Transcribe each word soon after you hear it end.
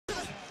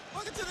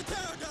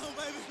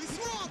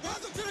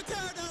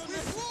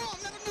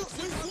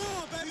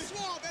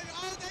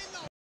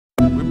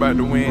about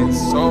to win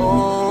so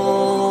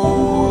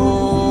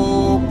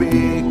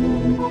big.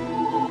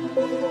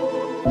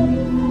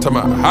 Talking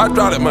about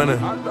hydraulic money.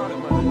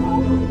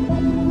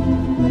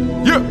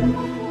 Yeah.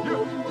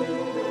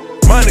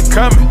 Money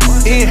coming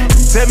in.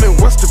 Tell me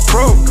what's the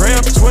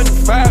program?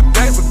 25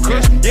 bags of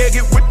kush. Yeah,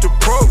 get with the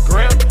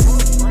program.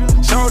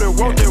 Shorty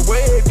want that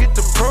wave, get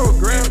the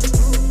program.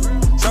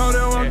 Shorty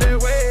want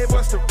that wave,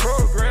 what's the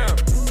program?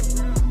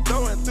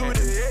 Throwing through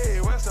the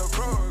air, what's the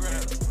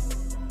program?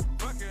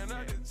 Fucking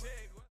up the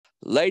check.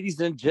 Ladies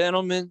and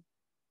gentlemen,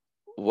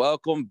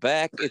 welcome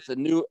back. It's a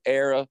new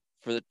era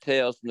for the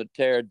Tales from the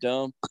Terror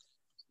Dome.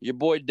 Your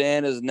boy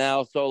Dan is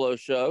now a solo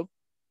show.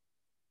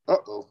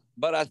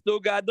 But I still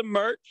got the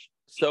merch.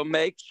 So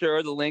make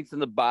sure the link's in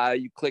the bio.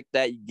 You click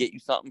that, you get you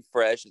something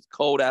fresh. It's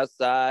cold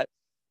outside.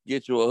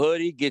 Get you a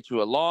hoodie, get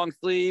you a long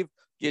sleeve,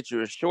 get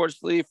you a short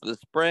sleeve for the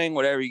spring,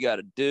 whatever you got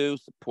to do.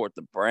 Support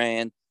the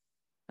brand.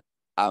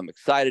 I'm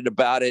excited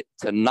about it.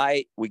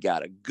 Tonight, we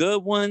got a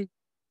good one.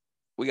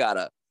 We got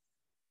a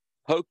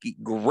Hokey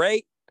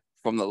great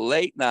from the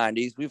late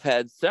 90s. We've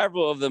had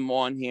several of them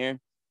on here,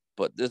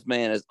 but this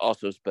man is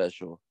also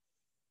special.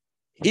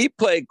 He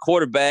played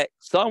quarterback.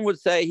 Some would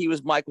say he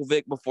was Michael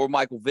Vick before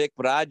Michael Vick,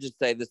 but I just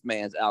say this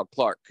man's Al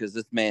Clark because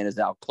this man is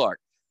Al Clark.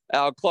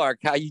 Al Clark,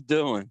 how you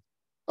doing?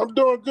 I'm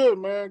doing good,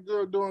 man.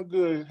 Good, doing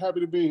good. Happy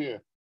to be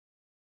here.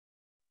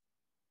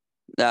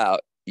 Now,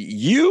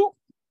 you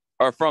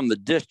are from the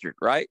district,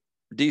 right?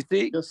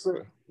 DC? Yes,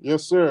 sir.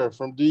 Yes, sir.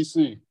 From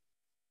DC.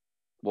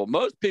 Well,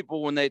 most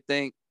people, when they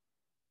think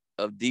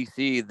of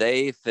DC,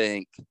 they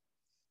think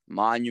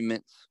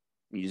monuments,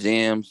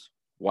 museums,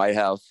 White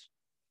House.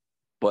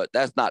 But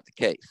that's not the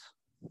case.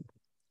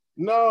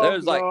 No,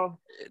 There's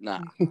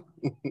nah.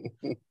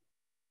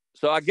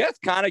 So I guess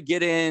kind of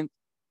get in.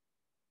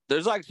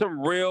 There's like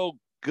some real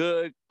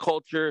good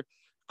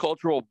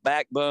cultural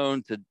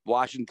backbone to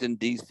Washington,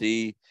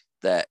 D.C.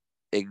 that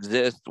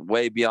exists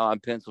way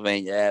beyond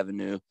Pennsylvania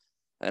Avenue.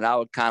 And I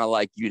would kind of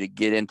like you to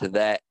get into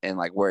that and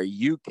like where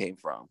you came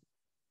from.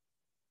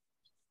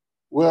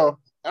 Well,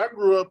 I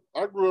grew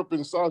up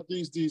in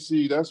Southeast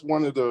DC. That's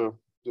one of the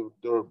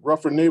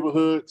rougher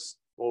neighborhoods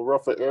or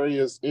rougher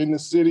areas in the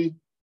city,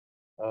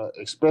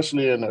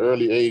 especially in the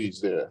early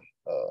 80s there.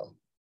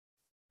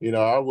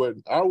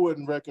 I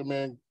wouldn't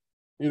recommend,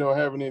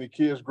 having any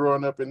kids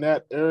growing up in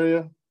that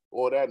area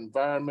or that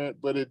environment,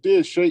 but it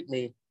did shape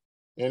me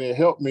and it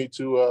helped me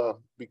to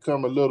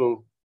become a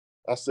little,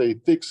 I say,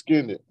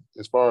 thick-skinned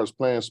as far as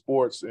playing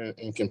sports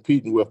and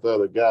competing with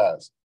other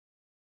guys.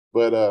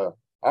 But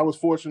I was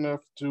fortunate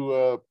enough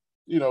to,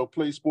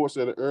 play sports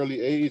at an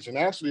early age. And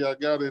actually, I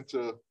got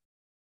into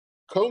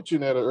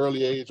coaching at an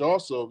early age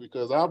also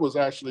because I was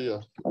actually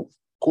a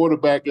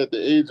quarterback at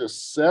the age of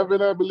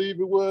 7, I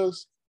believe it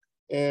was.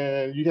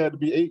 And you had to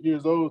be 8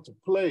 years old to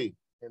play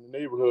in the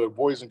neighborhood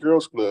Boys and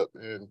Girls Club.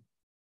 And,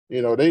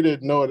 they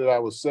didn't know that I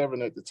was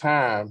 7 at the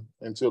time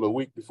until a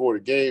week before the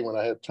game when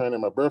I had turned in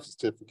my birth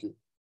certificate.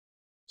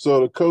 So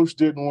the coach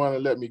didn't want to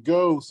let me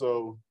go.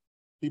 So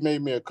he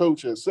made me a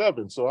coach at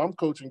 7. So I'm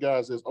coaching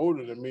guys that's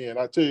older than me. And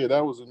I tell you,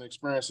 that was an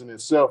experience in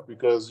itself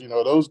because,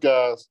 those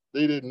guys,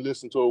 they didn't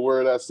listen to a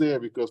word I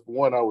said because, for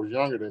one, I was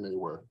younger than they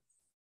were.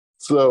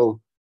 So,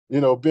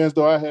 being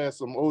though I had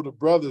some older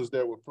brothers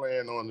that were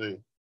playing on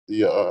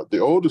the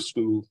older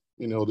school,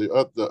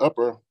 the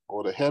upper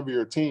or the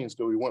heavier teams,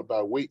 so we went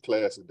by weight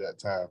class at that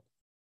time.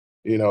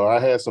 I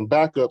had some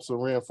backups,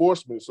 some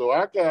reinforcements. So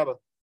I got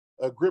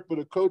a grip of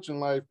the coaching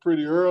life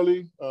pretty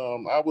early.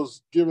 I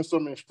was given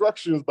some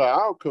instructions by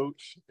our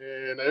coach,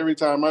 and every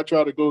time I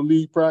try to go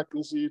lead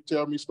practice, he'd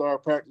tell me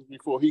start practice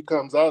before he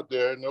comes out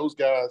there, and those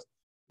guys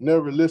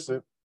never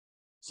listen.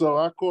 So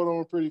I caught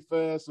on pretty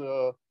fast.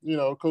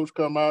 Coach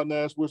come out and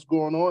ask what's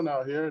going on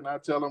out here, and I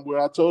tell him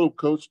I told him,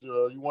 Coach,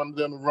 you wanted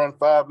them to run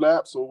 5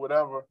 laps or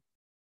whatever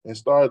and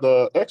start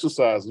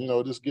exercising,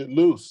 just get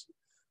loose.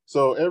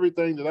 So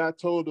everything that I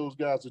told those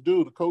guys to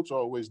do, the coach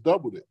always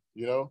doubled it,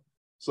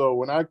 So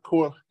when I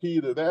caught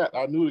heed of that,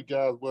 I knew the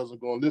guys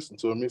wasn't going to listen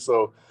to me.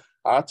 So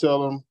I tell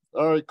them,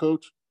 all right,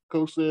 Coach.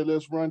 Coach said,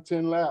 let's run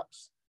 10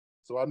 laps.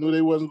 So I knew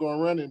they wasn't going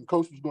to run it, and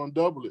Coach was going to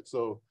double it.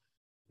 So,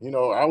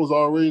 I was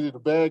already the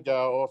bad guy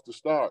off the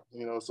start,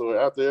 So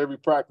after every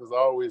practice, I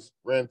always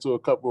ran to a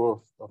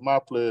couple of my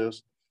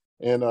players.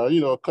 And,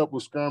 a couple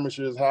of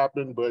skirmishes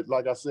happened. But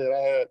like I said, I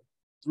had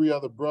 3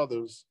 other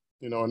brothers,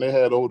 and they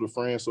had older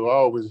friends. So I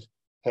always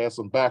had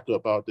some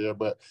backup out there.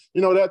 But,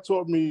 that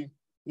taught me,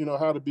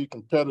 how to be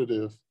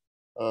competitive,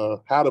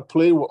 how to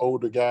play with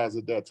older guys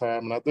at that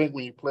time. And I think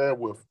when you play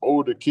with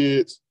older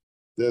kids,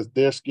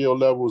 their skill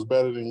level is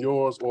better than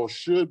yours or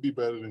should be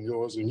better than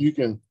yours, and you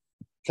can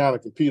kind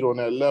of compete on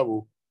that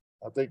level.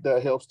 I think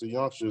that helps the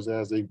youngsters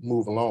as they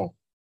move along.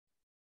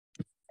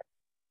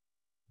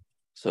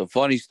 So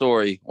funny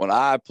story, when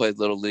I played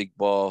Little League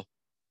ball,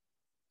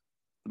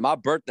 my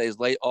birthday is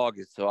late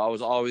August, so I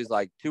was always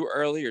like too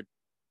early or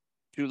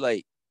too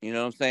late. You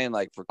know what I'm saying?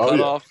 Like for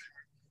cutoffs. Yeah.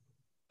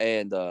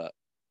 And it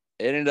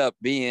ended up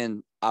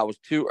being I was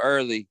too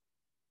early.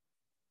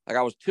 Like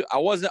I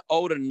wasn't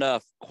old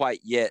enough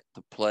quite yet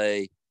to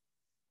play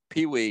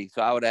Pee Wee,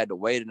 so I would have had to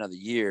wait another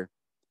year.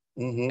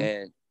 Mm-hmm.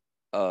 And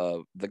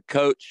the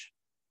coach,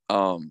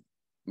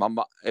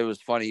 it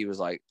was funny. He was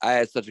like, I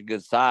had such a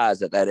good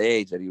size at that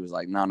age that he was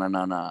like,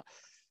 no,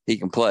 he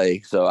can play.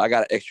 So I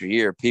got an extra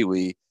year of Pee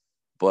Wee.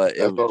 But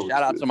shout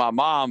out to my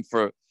mom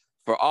for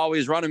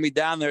always running me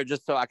down there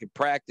just so I could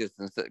practice,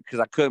 because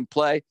I couldn't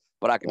play,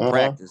 but I could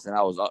practice, and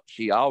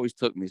she always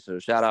took me. So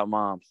shout out,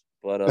 moms.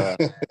 But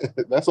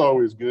that's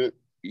always good.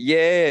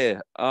 Yeah.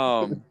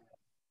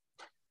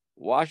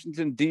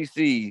 Washington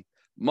D.C.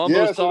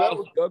 Mumbo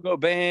Sauce, Go-Go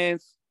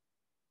Bands.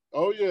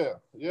 Oh yeah,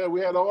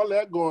 we had all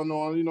that going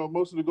on. You know,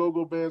 most of the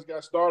go-go bands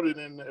got started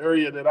in the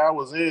area that I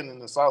was in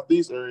the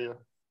southeast area.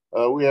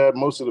 We had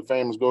most of the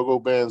famous go-go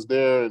bands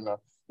there, and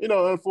you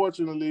know,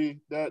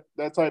 unfortunately, that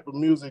type of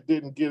music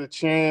didn't get a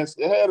chance.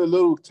 It had a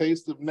little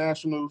taste of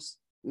national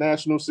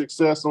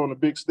success on the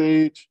big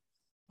stage,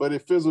 but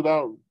it fizzled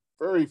out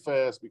very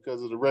fast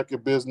because of the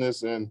record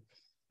business, and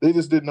they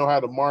just didn't know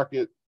how to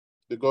market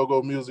the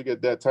go-go music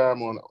at that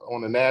time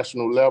on a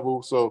national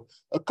level. So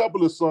a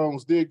couple of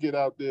songs did get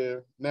out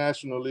there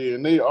nationally,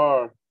 and they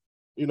are,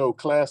 you know,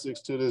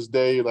 classics to this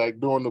day, like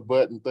Doing the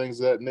Butt and things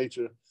of that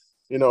nature.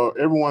 You know,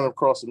 everyone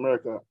across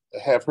America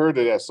have heard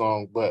of that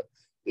song, but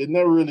it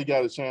never really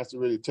got a chance to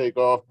really take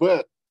off.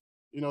 But,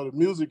 you know, the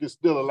music is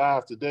still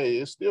alive today.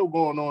 It's still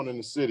going on in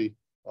the city.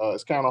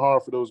 It's kind of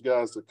hard for those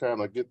guys to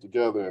kind of get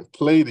together and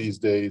play these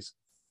days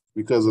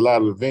because a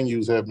lot of the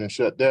venues have been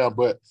shut down.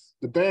 But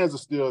the bands are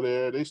still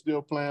there. They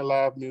still playing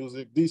live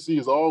music. DC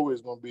is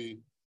always going to be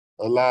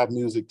a live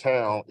music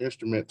town,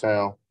 instrument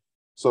town.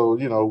 So,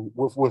 you know,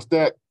 with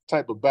that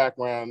type of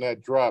background,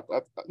 that drop,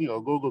 you know,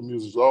 go-go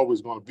music is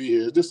always going to be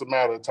here. It's just a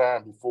matter of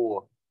time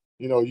before,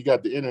 you know, you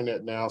got the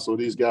internet now, so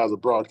these guys are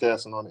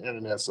broadcasting on the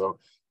internet. So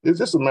it's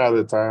just a matter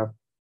of time.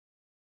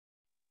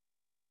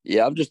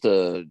 Yeah, I'm just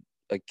a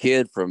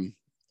kid from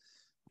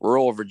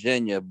rural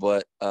Virginia,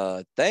 but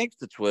thanks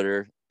to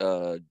Twitter,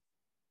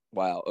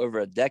 over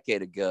a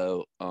decade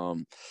ago,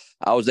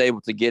 I was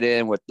able to get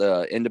in with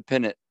the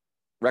independent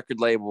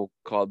record label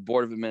called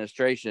Board of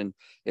Administration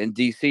in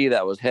DC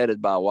that was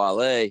headed by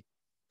Wale.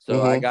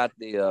 So I got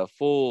the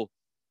full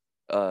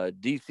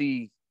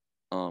DC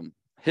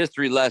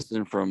history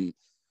lesson from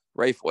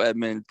Rayful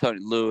Edmond, Tony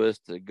Lewis,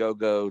 to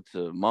Go-Go,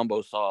 to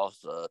Mumbo Sauce,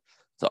 to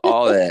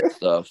all that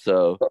stuff.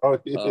 So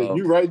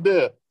you right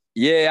there.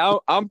 Yeah,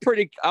 I'm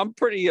pretty I'm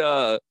pretty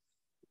tall.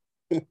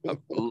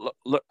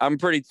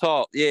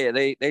 Yeah,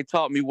 they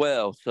taught me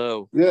well.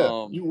 So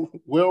yeah, you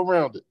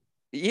well-rounded.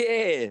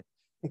 Yeah.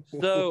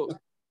 So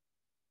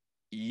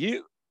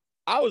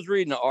I was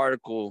reading an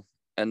article,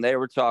 and they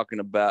were talking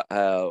about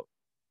how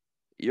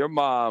your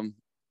mom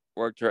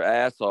worked her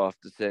ass off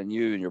to send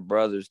you and your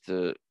brothers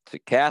to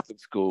Catholic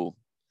school,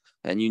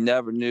 and you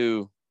never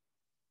knew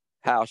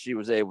how she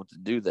was able to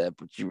do that,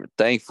 but you were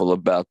thankful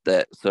about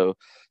that. So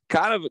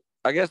kind of,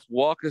 I guess,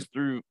 walk us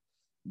through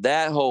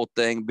that whole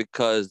thing,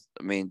 because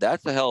I mean,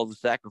 that's a hell of a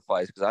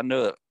sacrifice, because I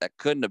know that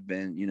couldn't have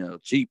been, you know,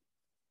 cheap.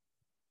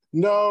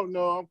 No,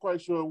 I'm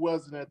quite sure it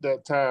wasn't at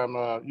that time.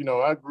 You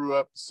know, I grew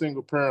up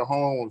single parent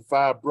home with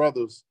 5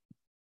 brothers,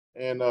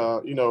 and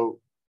you know,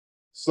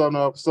 some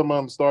of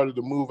them started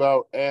to move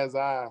out as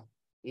I,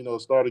 you know,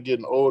 started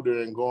getting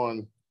older and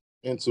going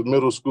into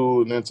middle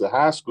school and into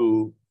high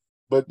school.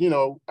 But you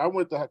know, I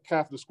went to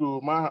Catholic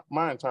school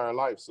my entire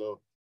life, so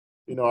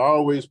you know, I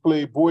always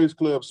played boys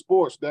club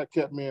sports. That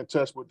kept me in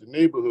touch with the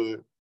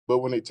neighborhood. But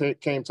when it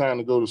came time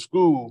to go to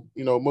school,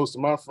 you know, most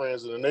of my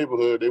friends in the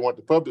neighborhood, they went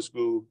to public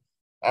school.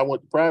 I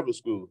went to private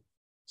school.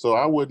 So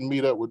I wouldn't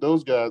meet up with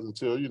those guys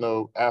until, you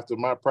know, after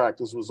my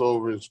practice was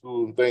over in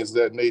school and things of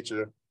that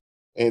nature.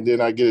 And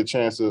then I get a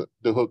chance to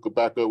hook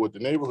back up with the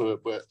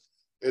neighborhood. But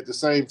at the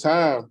same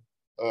time,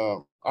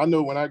 I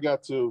know when I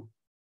got to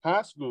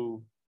high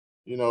school,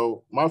 you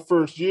know, my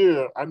first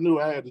year, I knew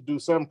I had to do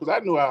something, because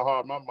I knew how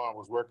hard my mom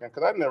was working,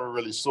 because I never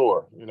really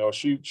saw her. You know,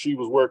 she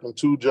was working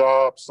 2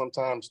 jobs,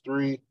 sometimes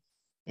 3,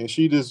 and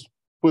she just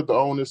put the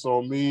onus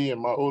on me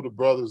and my older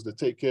brothers to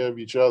take care of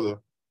each other.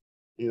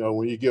 You know,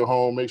 when you get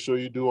home, make sure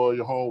you do all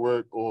your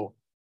homework, or,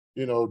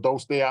 you know,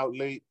 don't stay out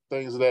late,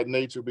 things of that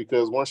nature,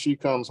 because once she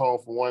comes home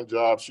from one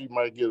job, she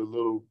might get a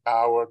little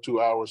hour,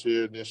 2 hours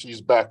here, and then she's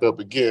back up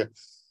again.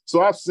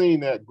 So I've seen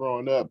that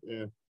growing up.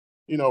 And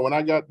you know, when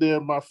I got there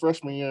my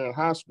freshman year in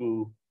high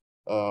school,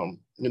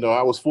 you know,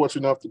 I was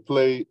fortunate enough to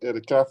play at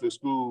a Catholic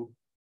school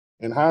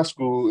in high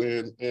school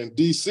in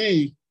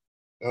DC,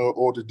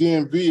 or the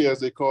DMV, as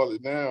they call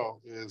it now.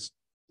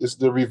 It's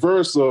the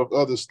reverse of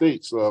other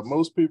states.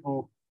 Most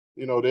people,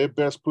 you know, their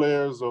best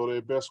players or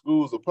their best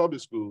schools are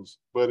public schools.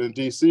 But in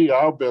DC,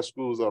 our best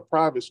schools are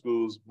private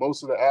schools.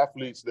 Most of the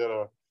athletes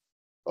that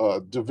are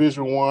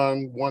Division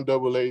I,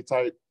 1AA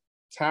type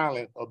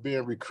talent are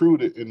being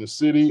recruited in the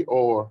city,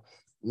 or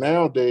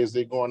nowadays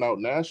they're going out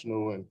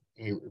national and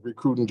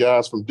recruiting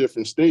guys from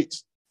different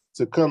states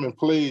to come and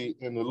play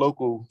in the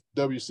local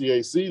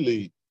WCAC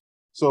league.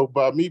 So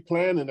by me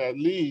playing in that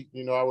league,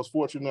 you know, I was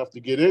fortunate enough to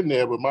get in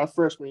there. But my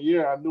freshman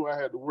year, I knew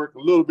I had to work a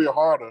little bit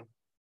harder,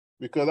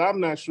 because I'm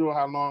not sure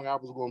how long I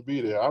was going to be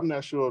there. I'm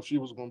not sure if she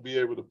was going to be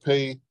able to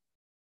pay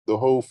the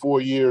whole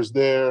 4 years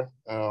there.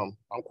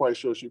 I'm quite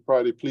sure she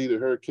probably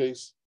pleaded her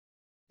case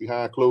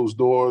behind closed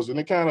doors, and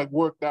it kind of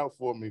worked out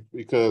for me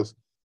because,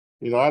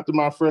 after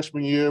my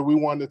freshman year, we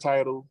won the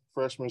title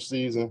freshman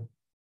season.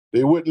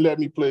 They wouldn't let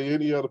me play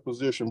any other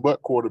position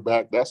but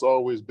quarterback. That's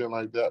always been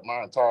like that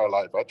my entire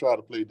life. I try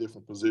to play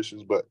different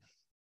positions, but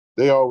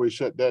they always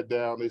shut that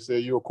down. They say,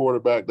 you're a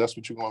quarterback, that's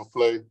what you're going to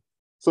play.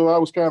 So I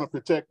was kind of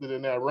protected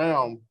in that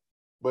realm,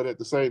 but at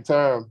the same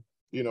time,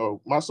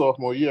 my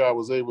sophomore year, I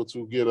was able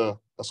to get a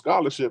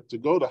scholarship to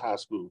go to high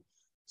school.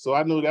 So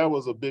I knew that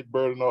was a big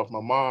burden off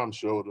my mom's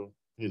shoulder,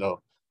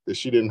 that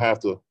she didn't have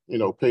to,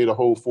 pay the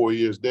whole 4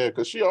 years there.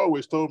 Because she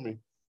always told me,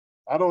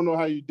 I don't know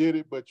how you did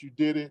it, but you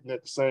did it. And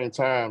at the same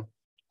time,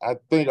 I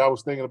think I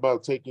was thinking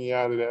about taking you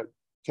out of that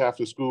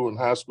Catholic school in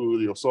high school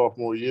your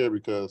sophomore year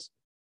because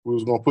we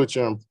was going to put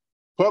you in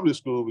public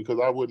school because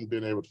I wouldn't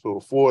been able to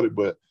afford it.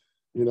 But,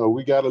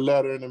 we got a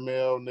letter in the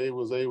mail and they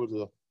was able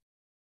to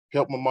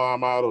help my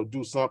mom out or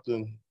do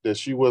something that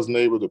she wasn't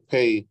able to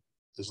pay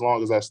as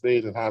long as I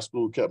stayed in high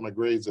school, kept my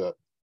grades up.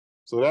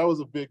 So that was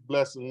a big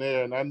blessing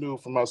there. And I knew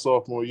from my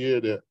sophomore year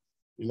that,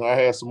 I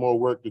had some more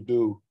work to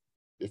do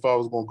if I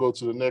was going to go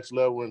to the next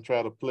level and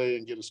try to play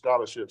and get a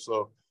scholarship.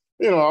 So,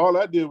 all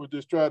I did was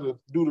just try to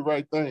do the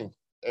right thing,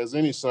 as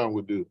any son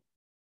would do.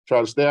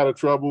 Try to stay out of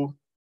trouble,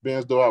 being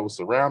as though I was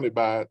surrounded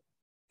by it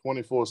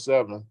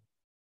 24/7.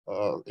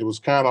 It was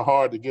kind of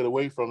hard to get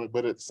away from it,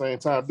 but at the same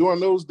time,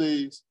 during those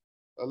days,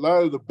 a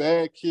lot of the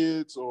bad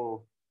kids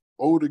or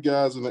older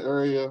guys in the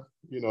area,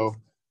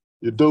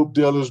 your dope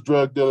dealers,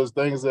 drug dealers,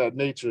 things of that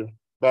nature,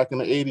 back in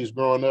the 80s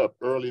growing up,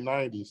 early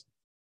 90s,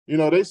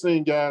 they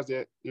seen guys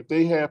that if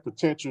they had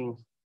potential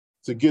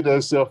to get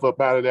themselves up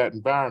out of that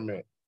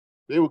environment,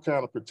 they would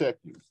kind of protect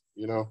you,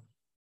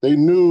 They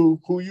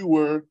knew who you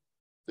were.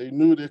 They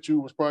knew that you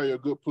was probably a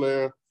good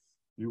player.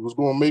 You was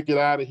going to make it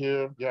out of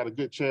here. You had a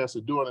good chance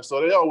of doing it.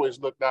 So they always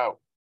looked out.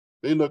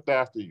 They looked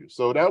after you.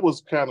 So that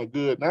was kind of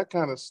good. And that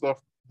kind of stuff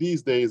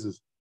these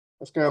days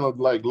that's kind of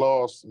like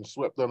lost and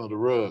swept under the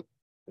rug.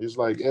 It's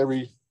like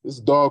it's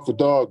dog for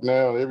dog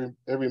now,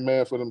 every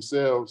man for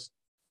themselves.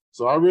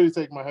 So I really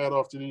take my hat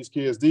off to these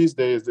kids these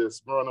days that's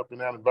growing up in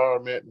that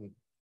environment and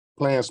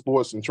playing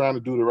sports and trying to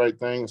do the right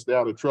thing and stay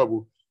out of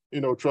trouble.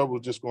 Trouble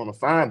is just going to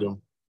find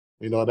them.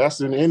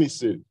 That's in any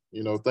city.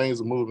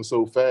 Things are moving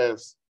so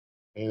fast.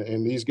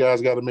 And these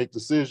guys got to make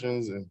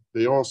decisions, and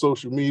they're on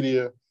social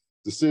media.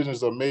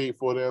 Decisions are made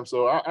for them.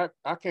 So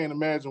I can't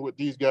imagine what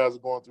these guys are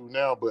going through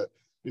now. But,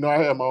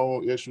 I have my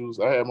own issues.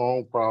 I have my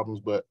own problems.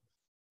 But,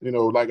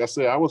 like I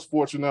said, I was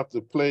fortunate enough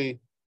to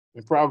play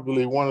in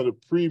probably one of the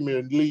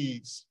premier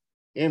leagues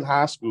in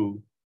high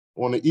school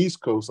on the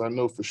East Coast, I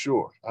know for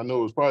sure. I know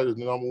it was probably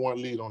the number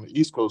one league on the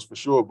East Coast for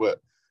sure.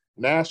 But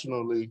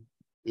nationally,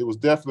 it was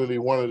definitely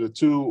one of the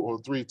 2 or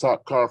 3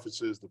 top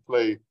conferences to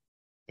play.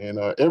 And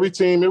every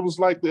team, it was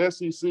like the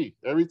SEC.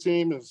 Every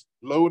team is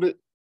loaded.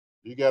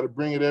 You got to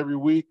bring it every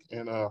week.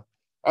 And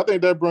I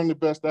think that brought the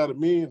best out of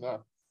me. And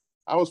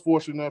I was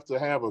fortunate enough to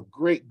have a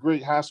great,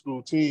 great high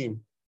school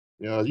team.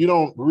 You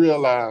don't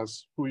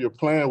realize who you're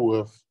playing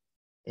with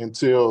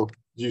until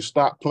you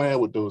stop playing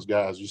with those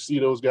guys. You see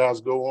those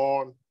guys go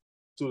on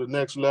to the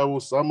next level.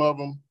 Some of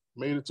them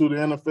made it to the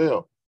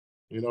NFL.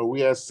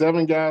 We had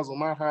 7 guys on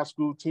my high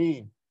school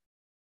team,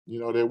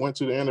 that went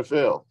to the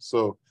NFL.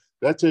 So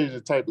that tells you the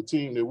type of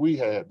team that we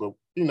had. But,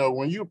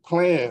 when you're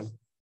playing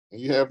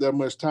and you have that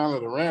much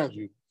talent around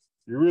you,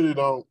 you really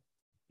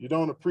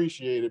don't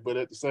appreciate it. But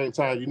at the same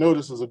time,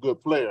 this is a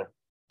good player.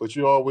 But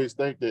you always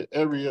think that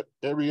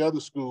every other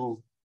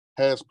school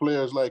has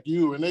players like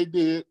you, and they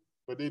did,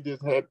 but they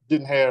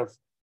didn't have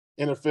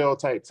NFL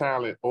type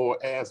talent or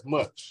as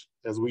much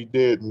as we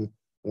did. And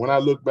when I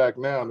look back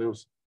now,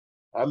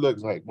 I look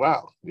like,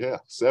 wow, yeah,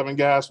 7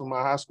 guys from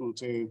my high school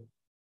team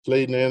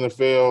played in the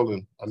NFL,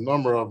 and a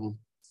number of them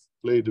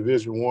played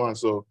Division I.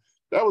 So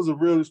that was a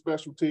really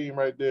special team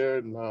right there.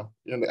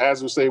 And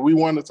as we say, we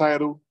won the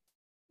title,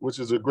 which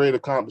is a great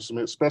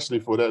accomplishment, especially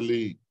for that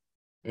league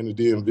in the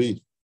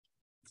DMV.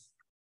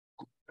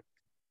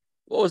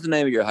 What was the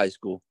name of your high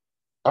school?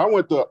 I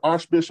went to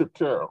Archbishop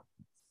Carroll.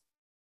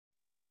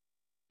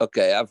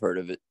 Okay, I've heard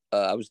of it.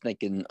 I was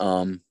thinking,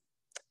 I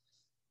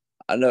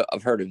know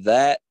I've heard of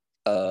that.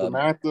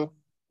 DeMatha.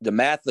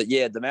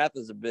 Yeah,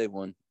 DeMatha's a big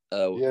one.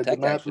 Yeah, Tech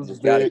DeMatha's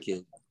just got a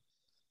kid.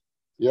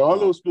 Yeah, all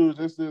those schools,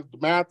 this is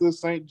DeMatha,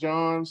 St.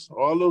 John's,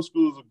 all those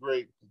schools are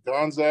great.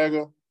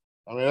 Gonzaga,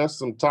 I mean, that's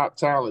some top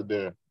talent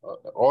there.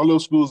 All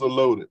those schools are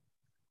loaded.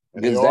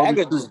 And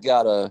Gonzaga just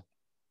got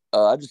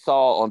I just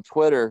saw on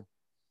Twitter,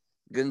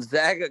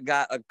 Gonzaga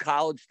got a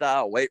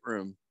college-style weight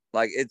room.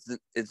 Like,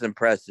 it's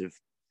impressive.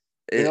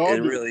 It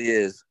really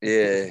is.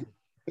 Yeah.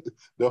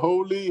 The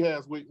whole league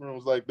has weight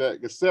rooms like that,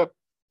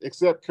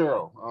 except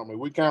Carroll. I mean,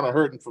 we kind of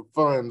hurting for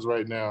funds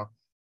right now.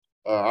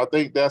 I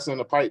think that's in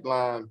the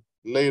pipeline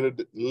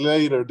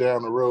later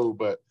down the road,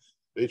 but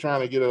they're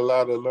trying to get a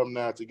lot of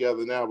alumni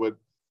together now. But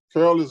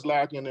Carroll is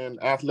lacking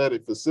in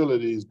athletic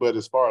facilities, but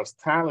as far as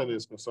talent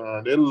is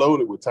concerned, they're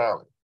loaded with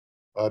talent.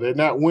 They're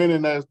not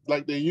winning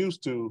like they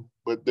used to,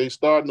 but they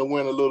starting to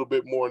win a little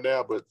bit more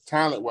now. But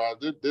talent-wise,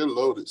 they're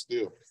loaded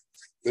still.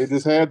 They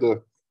just had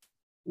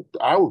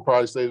I would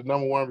probably say, the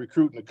number one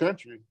recruit in the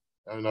country.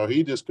 I know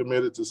he just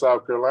committed to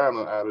South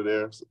Carolina out of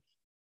there. So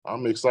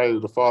I'm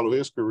excited to follow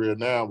his career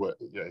now. But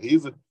yeah,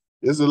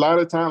 there's a lot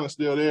of talent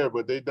still there,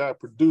 but they not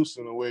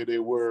producing the way they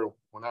were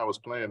when I was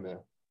playing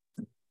there.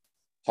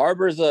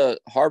 Harbor is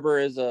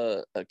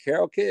a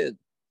Carroll kid.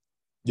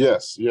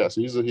 Yes,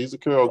 he's a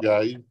Carroll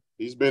guy.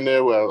 He's been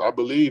there, well, I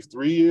believe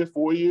 3 years,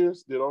 4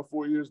 years. Did all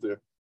 4 years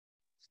there.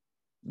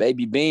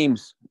 Baby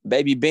Beams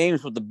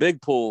with the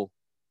big pool.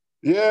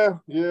 Yeah.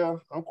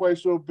 I'm quite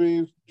sure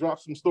Beams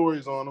dropped some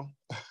stories on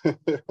him.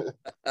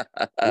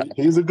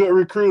 He's a good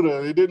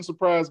recruiter. It didn't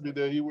surprise me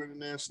that he went in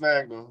there and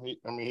snagged him.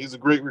 He's a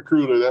great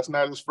recruiter. That's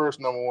not his first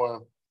number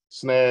one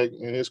snag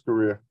in his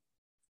career.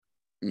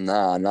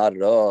 Nah, not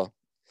at all.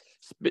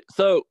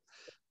 So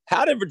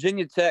how did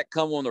Virginia Tech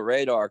come on the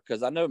radar?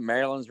 Because I know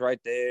Maryland's right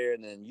there,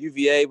 and then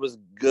UVA was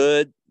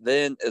good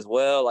then as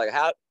well.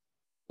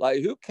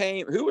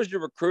 Who was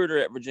your recruiter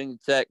at Virginia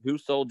Tech? Who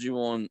sold you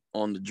on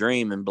the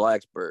dream in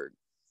Blacksburg?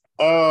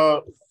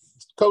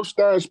 Coach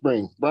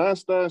Steinspring. Brian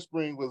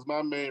Steinspring was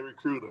my main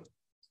recruiter.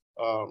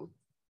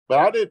 But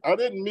I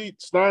didn't meet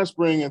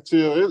Steinspring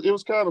until it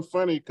was kind of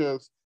funny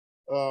because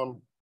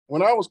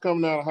when I was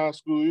coming out of high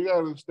school, you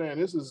got to understand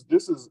this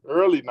is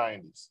early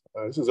 90s.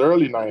 This is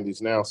early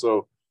 90s now.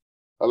 So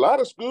a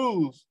lot of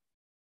schools,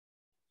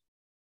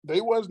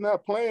 they was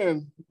not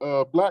playing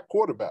black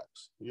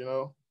quarterbacks,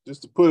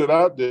 just to put it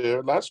out there.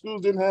 A lot of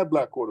schools didn't have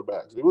black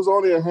quarterbacks. There was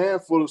only a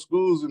handful of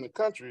schools in the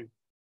country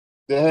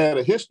that had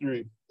a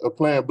history of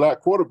playing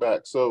black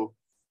quarterbacks. So,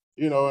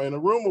 and the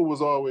rumor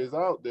was always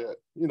out there,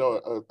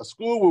 a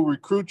school will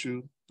recruit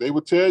you. They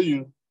would tell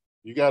you,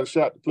 you got a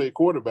shot to play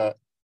quarterback.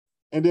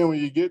 And then when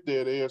you get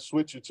there, they'll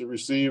switch you to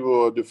receiver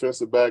or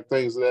defensive back,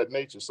 things of that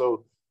nature.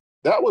 So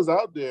that was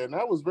out there, and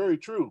that was very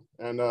true.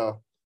 And, I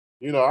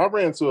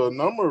ran to a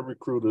number of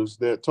recruiters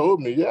that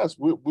told me, yes,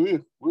 we'll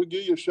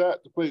give you a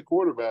shot to play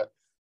quarterback.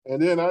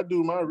 And then I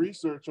do my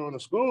research on the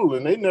school,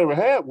 and they never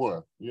had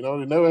one. They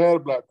never had a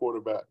black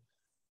quarterback.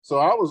 So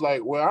I was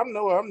like, well, I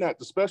know I'm not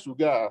the special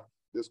guy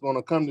that's going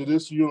to come to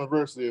this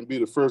university and be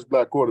the first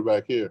black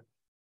quarterback here.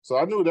 So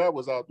I knew that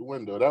was out the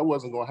window. That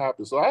wasn't going to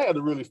happen. So I had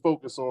to really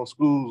focus on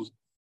schools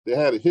that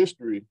had a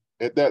history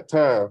at that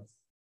time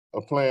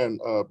of playing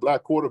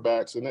black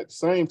quarterbacks, and at the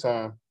same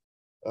time,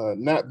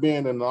 not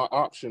being an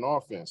option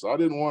offense. I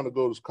didn't want to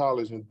go to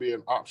college and be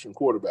an option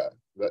quarterback.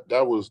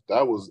 That was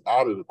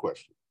out of the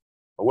question.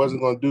 I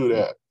wasn't going to do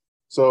that.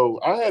 So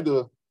I had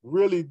to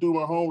really do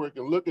my homework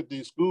and look at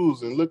these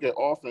schools and look at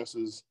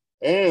offenses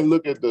and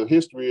look at the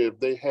history if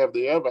they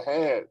ever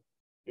had,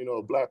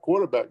 a black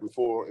quarterback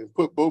before, and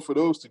put both of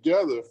those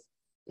together.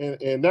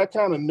 And that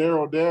kind of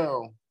narrowed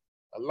down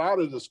a lot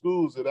of the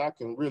schools that I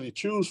can really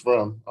choose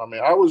from.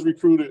 I was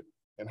recruited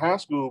in high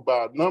school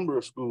by a number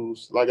of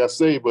schools, like I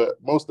say, but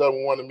most of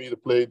them wanted me to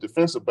play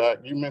defensive back.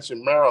 You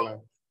mentioned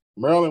Maryland.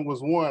 Maryland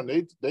was one.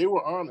 They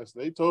were honest.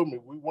 They told me,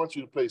 we want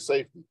you to play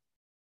safety.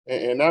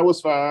 And that was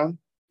fine.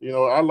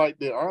 I liked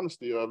their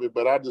honesty of it,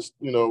 but I just,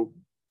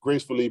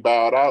 gracefully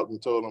bowed out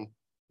and told them,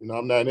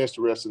 I'm not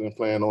interested in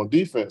playing on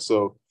defense.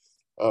 So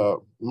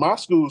my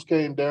schools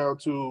came down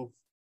to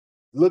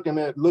looking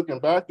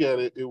back at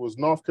it, it was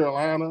North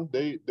Carolina.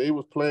 They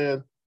was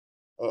playing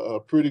a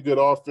pretty good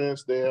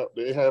offense. They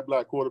had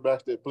black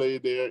quarterbacks that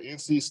played there.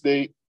 NC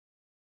State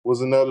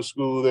was another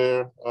school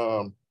there.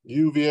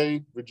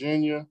 UVA,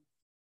 Virginia,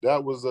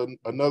 that was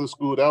another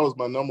school. That was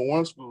my number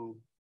one school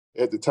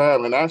at the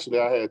time. And actually,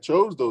 I had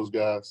chose those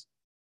guys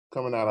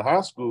coming out of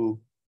high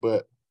school.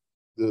 But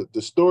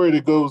the story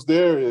that goes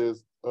there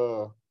is,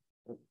 I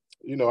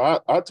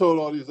told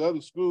all these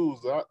other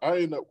schools, I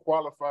ended up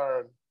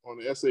qualifying on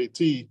the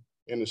SAT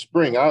in the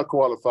spring. I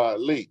qualified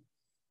late.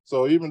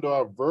 So even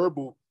though I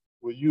verbal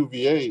with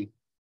UVA,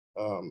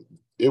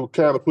 it would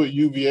kind of put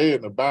UVA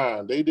in a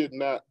bind. They did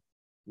not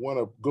want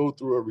to go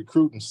through a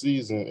recruiting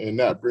season and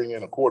not bring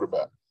in a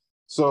quarterback.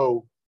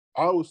 So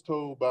I was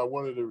told by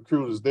one of the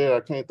recruiters there, I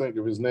can't think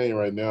of his name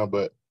right now,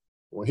 but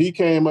when he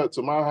came up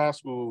to my high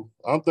school,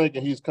 I'm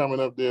thinking he's coming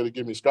up there to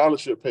give me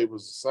scholarship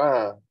papers to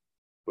sign,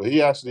 but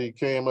he actually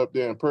came up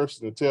there in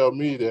person to tell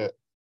me that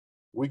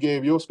we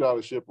gave your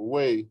scholarship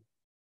away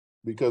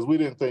because we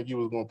didn't think you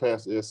was going to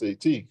pass the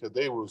SAT, because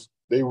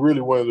they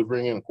really wanted to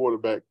bring in a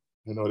quarterback,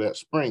 that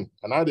spring.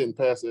 And I didn't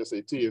pass the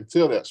SAT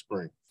until that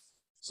spring.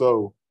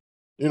 So,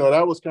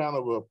 that was kind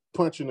of a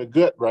punch in the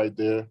gut right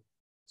there.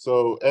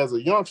 So as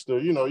a youngster,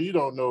 you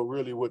don't know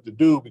really what to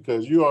do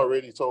because you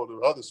already told the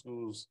other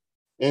schools,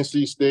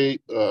 NC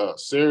State,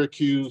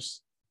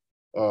 Syracuse,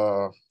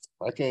 I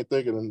can't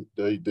think of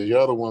the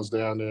other ones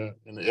down there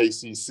in the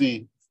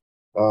ACC.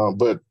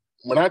 But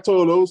when I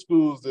told those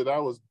schools that I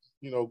was,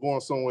 going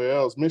somewhere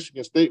else,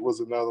 Michigan State was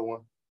another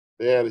one.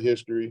 They had a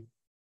history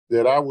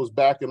that I was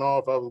backing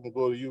off. I was going to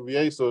go to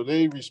UVA, so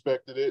they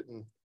respected it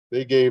and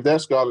they gave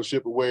that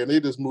scholarship away and they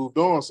just moved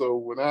on. So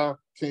when I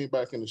came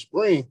back in the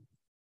spring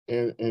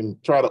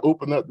and try to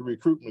open up the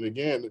recruitment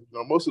again,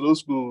 most of those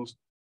schools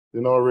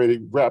then already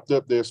wrapped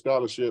up their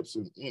scholarships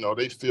and,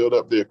 they filled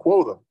up their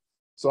quota.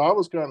 So I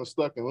was kind of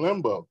stuck in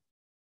limbo.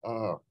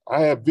 I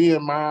had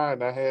VMI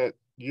and I had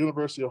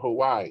University of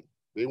Hawaii.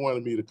 They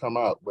wanted me to come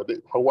out, but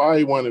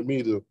Hawaii wanted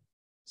me to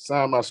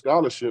sign my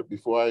scholarship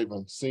before I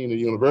even seen the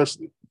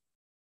university.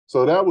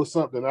 So that was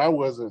something I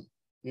wasn't,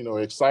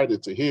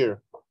 excited to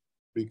hear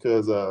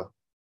because I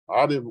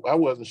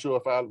wasn't sure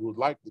if I would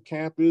like the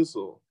campus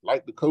or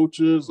like the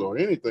coaches or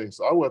anything.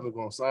 So I wasn't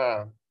going to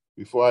sign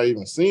before I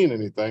even seen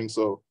anything.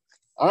 So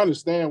I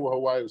understand where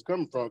Hawaii was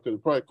coming from because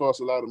it probably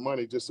costs a lot of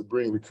money just to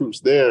bring recruits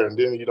there, and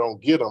then you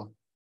don't get them.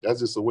 That's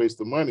just a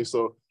waste of money.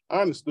 So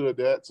I understood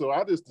that. So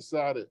I just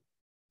decided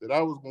that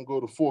I was going to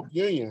go to Fork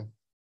Union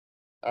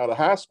out of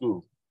high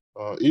school.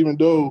 Even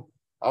though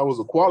I was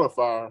a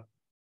qualifier,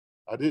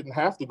 I didn't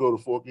have to go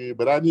to Fork Union,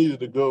 but I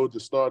needed to go to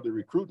start the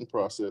recruiting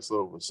process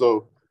over.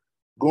 So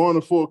going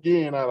to Fork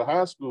Union out of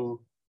high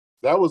school,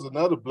 that was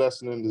another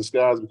blessing in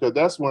disguise because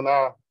that's when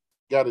I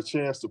got a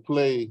chance to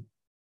play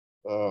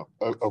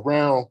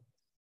around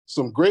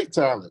some great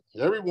talent.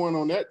 Everyone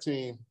on that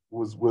team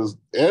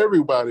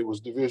everybody was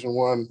Division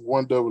I,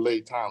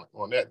 1AA talent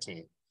on that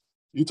team.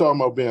 You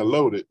talking about being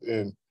loaded.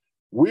 And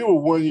we were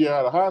 1 year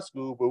out of high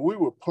school, but we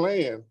were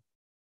playing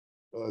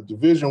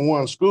Division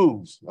I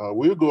schools.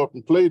 We would go up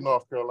and play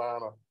North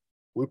Carolina.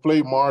 We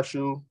played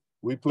Marshall.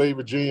 We played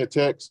Virginia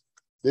Tech.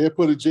 They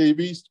put a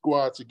JV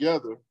squad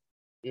together.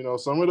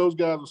 Some of those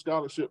guys were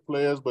scholarship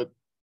players, but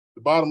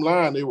the bottom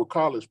line, they were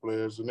college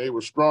players and they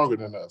were stronger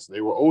than us.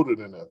 They were older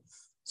than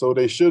us. So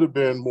they should have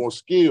been more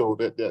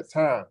skilled at that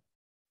time.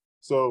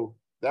 So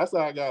that's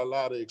how I got a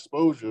lot of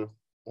exposure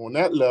on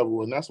that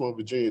level. And that's when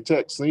Virginia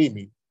Tech seen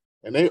me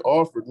and they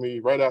offered me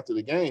right after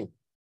the game.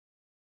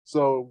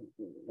 So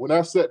when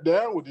I sat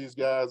down with these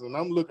guys and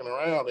I'm looking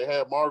around, they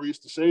had Maurice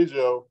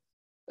DeShaggio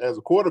as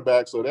a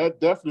quarterback. So that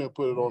definitely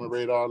put it on the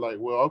radar. Like,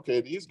 well,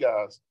 okay, these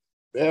guys,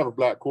 they have a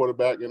black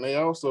quarterback and they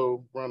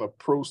also run a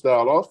pro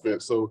style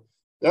offense. So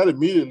that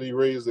immediately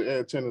raised the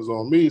antennas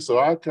on me. So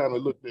I kind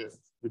of looked at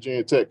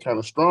Virginia Tech kind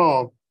of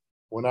strong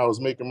when I was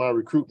making my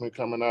recruitment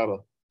coming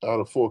out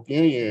of Fork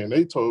Union. And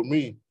they told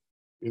me,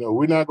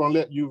 we're not going to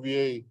let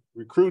UVA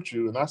recruit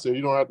you. And I said,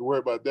 you don't have to worry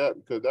about that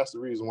because that's the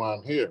reason why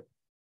I'm here.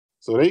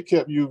 So they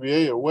kept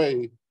UVA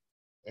away.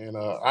 And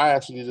I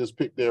actually just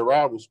picked their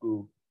rival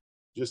school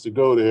just to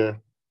go there.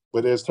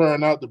 But it's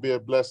turned out to be a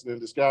blessing in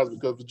disguise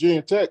because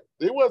Virginia Tech,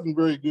 they wasn't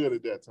very good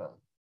at that time.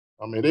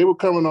 I mean, they were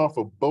coming off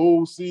a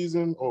bowl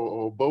season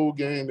or bowl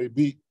game. They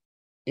beat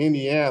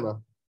Indiana.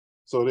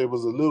 So there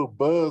was a little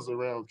buzz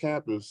around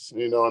campus,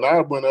 and I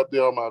went up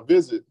there on my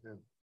visit and,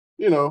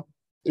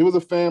 it was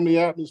a family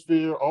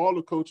atmosphere. All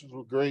the coaches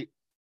were great.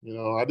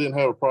 I didn't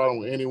have a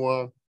problem with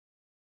anyone.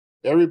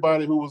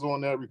 Everybody who was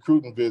on that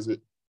recruiting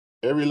visit,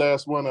 every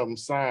last one of them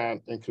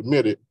signed and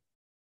committed.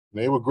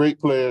 And they were great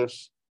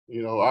players,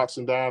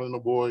 Oxendine and the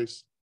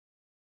boys,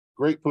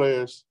 great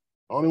players.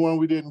 Only one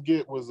we didn't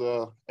get was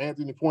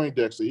Anthony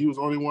Poindexter. He was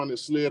the only one that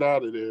slid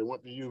out of there and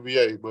went to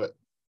UVA. But,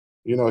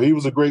 he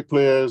was a great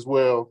player as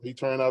well. He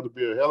turned out to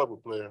be a hell of a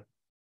player.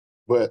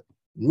 But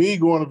me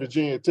going to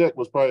Virginia Tech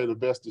was probably the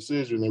best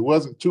decision. It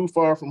wasn't too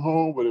far from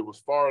home, but it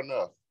was far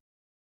enough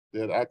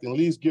that I can at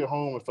least get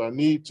home if I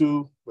need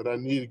to, but I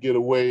need to get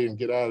away and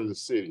get out of the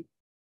city.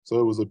 So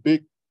it was a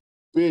big,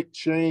 big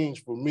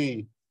change for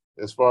me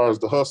as far as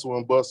the hustle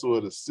and bustle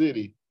of the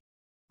city,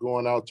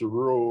 going out to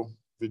rural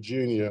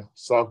Virginia,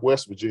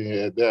 Southwest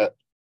Virginia at that.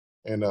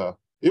 And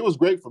it was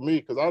great for me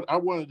because I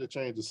wanted to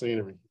change the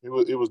scenery. It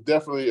was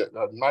definitely a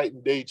night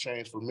and day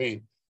change for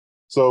me.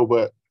 So,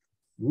 but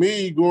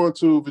me going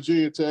to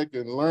Virginia Tech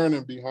and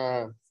learning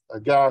behind a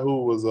guy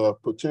who was a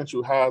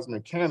potential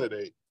Heisman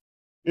candidate,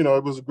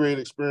 it was a great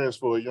experience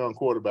for a young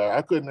quarterback.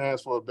 I couldn't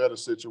ask for a better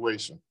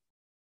situation.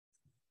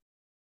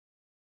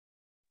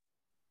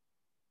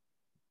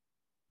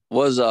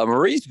 Was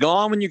Maurice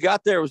gone when you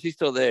got there, or was he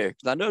still there?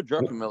 Because I know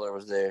Druckenmiller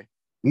was there.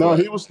 No,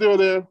 he was still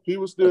there. He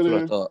was still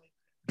there.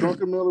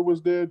 Druckenmiller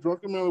was there.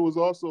 Druckenmiller was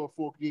also a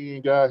Fork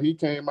Union guy. He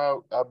came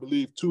out, I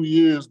believe, 2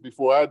 years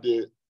before I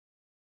did.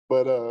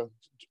 But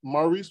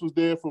Maurice was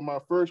there for my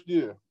first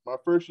year that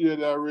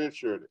I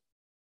redshirted.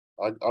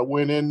 I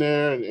went in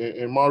there,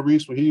 and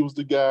Maurice, he was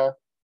the guy.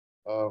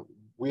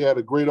 We had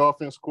a great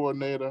offense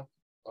coordinator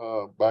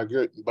by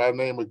the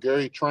name of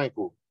Gary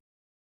Tranquil.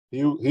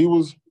 He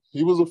was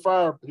a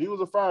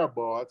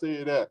fireball, I tell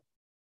you that.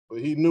 But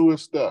he knew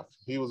his stuff.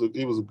 He was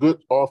a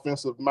good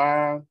offensive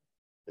mind,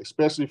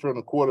 especially from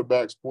the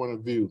quarterback's point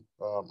of view.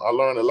 I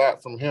learned a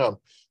lot from him.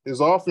 His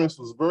offense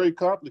was very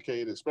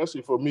complicated,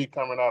 especially for me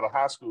coming out of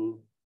high school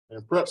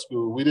and prep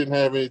school. We didn't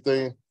have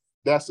anything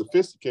that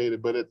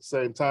sophisticated, but at the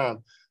same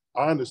time,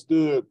 I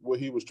understood what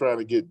he was trying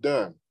to get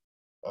done.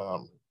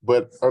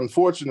 But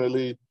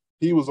unfortunately,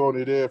 he was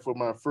only there for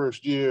my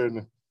first year,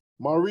 and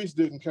Maurice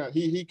didn't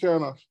he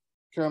kind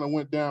of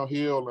went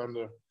downhill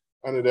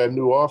under that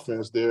new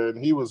offense there,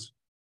 and he was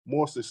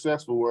more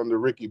successful under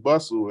Ricky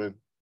Bustle. And,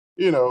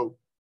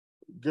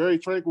 Gary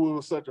Tranquil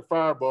was such a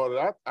fireball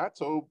that I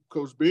told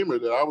Coach Beamer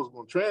that I was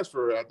going to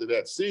transfer after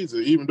that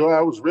season, even though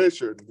I was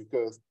redshirting,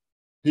 because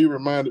he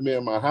reminded me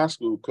of my high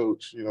school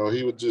coach. You know,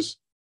 he was just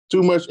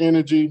too much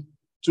energy,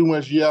 too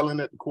much yelling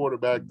at the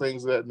quarterback,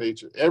 things of that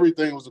nature.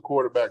 Everything was the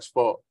quarterback's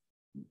fault.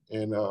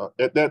 And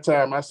at that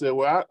time, I said,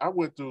 well, I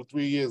went through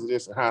 3 years of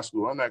this in high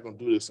school. I'm not going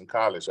to do this in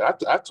college.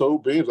 I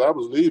told Beams I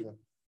was leaving.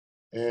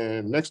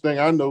 And next thing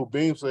I know,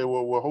 Beams said,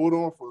 well, hold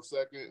on for a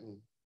second. And,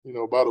 you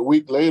know, about a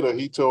week later,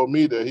 he told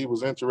me that he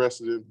was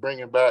interested in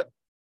bringing back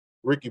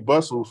Ricky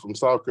Bustle from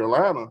South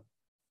Carolina.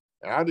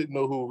 And I didn't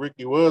know who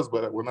Ricky was,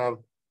 but when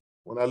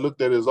I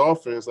looked at his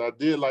offense, I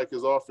did like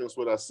his offense,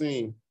 what I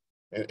seen.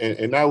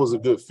 And that was a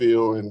good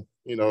feel. And,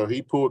 you know,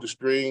 he pulled the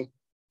string.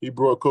 He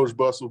brought Coach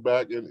Bustle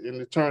back,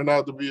 and it turned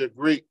out to be a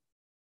great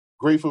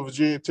for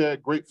Virginia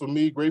Tech, great for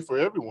me, great for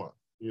everyone.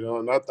 You know,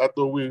 and I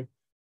thought we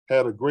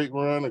had a great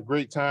run, a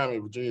great time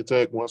at Virginia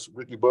Tech once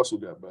Ricky Bustle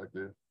got back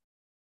there.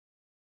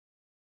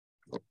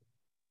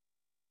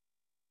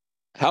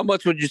 How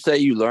much would you say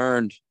you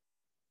learned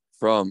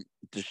from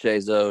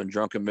DeShazo and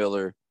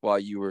Druckenmiller while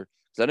you were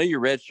 – because I know you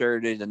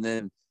redshirted, and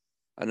then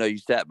I know you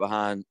sat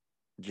behind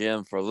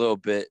Jim for a little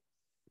bit.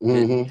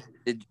 Mm-hmm.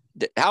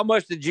 How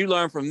much did you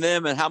learn from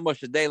them, and how much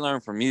did they learn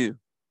from you?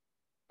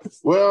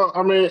 Well,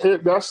 I mean,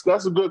 that's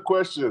a good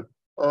question.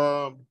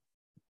 I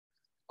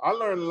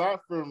learned a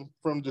lot from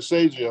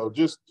DeShazo,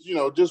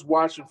 just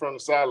watching from the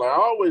sideline. I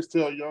always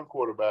tell young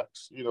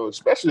quarterbacks, you know,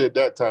 especially at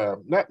that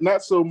time,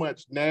 not so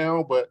much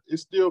now, but it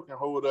still can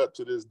hold up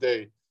to this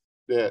day,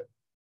 that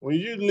when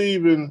you're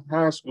leaving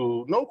high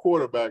school, no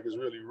quarterback is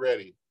really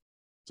ready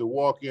to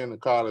walk into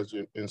college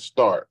and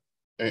start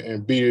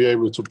and be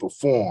able to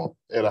perform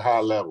at a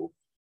high level.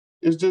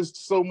 It's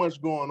just so much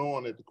going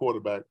on at the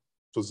quarterback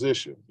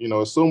position. You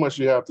know, so much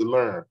you have to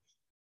learn.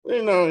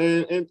 You know,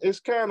 and it's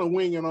kind of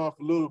winging off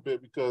a little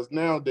bit because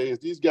nowadays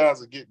these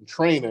guys are getting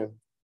training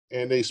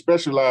and they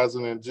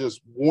specializing in just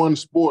one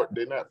sport.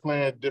 They're not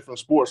playing different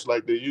sports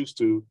like they used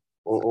to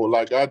or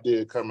like I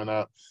did coming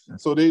out.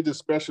 So they just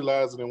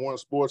specializing in one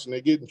sport and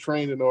they're getting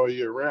training all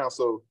year round.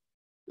 So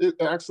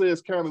I say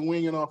it's kind of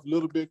winging off a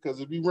little bit because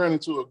if you run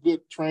into a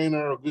good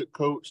trainer or a good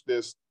coach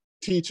that's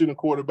teaching the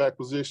quarterback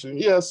position,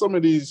 yeah, some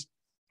of these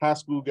high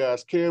school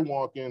guys can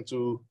walk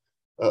into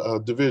a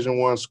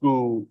Division I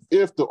school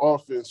if the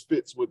offense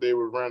fits what they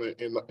were running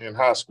in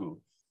high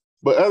school.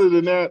 But other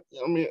than that,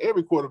 I mean,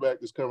 every quarterback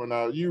that's coming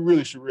out, you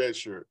really should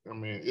redshirt. I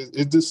mean,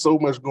 it's just so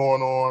much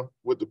going on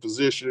with the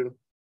position.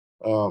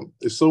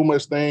 There's so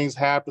much things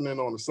happening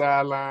on the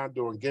sideline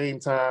during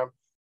game time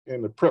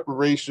and the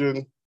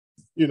preparation.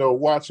 You know,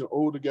 watching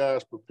older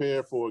guys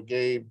prepare for a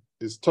game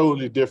is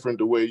totally different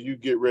the way you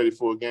get ready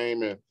for a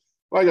game. And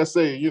like I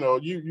say, you know,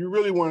 you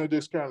really want to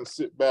just kind of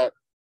sit back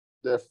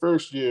that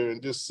first year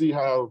and just see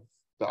how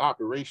the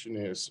operation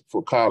is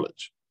for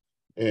college.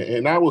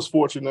 And I was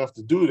fortunate enough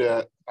to do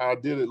that. I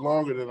did it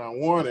longer than I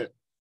wanted,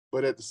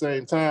 but at the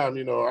same time,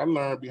 you know, I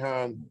learned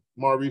behind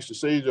Maurice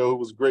DeShazo, who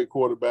was a great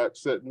quarterback,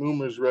 set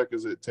numerous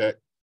records at Tech.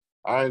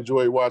 I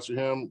enjoyed watching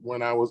him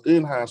when I was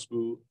in high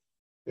school,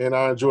 and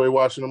I enjoyed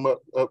watching him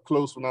up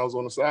close when I was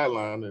on the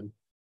sideline. And,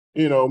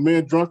 you know, me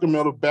and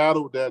Druckenmiller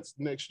battled that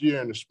next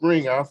year in the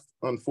spring. I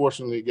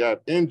unfortunately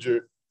got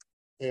injured,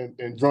 and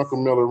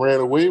Druckenmiller ran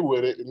away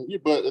with it.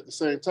 But at the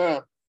same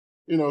time,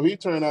 you know, he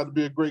turned out to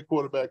be a great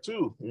quarterback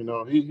too. You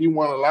know, he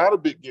won a lot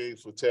of big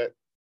games for Tech.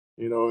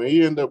 You know, and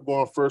he ended up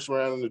going first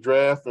round in the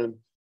draft, and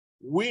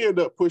we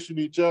ended up pushing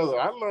each other.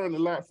 I learned a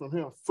lot from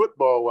him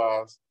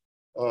football-wise.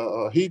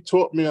 He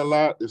taught me a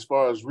lot as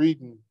far as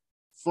reading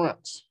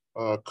fronts.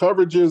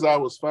 Coverages I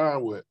was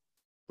fine with,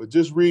 but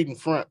just reading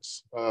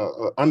fronts,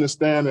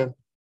 understanding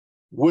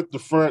what the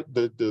front,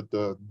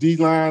 the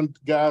D-line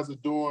guys are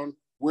doing,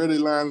 where they're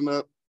lining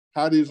up,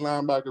 how these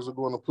linebackers are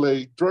going to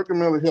play.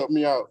 Druckenmiller helped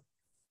me out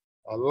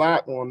a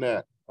lot on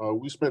that.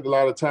 We spent a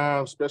lot of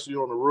time, especially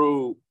on the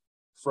road,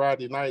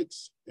 Friday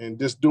nights, and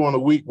just during the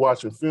week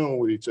watching film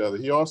with each other.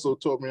 He also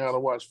taught me how to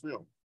watch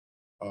film.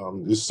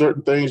 There's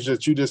certain things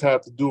that you just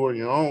have to do on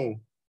your own,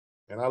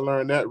 and I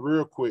learned that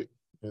real quick.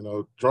 You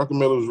know,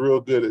 Druckenmiller was real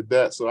good at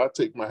that, so I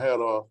take my hat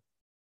off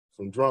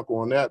from Drunk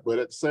on that. But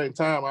at the same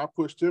time, I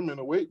pushed him in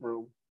the weight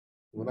room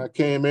when I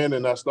came in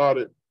and I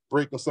started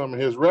breaking some of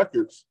his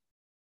records,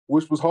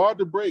 which was hard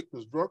to break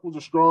because Drunk was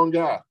a strong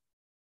guy.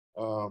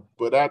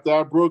 But after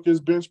I broke his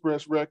bench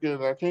press record,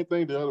 and I can't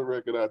think the other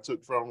record I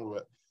took from him,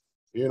 but,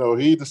 you know,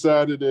 he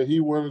decided that he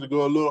wanted to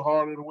go a little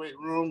harder in the weight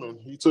room,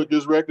 and he took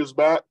his records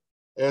back,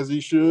 as he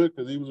should,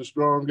 because he was a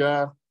strong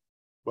guy.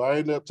 But I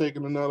ended up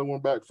taking another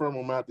one back from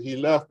him after he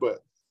left.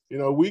 But, you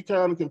know, we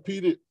kind of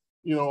competed,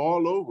 you know,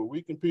 all over.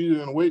 We competed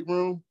in the weight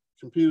room,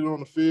 competed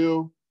on the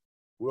field.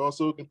 We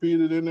also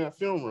competed in that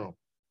film room.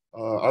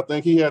 I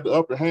think he had the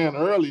upper hand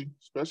early,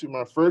 especially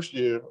my first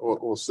year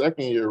or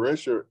second year,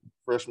 redshirt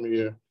freshman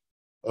year,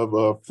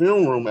 of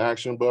film room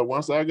action. But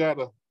once I got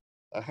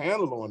a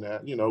handle on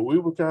that, you know, we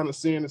were kind of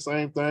seeing the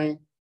same thing,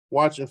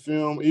 watching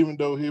film, even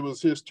though he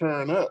was his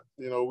turn up.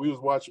 You know, we was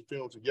watching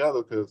film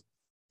together because,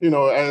 you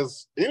know,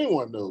 as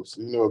anyone knows,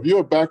 you know, if you're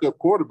a backup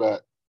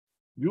quarterback,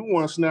 you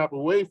want to snap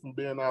away from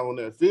being out on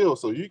that field.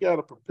 So you got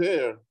to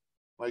prepare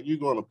like you're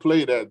going to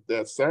play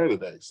that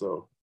Saturday.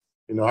 So,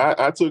 you know,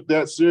 I took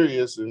that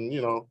serious, and,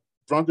 you know,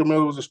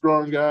 Druckenmiller was a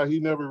strong guy.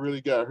 He never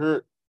really got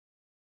hurt.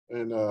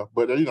 And,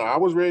 but, you know, I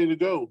was ready to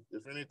go.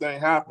 If anything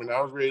happened, I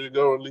was ready to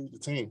go and lead the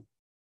team.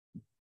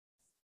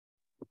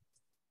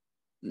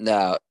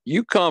 Now,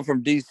 you come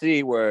from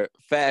D.C. where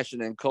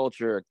fashion and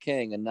culture are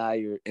king, and now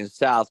you're in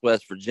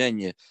Southwest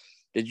Virginia.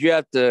 Did you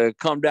have to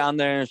come down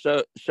there and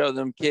show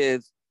them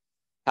kids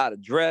how to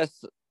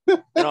dress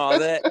and all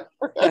that?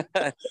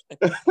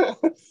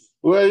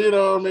 Well, you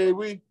know, I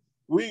mean,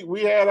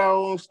 we had our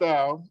own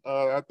style.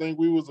 I think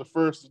we was the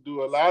first to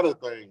do a lot of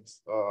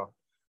things.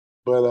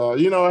 But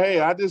you know,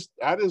 hey, I just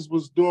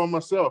was doing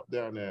myself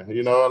down there.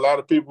 You know, a lot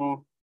of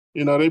people,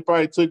 you know, they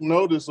probably took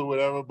notice or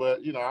whatever,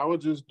 but, you know, I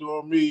was just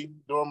doing me,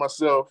 doing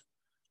myself.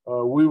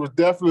 We was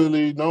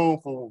definitely known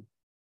for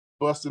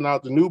busting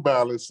out the New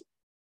Balance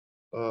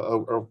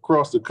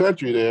across the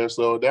country there.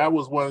 So that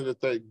was one of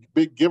the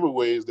big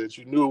giveaways that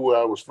you knew where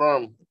I was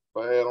from if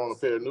I had on a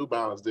pair of New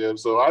Balance there.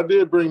 So I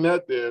did bring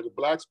that there to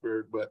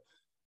Blacksburg. But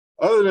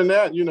other than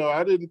that, you know,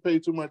 I didn't pay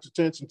too much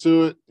attention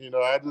to it. You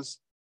know, I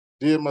just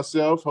did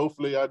myself.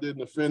 Hopefully I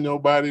didn't offend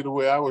nobody the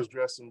way I was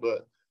dressing,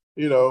 but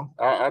you know,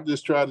 I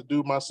just tried to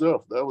do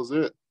myself. That was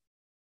it.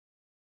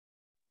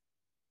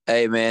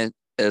 Hey, man,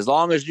 as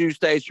long as you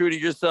stay true to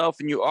yourself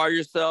and you are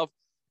yourself,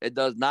 it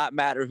does not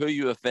matter who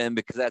you offend,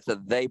 because that's a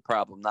they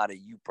problem, not a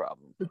you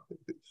problem.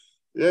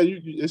 Yeah,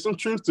 it's some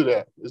truth to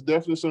that. There's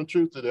definitely some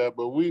truth to that.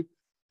 But we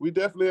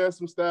definitely had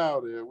some style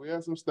there. We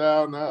had some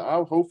style.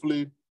 Now,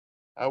 hopefully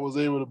I was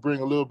able to bring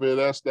a little bit of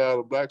that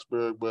style to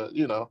Blacksburg. But,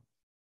 you know,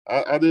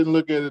 I didn't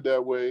look at it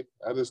that way.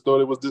 I just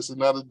thought it was just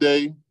another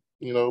day.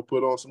 You know,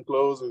 put on some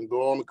clothes and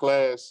go on to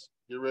class,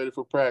 get ready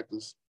for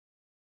practice.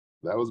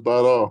 That was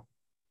about all.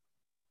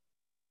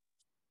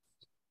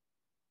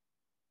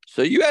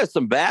 So you had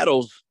some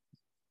battles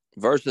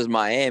versus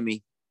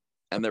Miami,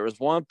 and there was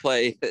one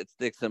play that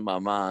sticks in my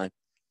mind.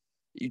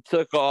 You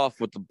took off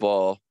with the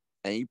ball,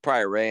 and you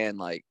probably ran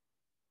like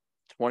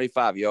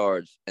 25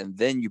 yards, and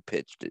then you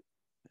pitched it.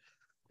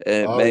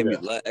 And it made me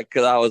laugh,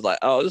 because I was like,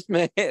 oh, this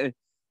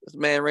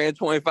man ran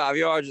 25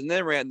 yards and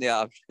then ran the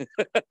option.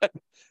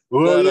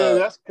 Well, yeah,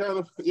 that's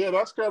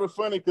kind of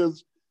funny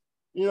because,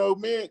 you know,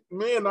 me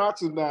and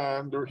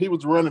Oxendine, he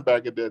was running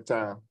back at that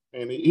time,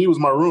 and he was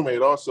my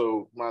roommate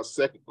also.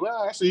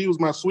 He was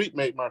my suite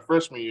mate my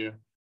freshman year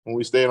when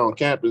we stayed on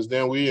campus.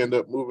 Then we ended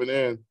up moving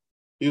in.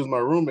 He was my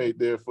roommate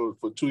there for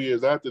 2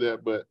 years after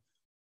that. But,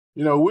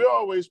 you know, we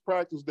always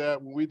practiced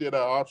that when we did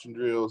our option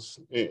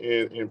drills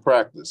in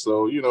practice.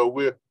 So, you know,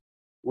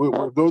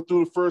 we'll go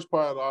through the first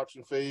part of the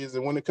option phase,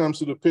 and when it comes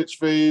to the pitch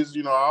phase,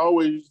 you know, I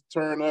always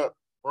turn up,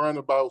 run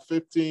about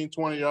 15,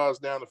 20 yards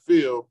down the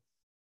field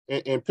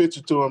and pitch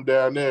it to him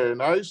down there.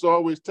 And I used to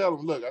always tell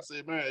him, look, I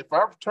said, man, if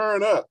I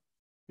turn up,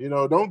 you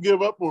know, don't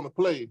give up on the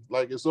play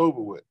like it's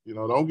over with. You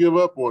know, don't give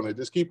up on it.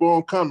 Just keep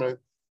on coming,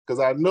 because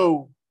I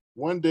know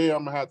one day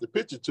I'm going to have to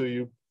pitch it to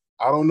you.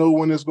 I don't know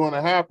when it's going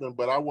to happen,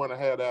 but I want to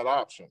have that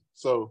option.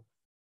 So,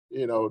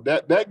 you know,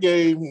 that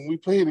game when we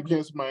played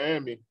against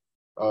Miami,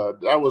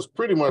 that was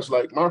pretty much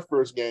like my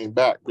first game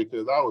back,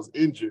 because I was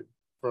injured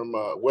from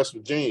West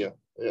Virginia.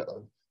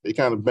 They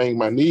kind of banged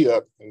my knee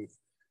up, and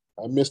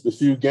I missed a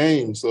few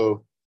games.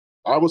 So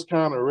I was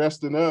kind of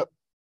resting up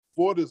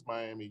for this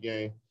Miami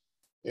game.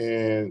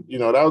 And, you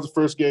know, that was the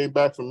first game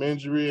back from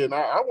injury. And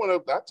I went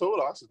up, I told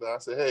Oxendine, I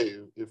said, hey,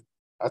 if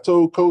I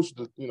told coach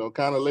to, you know,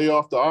 kind of lay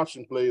off the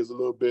option plays a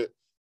little bit,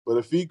 but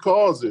if he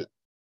calls it,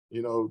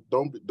 you know,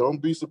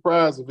 don't be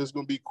surprised if it's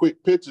going to be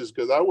quick pitches,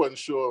 because I wasn't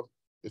sure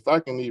if I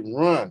can even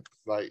run,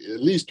 like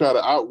at least try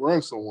to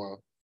outrun someone.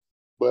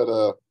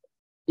 But,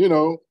 you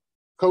know,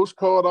 coach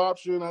called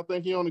option. I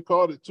think he only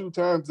called it 2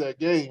 times that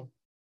game.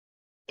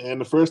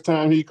 And the first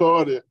time he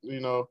called it, you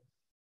know,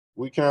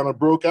 we kind of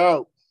broke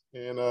out,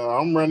 and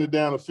I'm running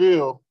down the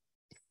field.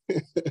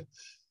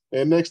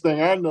 And next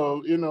thing I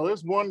know, you know,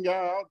 there's one guy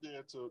out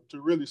there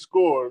to really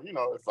score. You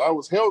know, if I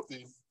was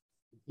healthy,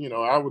 you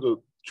know, I would have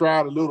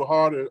tried a little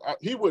harder.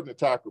 He wouldn't have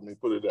tackled me,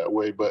 put it that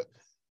way. But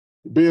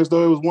being as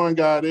though it was one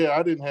guy there,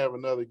 I didn't have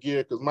another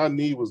gear because my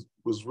knee was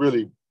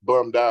really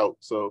bummed out.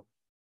 So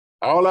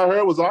all I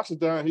heard was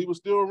Oxendine. He was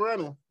still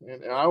running.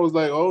 And I was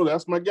like, oh,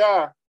 that's my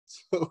guy.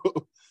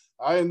 So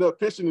I ended up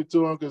pitching it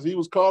to him because he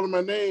was calling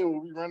my name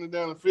when we were running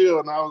down the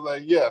field. And I was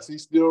like, yes,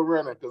 he's still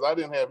running, because I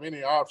didn't have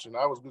any option.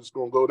 I was just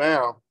going to go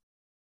down.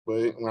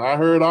 But when I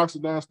heard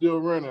Oxendine still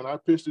running, I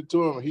pitched it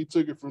to him, and he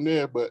took it from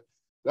there. But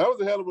that was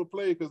a hell of a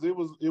play, because it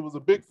was a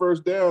big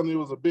first down. It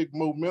was a big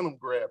momentum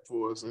grab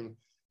for us. And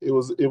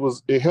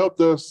it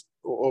helped us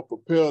or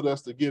propelled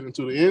us to get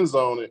into the end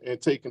zone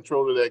and take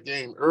control of that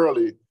game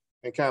early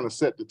and kind of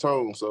set the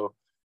tone. So,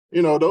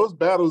 you know, those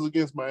battles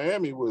against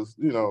Miami was,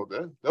 you know,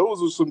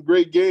 those were some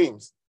great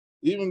games.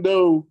 Even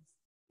though,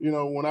 you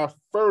know, when I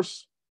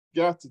first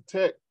got to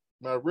Tech,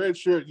 my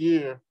redshirt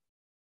year,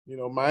 you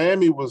know,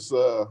 Miami was,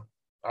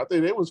 I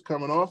think they was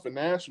coming off a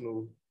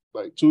national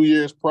like 2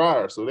 years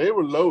prior. So they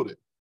were loaded.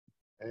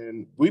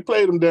 And we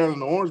played them down in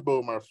the Orange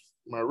Bowl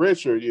my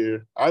redshirt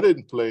year. I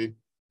didn't play.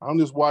 I'm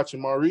just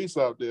watching Maurice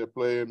out there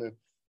playing. And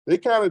they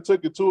kind of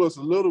took it to us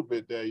a little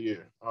bit that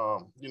year.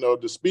 You know,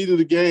 the speed of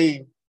the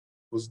game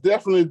was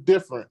definitely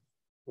different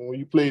when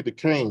you played the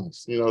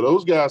Canes. You know,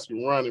 those guys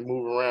can run and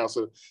move around.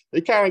 So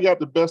they kind of got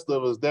the best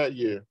of us that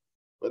year.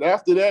 But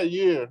after that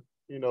year,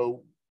 you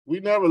know, I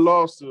never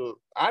lost to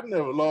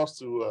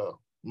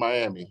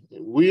Miami.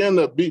 We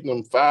ended up beating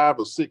them 5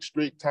 or 6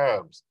 straight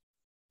times.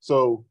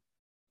 So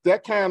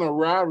that kind of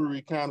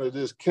rivalry kind of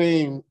just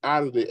came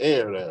out of the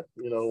air there.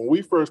 You know, when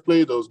we first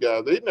played those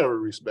guys, they never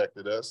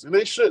respected us, and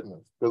they shouldn't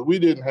have, because we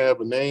didn't have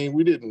a name.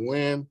 We didn't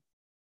win.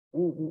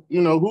 You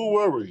know, who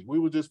were we? We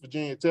were just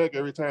Virginia Tech.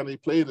 Every time they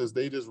played us,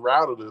 they just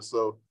routed us.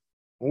 So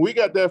when we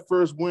got that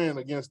first win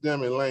against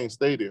them in Lane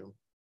Stadium,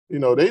 you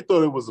know, they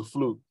thought it was a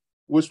fluke,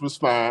 which was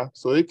fine.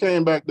 So they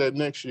came back that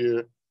next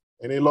year,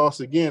 and they lost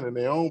again in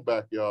their own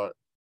backyard.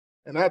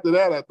 And after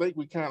that, I think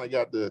we kind of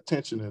got the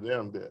attention of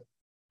them there.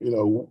 You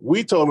know,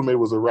 we told them it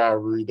was a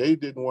rivalry. They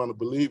didn't want to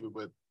believe it,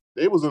 but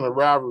they was in a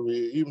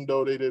rivalry even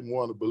though they didn't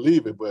want to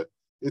believe it. But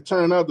it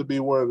turned out to be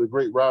one of the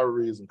great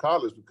rivalries in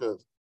college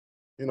because,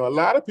 you know, a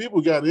lot of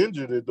people got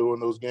injured during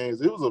those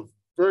games. It was a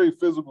very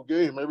physical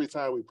game every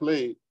time we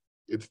played.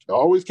 It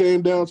always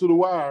came down to the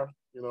wire.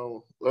 You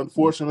know,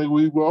 unfortunately,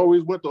 we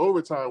always went to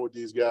overtime with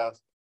these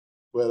guys.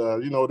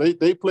 But, you know,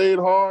 they played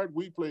hard.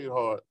 We played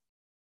hard.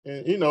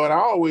 And, you know, and I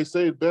always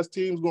say the best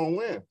team's going to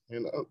win.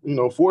 And, you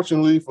know,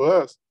 fortunately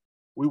for us,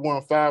 we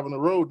won 5 in a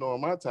row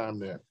during my time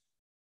there.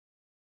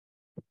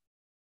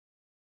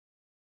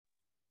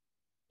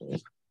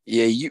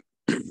 Yeah,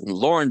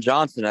 Lauren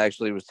Johnson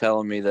actually was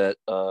telling me that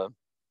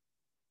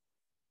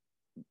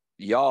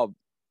y'all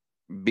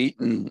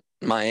beating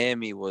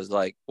Miami was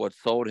like what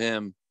sold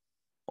him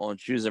on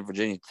choosing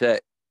Virginia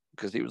Tech,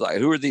 because he was like,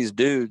 who are these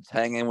dudes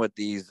hanging with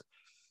these,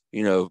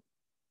 you know,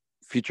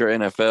 future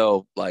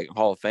NFL like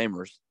Hall of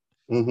Famers?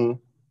 Mm-hmm.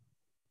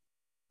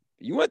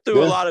 You went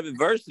through a lot of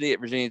adversity at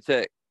Virginia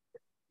Tech,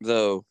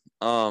 though.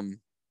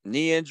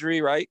 Knee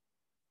injury, right?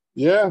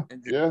 Yeah,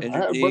 I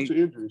had a bunch of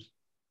injuries.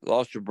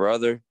 Lost your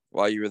brother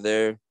while you were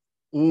there.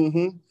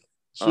 Mm-hmm.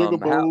 Sugar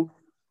Bowl.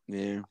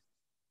 Yeah.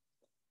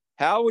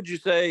 How would you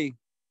say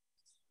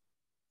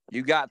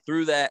you got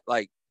through that?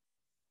 Like,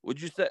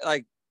 would you say,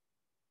 like,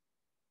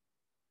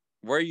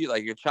 where you,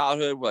 like, your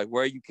childhood, like,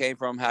 where you came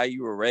from, how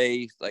you were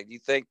raised? Like, do you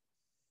think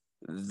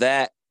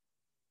that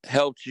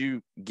helped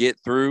you get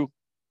through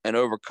and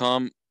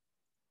overcome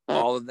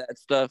all of that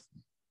stuff?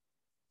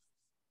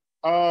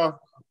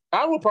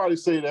 I would probably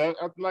say that.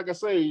 Like I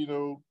say, you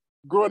know,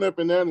 growing up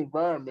in that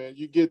environment,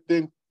 you get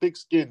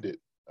thick-skinned,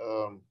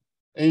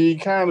 and you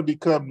kind of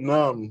become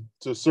numb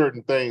to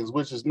certain things,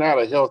 which is not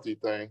a healthy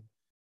thing.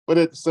 But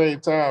at the same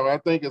time, I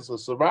think it's a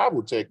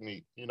survival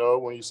technique. You know,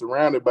 when you're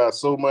surrounded by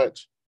so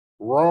much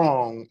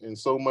wrong and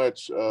so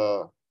much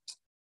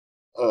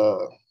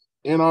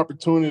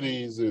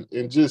inopportunities,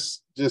 and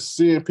just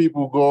seeing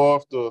people go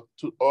off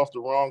the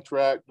wrong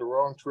track, the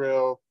wrong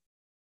trail,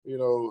 you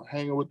know,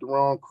 hanging with the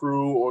wrong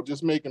crew, or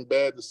just making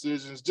bad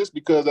decisions just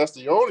because that's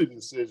the only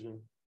decision,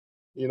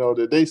 you know,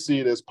 that they see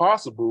it as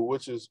possible,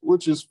 which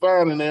is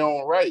fine in their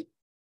own right.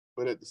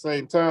 But at the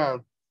same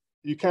time,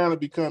 you kind of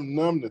become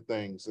numb to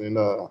things. And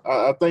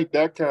I think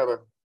that kind of,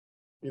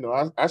 you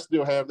know, I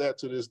still have that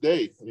to this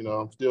day. You know,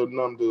 I'm still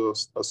numb to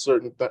a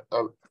certain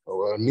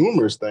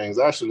numerous things,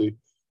 actually.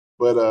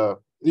 But,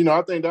 you know,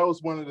 I think that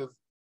was one of the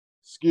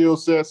skill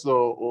sets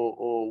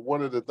or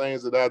one of the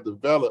things that I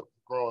developed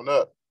growing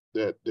up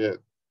that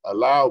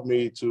allowed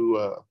me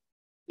to,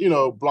 you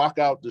know, block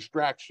out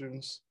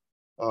distractions.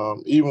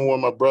 Even when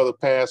my brother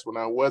passed, when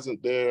I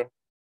wasn't there,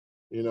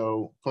 you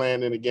know,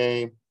 playing in the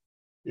game,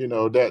 you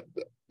know, that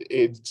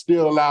it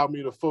still allowed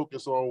me to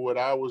focus on what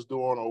I was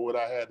doing or what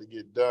I had to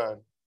get done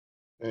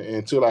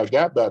until I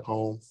got back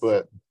home.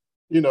 But,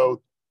 you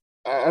know,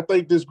 I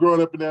think this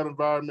growing up in that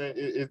environment,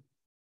 it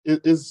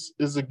is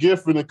a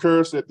gift and a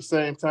curse at the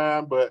same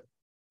time. But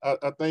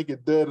I think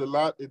it did a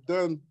lot. It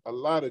done a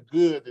lot of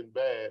good and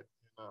bad.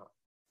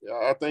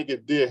 I think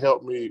it did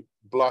help me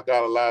block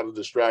out a lot of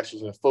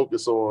distractions and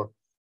focus on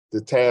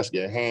the task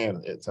at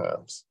hand at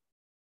times.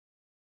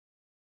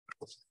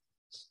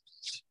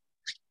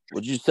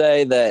 Would you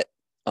say that,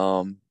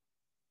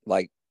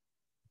 like,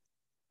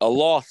 a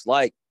loss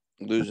like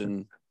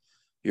losing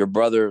your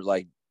brother,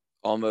 like,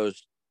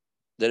 almost,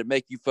 did it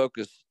make you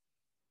focus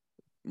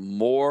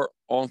more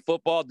on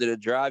football? Did it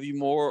drive you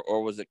more,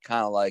 or was it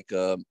kind of like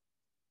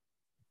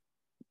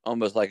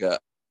almost like a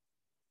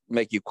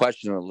make you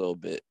question it a little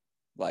bit?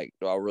 Like,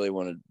 do I really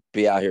want to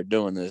be out here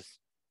doing this?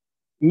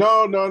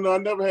 No. I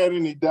never had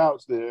any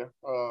doubts there.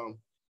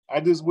 I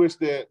just wish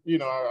that, you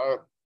know,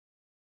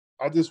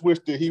 I just wish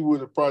that he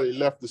would have probably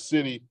left the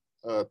city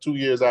 2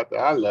 years after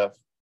I left,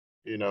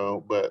 you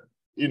know. But,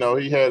 you know,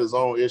 he had his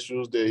own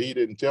issues that he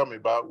didn't tell me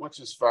about, which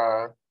is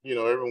fine. You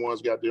know,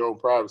 everyone's got their own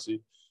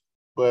privacy.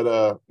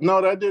 But,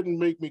 no, that didn't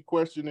make me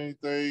question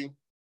anything.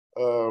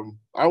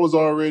 I was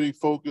already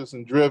focused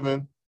and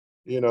driven.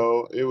 You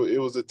know, it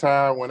was a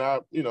time when I,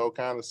 you know,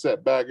 kind of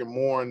sat back and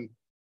mourned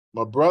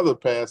my brother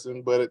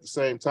passing. But at the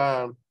same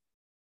time,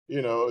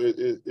 you know,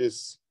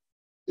 it's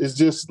it's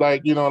just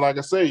like, like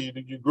I say,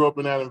 you grew up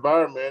in that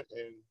environment,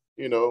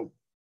 and,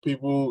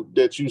 people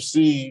that you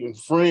see and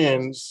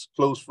friends,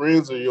 close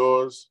friends of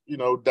yours,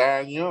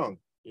 dying young,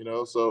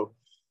 so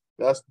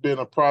that's been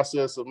a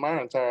process of my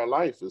entire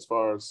life as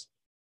far as,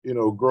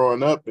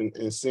 growing up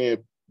and seeing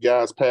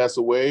guys pass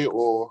away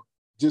or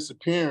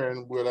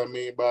disappearing, what I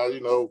mean by,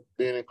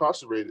 being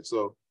incarcerated.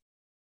 So,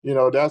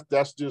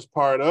 that's just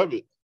part of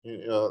it.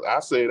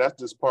 I say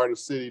that's just part of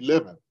city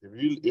living.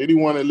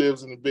 Anyone that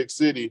lives in a big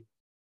city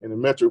in the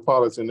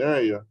metropolitan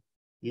area,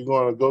 you're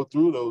going to go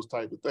through those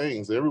type of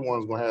things.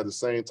 Everyone's going to have the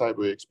same type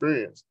of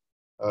experience.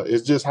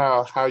 It's just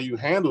how you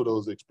handle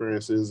those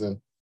experiences. And,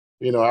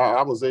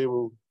 I was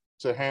able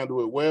to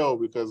handle it well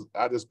because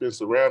I just been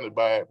surrounded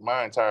by it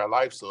my entire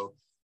life. So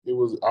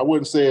I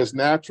wouldn't say it's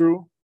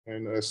natural,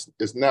 and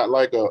it's not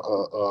like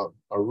a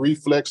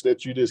reflex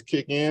that you just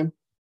kick in,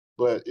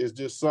 but it's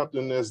just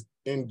something that's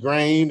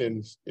ingrained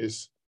and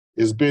it's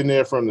been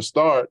there from the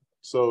start.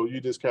 So you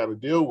just kind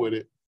of deal with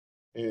it,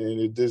 and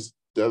it just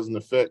doesn't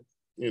affect,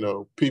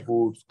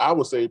 people. I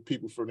would say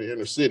people from the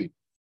inner city,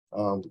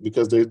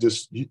 because they're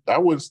just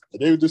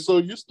so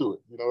used to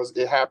it.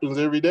 It happens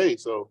every day.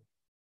 So,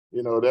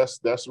 that's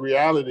the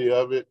reality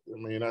of it. I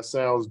mean, that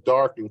sounds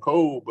dark and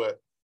cold,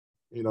 but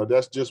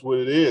that's just what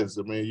it is.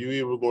 I mean, you're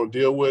either going to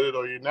deal with it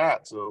or you're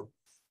not. So,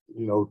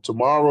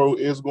 tomorrow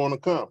is going to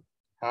come.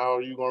 How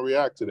are you going to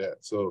react to that?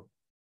 So,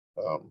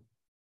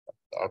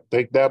 I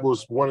think that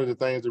was one of the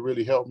things that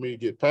really helped me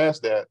get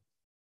past that.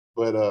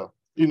 But,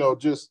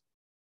 just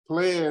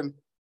playing,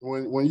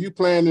 when you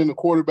playing in the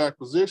quarterback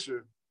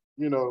position,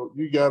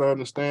 you got to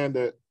understand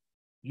that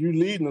you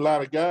leading a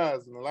lot of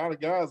guys, and a lot of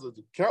guys are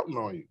counting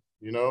on you.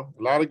 A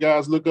lot of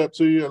guys look up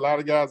to you. A lot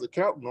of guys are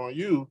counting on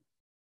you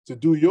to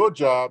do your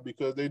job,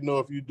 because they know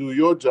if you do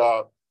your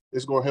job,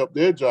 it's going to help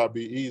their job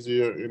be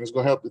easier, and it's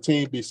going to help the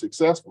team be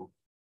successful.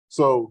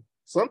 So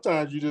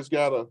sometimes you just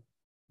got to,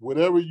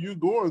 whatever you're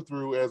going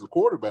through as a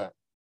quarterback,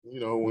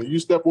 when you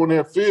step on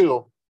that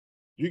field,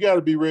 you got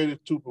to be ready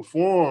to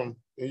perform,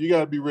 and you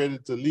got to be ready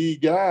to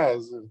lead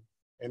guys,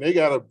 and they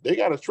got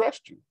to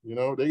trust you.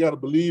 They got to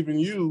believe in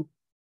you,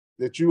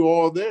 that you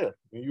all there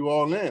and you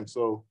all in.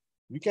 So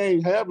you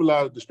can't have a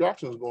lot of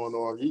distractions going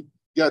on. You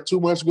got too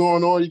much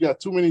going on. You got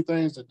too many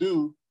things to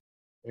do,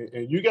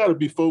 and you got to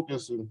be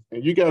focused, and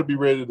you got to be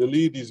ready to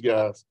lead these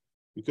guys,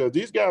 because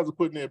these guys are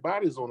putting their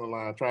bodies on the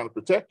line trying to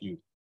protect you.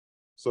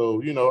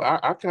 So,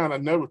 I kind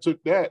of never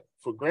took that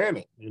for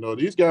granted.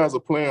 These guys are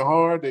playing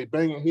hard. They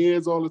banging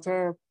heads all the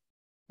time.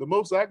 The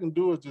most I can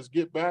do is just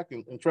get back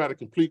and try to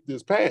complete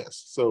this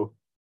pass. So,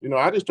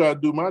 I just try to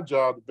do my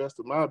job the best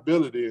of my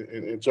ability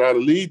and try to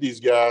lead these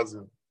guys.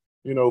 And,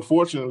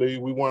 fortunately,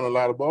 we won a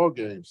lot of ball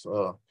games.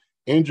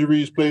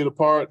 Injuries played a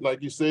part,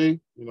 like you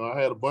say. I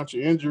had a bunch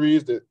of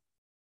injuries that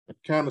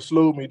kind of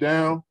slowed me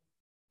down.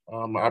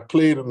 I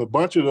played in a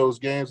bunch of those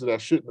games that I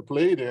shouldn't have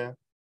played in.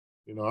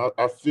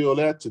 I feel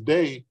that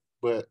today.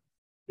 But,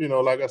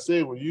 like I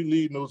said, when you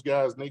leading those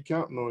guys and they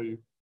counting on you,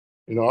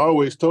 I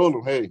always told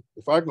them, hey,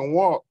 if I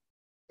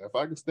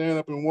can stand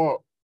up and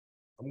walk,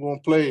 I'm going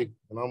to play,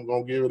 and I'm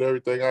going to give it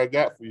everything I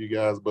got for you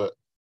guys. But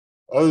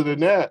other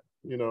than that,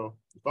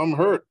 if I'm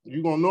hurt,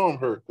 you're going to know I'm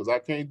hurt, because I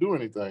can't do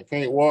anything.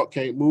 Can't walk,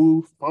 can't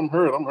move. If I'm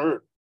hurt, I'm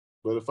hurt.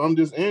 But if I'm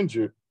just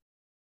injured,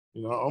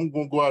 I'm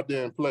going to go out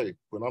there and play.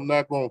 But I'm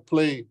not going to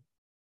play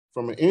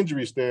from an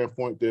injury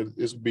standpoint that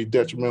this would be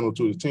detrimental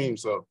to the team.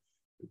 So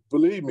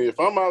believe me, if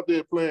I'm out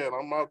there playing,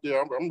 I'm out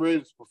there, I'm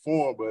ready to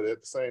perform. But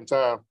at the same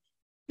time,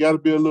 you got to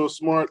be a little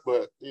smart.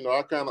 But,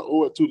 I kind of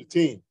owe it to the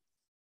team.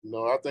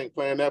 I think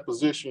playing that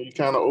position, you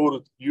kind of owe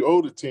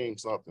the team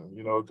something,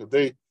 because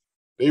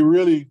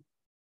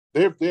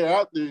they're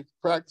out there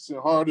practicing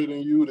harder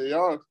than you. They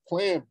are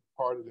playing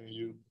harder than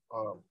you.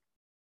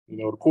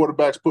 The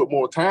quarterbacks put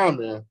more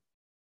time in,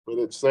 but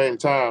at the same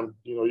time,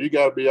 you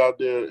got to be out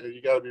there and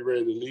you got to be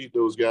ready to lead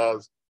those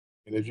guys.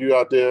 And if you're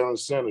out there on the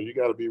center, you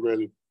got to be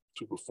ready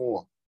to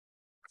perform.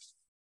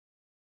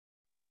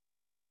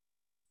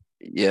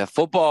 Yeah,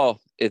 football,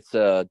 it's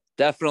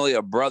definitely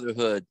a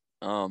brotherhood.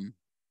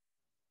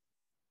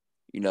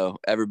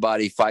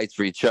 Everybody fights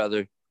for each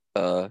other.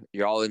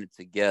 You're all in it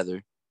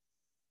together.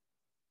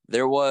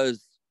 There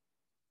was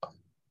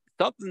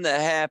something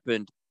that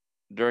happened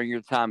during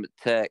your time at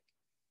Tech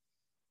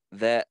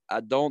that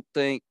I don't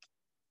think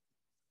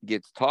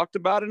gets talked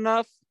about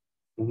enough.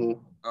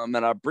 Mm-hmm.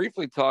 And I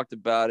briefly talked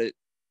about it.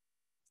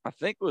 I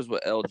think it was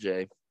with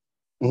LJ.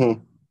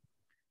 Mm-hmm.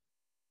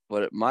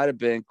 But it might have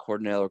been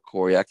Cornell or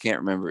Corey. I can't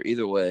remember.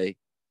 Either way,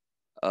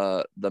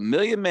 the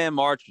Million Man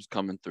March was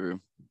coming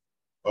through.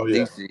 Oh,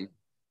 yeah. DC.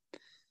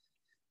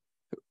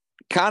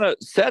 Kind of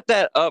set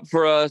that up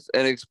for us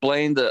and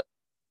explain to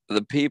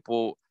the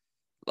people,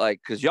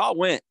 because y'all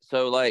went.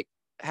 So,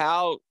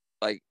 how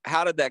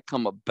did that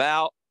come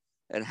about,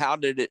 and how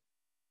did it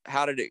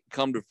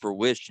come to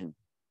fruition?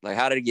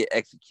 How did it get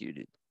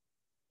executed?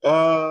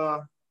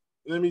 Let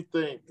me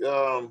think.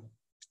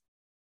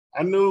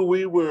 I knew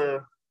we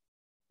were.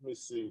 Let me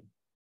see.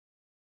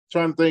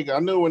 Trying to think. I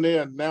knew when they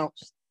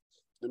announced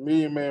the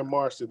Million Man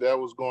March that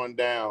was going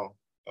down.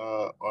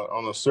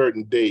 on a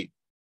certain date.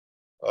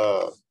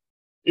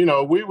 You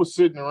know, we were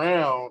sitting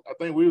around. I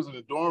think we was in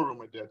the dorm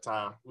room at that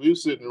time. We were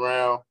sitting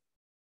around,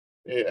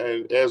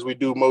 and as we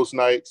do most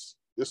nights,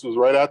 this was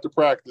right after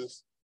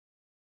practice.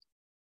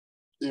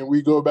 And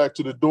we go back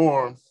to the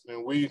dorm,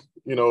 and we,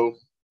 you know,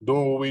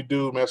 doing what we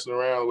do, messing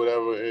around or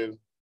whatever. And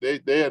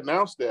they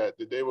announced that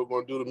they were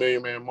going to do the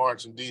Million Man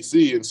March in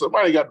D.C. And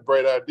somebody got the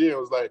bright idea.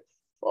 It was like,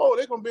 oh,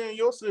 they're going to be in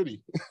your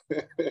city.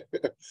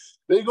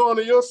 They going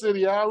to your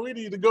city. We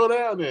need to go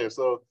down there.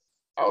 So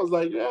I was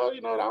like, yeah,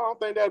 you know, I don't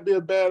think that'd be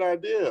a bad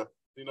idea.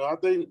 You know, I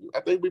think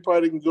we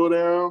probably can go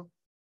down,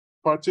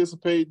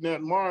 participate in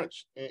that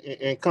march,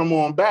 and come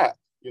on back.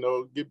 You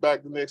know, get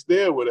back the next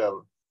day or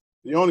whatever.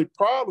 The only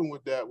problem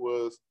with that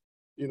was,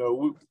 you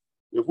know,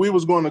 if we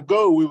was going to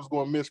go, we was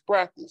going to miss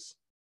practice.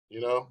 You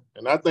know,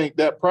 and I think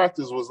that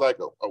practice was like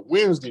a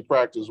Wednesday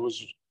practice,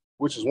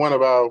 which is one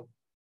of our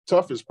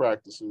toughest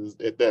practices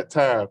at that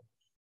time,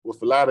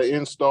 with a lot of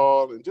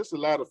install and just a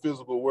lot of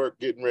physical work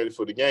getting ready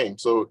for the game.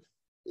 So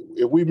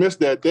if we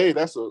missed that day,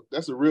 that's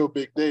a real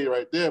big day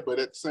right there. But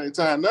at the same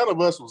time, none of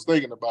us was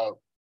thinking about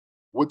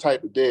what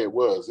type of day it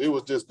was. It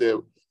was just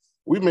that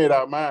we made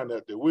our mind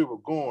up that we were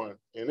going,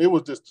 and it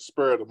was just the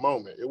spur of the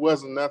moment. It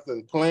wasn't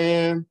nothing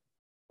planned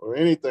or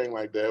anything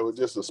like that. It was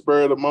just a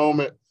spur of the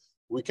moment.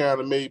 We kind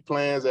of made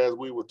plans as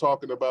we were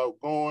talking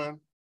about going,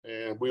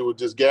 and we were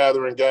just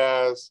gathering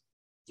guys,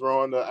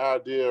 throwing the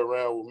idea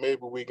around, well,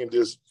 maybe we can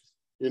just,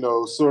 you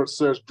know,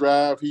 search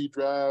drive, he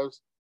drives.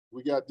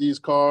 We got these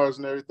cars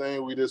and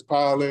everything. We just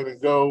pile in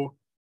and go,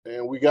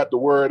 and we got the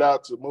word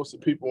out to most of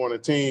the people on the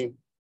team,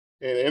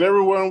 and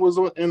everyone was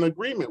in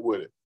agreement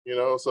with it, you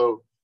know.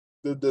 So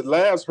the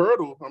last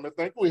hurdle, I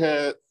think we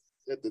had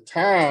at the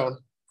time,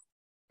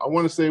 I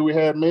want to say we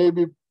had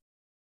maybe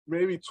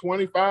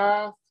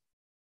 25,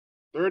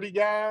 30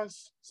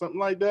 guys, something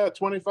like that,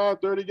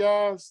 25, 30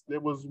 guys that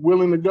was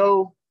willing to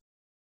go.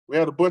 We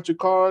had a bunch of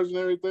cars and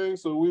everything,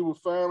 so we were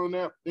filing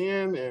that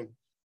in. And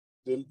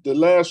the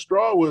last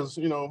straw was,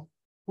 you know,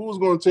 who was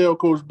going to tell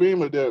Coach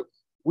Beamer that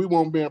we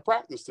won't be in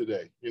practice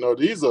today? You know,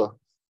 these are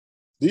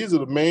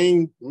the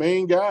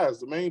main guys,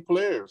 the main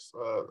players,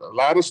 a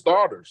lot of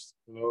starters.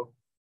 You know,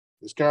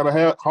 it's kind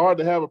of hard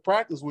to have a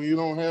practice when you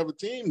don't have a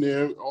team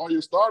there. All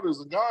your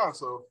starters are gone,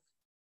 so.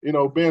 You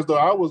know, being though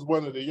I was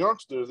one of the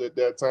youngsters at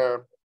that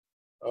time,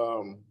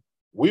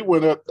 we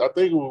went up, I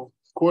think it was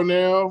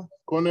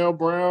Cornell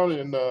Brown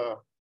and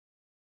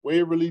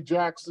Waverly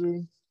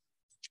Jackson.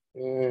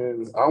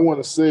 And I want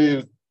to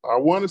say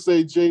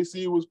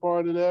JC was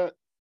part of that.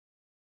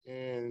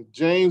 And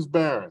James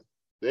Barron.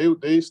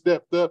 They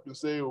stepped up and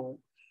said, well,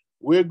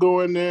 we're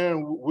going there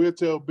and we'll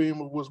tell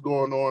Beamer what's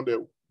going on,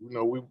 that, you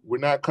know, we're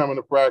not coming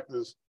to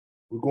practice.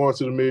 We're going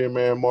to the Million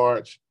Man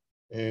March.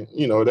 And,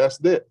 you know, that's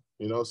it.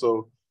 You know,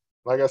 so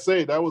like I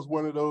say, that was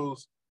one of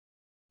those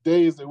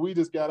days that we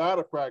just got out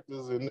of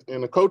practice, and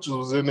the coaches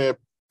was in there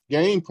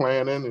game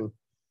planning and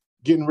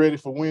getting ready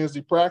for Wednesday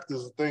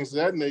practice and things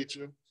of that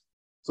nature.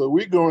 So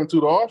we go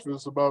into the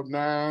office about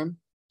 9,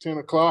 10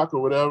 o'clock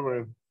or whatever,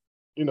 and,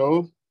 you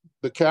know,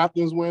 the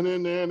captains went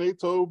in there and they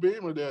told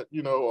Beamer that,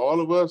 you know,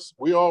 all of us,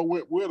 we all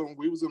went with them.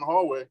 We was in the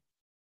hallway,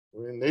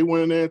 and they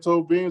went in there and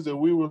told Beamer that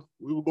we were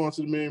going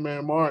to the Million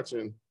Man March,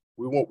 and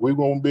we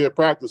won't be at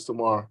practice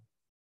tomorrow.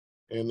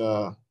 And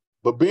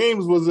but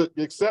Beams was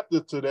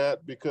accepted to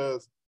that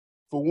because,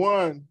 for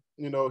one,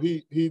 you know,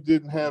 he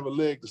didn't have a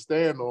leg to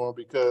stand on,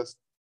 because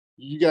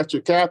you got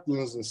your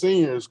captains and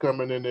seniors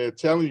coming in there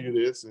telling you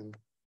this, and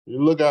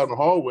you look out in the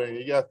hallway and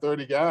you got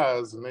 30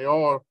 guys, and they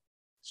all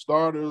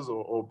starters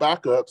or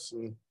backups,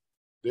 and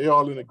they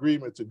all in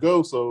agreement to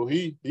go. So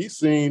he's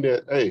seen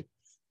that, hey,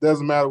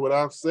 doesn't matter what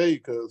I say,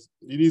 because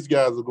these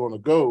guys are going to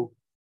go.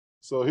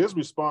 So his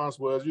response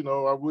was, you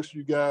know, I wish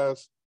you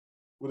guys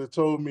would have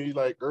told me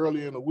like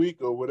early in the week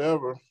or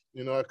whatever,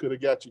 you know, I could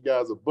have got you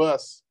guys a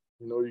bus,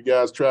 you know, you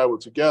guys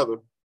traveled together.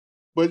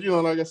 But, you know,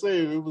 like I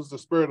say, it was the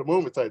spur of the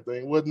moment type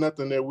thing. It wasn't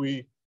nothing that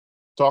we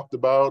talked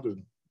about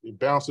and we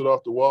bounced it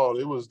off the wall.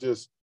 It was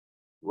just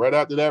right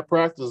after that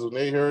practice, when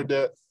they heard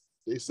that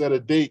they set a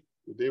date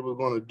that they were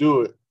going to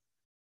do it,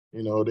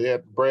 you know, they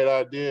had the bright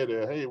idea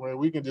that, hey, man,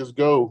 we can just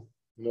go,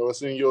 you know,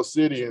 it's in your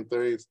city and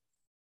things.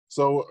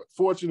 So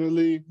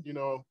fortunately, you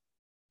know,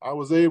 I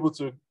was able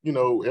to, you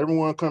know,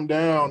 everyone come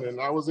down,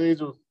 and I was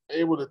able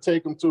to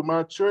take them to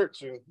my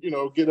church and, you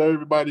know, get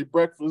everybody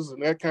breakfast,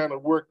 and that kind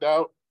of worked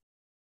out.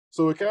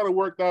 So it kind of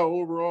worked out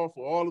overall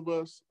for all of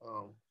us.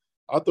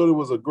 I thought it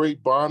was a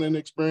great bonding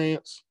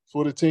experience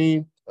for the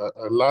team.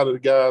 A lot of the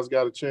guys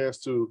got a chance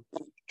to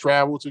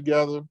travel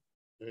together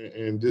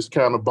and just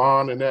kind of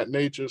bond in that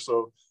nature.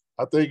 So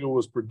I think it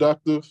was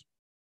productive,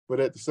 but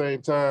at the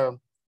same time,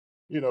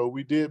 you know,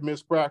 we did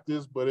miss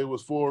practice, but it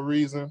was for a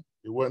reason.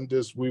 It wasn't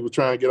just we were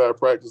trying to get out of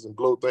practice and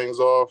blow things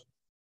off.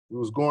 We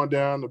was going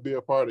down to be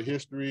a part of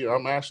history.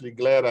 I'm actually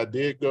glad I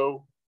did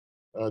go,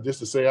 just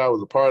to say I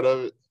was a part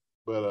of it.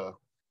 But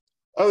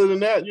other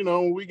than that, you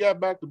know, when we got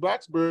back to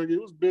Blacksburg, it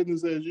was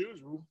business as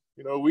usual.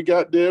 You know, we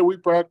got there, we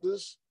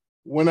practiced,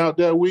 went out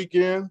that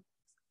weekend.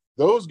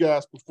 Those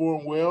guys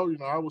performed well. You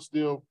know, I was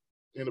still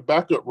in the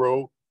backup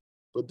role.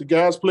 But the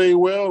guys played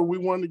well, and we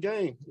won the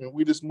game, and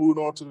we just moved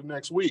on to the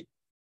next week.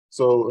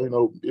 So,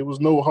 it was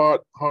no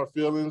hard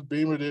feelings.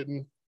 Beamer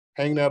didn't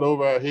hang that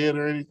over our head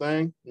or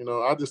anything.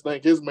 I just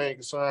think his main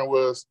concern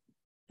was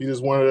he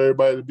just wanted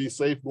everybody to be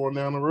safe going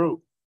down the road.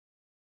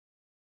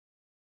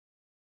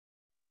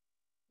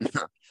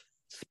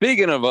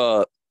 Speaking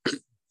of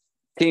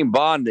team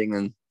bonding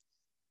and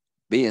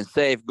being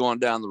safe going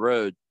down the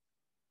road,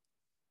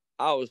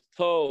 I was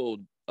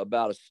told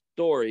about a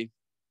story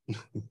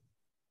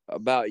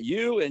about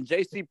you and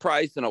J.C.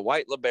 Price and a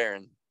white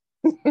LeBaron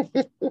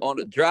on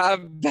a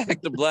drive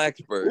back to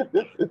Blacksburg.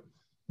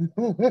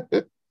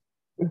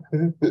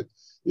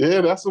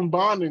 Yeah, that's some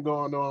bonding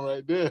going on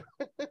right there.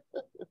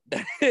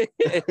 Do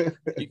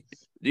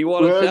you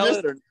want to tell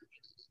it? Or?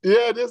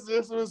 Yeah,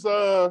 this was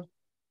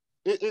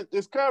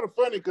it's kind of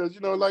funny because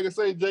like I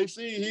say,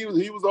 JC, he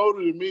was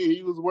older than me.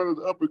 He was one of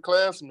the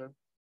upperclassmen.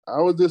 I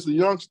was just a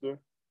youngster,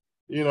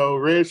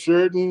 red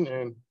shirting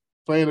and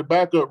playing the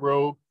backup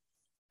role.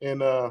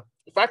 And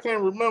if I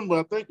can't remember,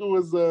 I think it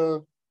was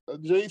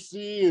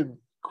JC and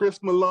Chris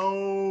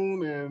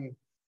Malone and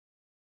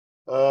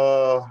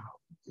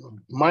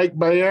Mike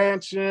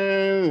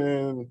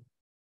Bianchin, and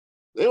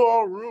they were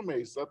all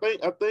roommates. I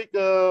think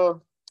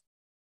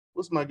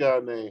what's my guy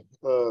name?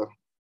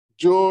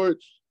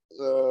 George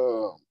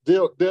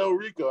Del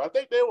Rico. I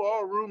think they were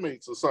all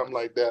roommates or something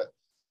like that.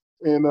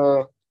 And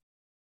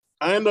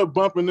I ended up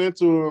bumping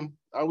into them.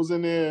 I was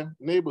in their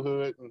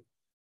neighborhood,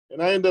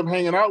 and I ended up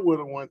hanging out with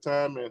them one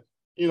time, and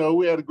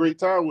we had a great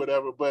time,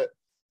 whatever. But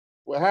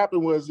what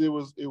happened was it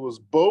was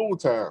bowl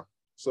time.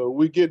 So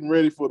we're getting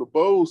ready for the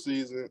bowl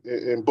season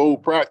and bowl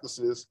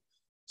practices.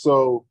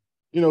 So,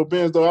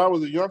 being though I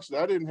was a youngster,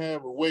 I didn't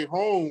have a way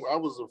home. I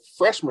was a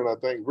freshman, I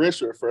think,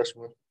 redshirt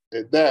freshman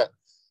at that.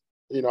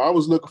 I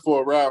was looking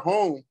for a ride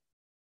home.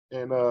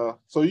 And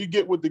so you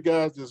get with the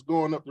guys that's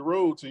going up the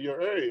road to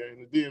your area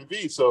in the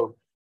DMV. So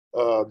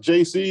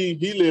JC,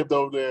 he lived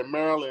over there in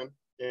Maryland.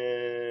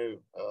 And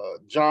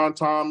John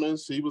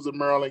Thomas, he was a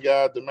Maryland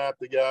guy,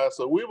 DeMatha guy.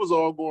 So we was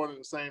all going in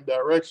the same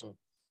direction.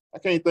 I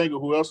can't think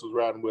of who else was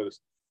riding with us.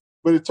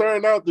 But it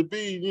turned out to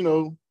be,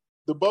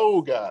 the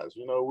bowl guys.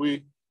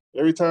 We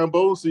every time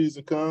bowl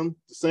season comes,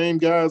 the same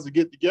guys that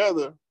get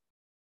together,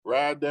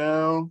 ride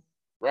down,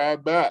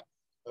 ride back.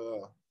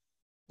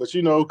 But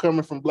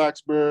coming from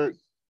Blacksburg,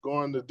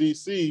 going to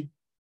DC,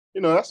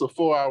 that's a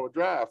 4-hour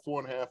drive,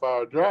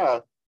 4.5-hour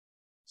drive.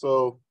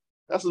 So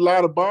that's a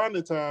lot of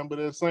bonding time, but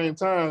at the same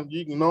time,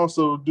 you can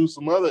also do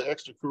some other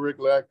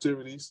extracurricular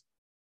activities.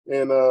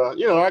 And,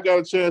 I got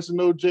a chance to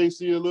know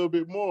JC a little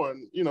bit more.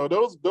 And,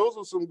 those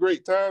are some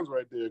great times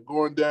right there,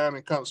 going down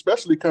and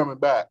especially coming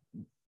back.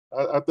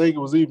 I think it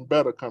was even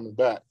better coming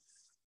back.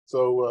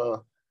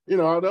 So,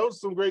 those are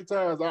some great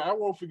times. I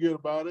won't forget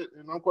about it.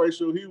 And I'm quite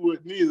sure he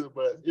wouldn't either.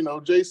 But,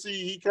 JC,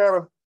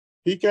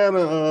 he kind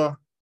of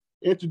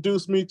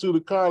introduced me to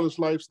the college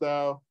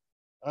lifestyle.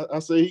 I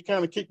say he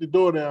kind of kicked the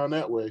door down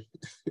that way.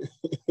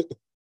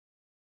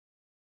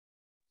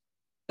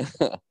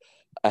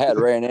 I had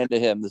ran into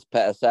him this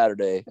past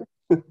Saturday,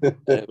 and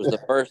it was the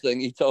first thing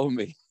he told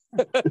me.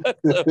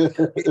 So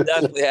he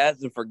definitely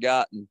hasn't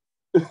forgotten.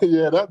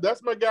 Yeah,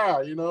 that's my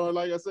guy.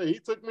 Like I say, he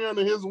took me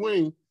under his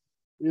wing.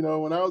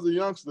 When I was a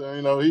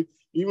youngster, he,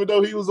 even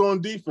though he was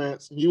on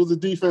defense, he was a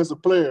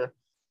defensive player,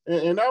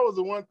 and that was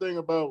the one thing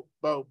about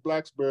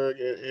Blacksburg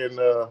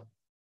and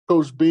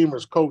Coach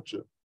Beamer's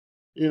culture.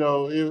 It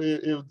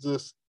was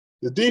just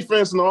the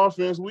defense and the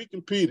offense. We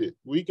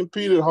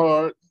competed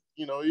hard.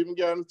 Even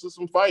got into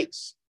some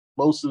fights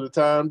most of the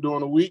time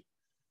during the week,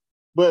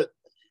 but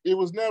it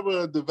was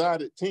never a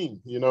divided team.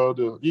 You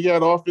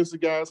got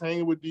offensive guys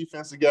hanging with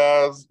defensive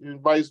guys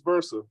and vice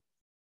versa.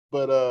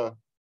 But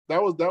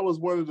that was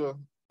one of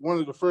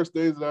the first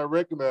days that I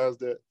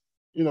recognized that,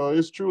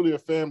 it's truly a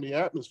family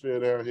atmosphere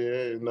down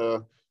here.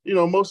 And,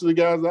 most of the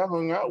guys I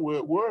hung out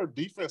with were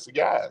defensive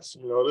guys.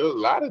 There's a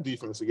lot of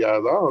defensive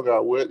guys I hung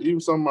out with. Even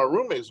some of my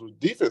roommates were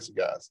defensive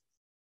guys.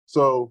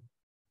 So,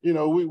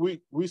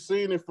 we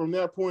seen it from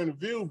that point of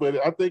view, but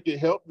I think it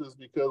helped us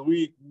because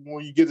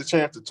when you get a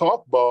chance to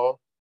talk ball,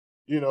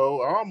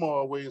 I'm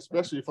always,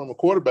 especially from a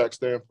quarterback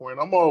standpoint,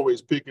 I'm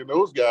always picking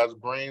those guys'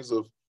 brains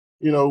of,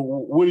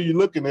 what are you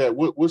looking at?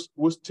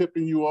 What's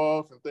tipping you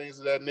off and things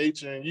of that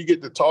nature. And you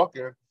get to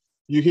talking,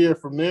 you hear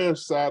from their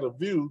side of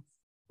view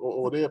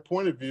or their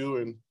point of view.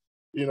 And,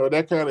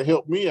 that kind of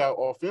helped me out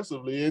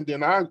offensively. And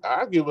then I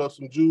give up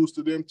some jewels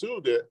to them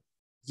too, that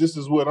this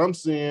is what I'm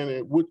seeing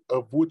and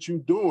what you're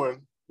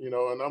doing, and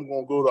I'm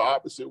going to go the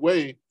opposite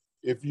way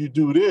if you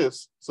do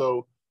this.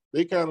 So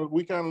we kind of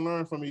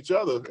learn from each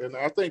other. And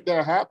I think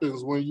that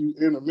happens when you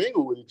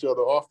intermingle with each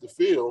other off the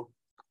field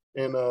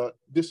and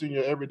this in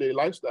your everyday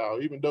lifestyle.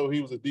 Even though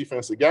he was a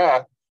defensive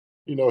guy,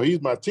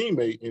 he's my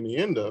teammate in the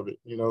end of it,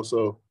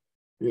 so,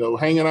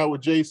 hanging out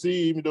with JC,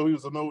 even though he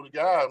was an older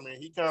guy,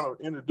 he kind of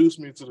introduced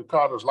me to the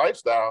college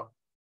lifestyle.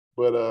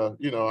 But,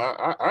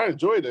 I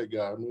enjoy that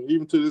guy.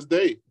 Even to this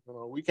day,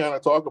 we kind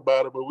of talk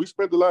about it, but we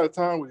spent a lot of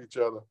time with each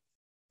other.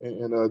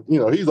 And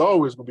he's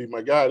always going to be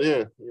my guy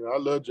there. I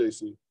love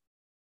JC.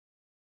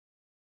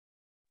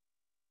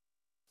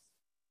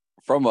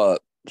 from a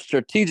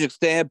strategic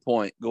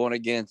standpoint, going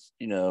against,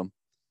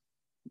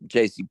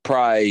 J.C.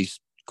 Price,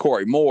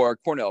 Corey Moore,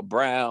 Cornell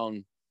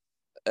Brown,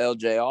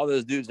 LJ, all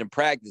those dudes in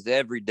practice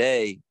every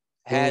day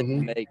had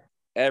to make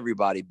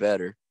everybody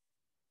better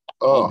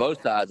on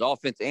both sides,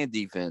 offense and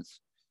defense.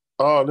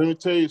 Oh, let me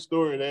tell you a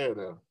story there.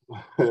 Now.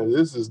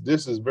 This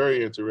is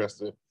very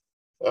interesting.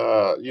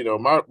 My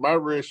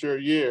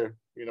redshirt year,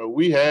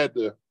 we had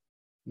the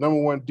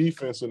number one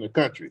defense in the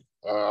country.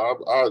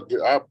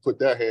 I put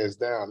that hands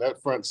down.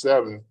 That front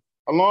seven,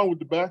 along with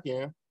the back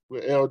end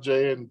with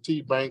LJ and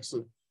T Banks,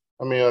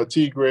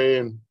 T Gray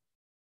and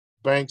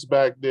Banks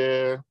back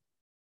there,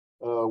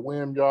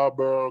 William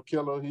Yarborough,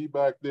 Killer, he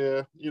back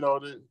there.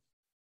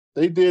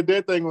 They did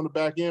their thing on the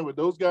back end, but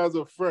those guys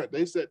up front,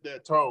 they set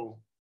that tone.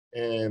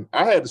 And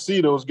I had to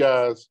see those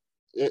guys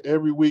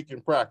every week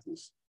in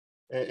practice.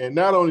 And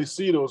not only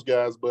see those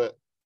guys, but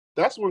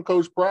that's when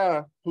Coach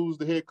Pry, who's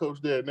the head coach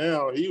there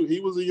now,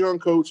 he was a young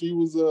coach. He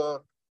was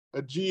a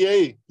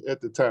GA at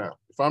the time.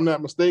 If I'm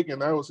not mistaken,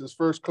 that was his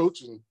first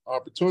coaching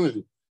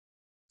opportunity.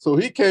 So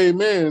he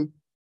came in,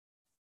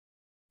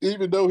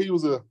 even though he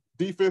was a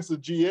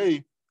defensive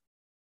GA,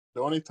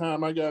 the only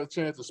time I got a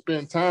chance to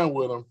spend time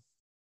with him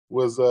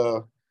was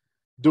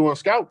doing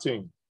scout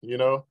team,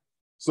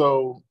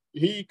 So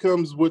he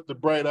comes with the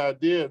bright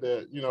idea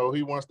that,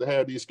 he wants to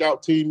have these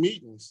scout team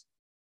meetings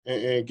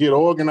and get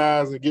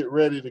organized and get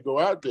ready to go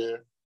out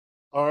there.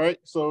 All right.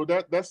 So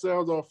that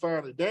sounds all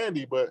fine and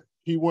dandy, but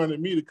he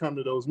wanted me to come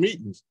to those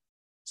meetings.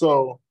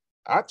 So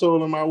I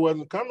told him I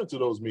wasn't coming to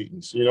those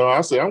meetings.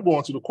 I said, I'm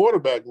going to the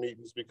quarterback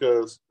meetings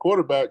because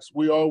quarterbacks,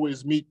 we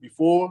always meet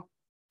before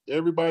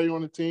everybody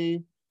on the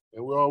team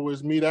and we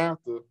always meet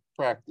after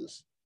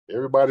practice.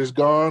 Everybody's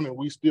gone and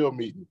we still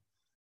meeting.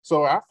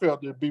 So I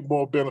felt it'd be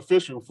more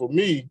beneficial for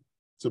me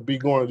to be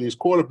going to these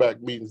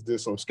quarterback meetings than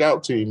some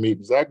scout team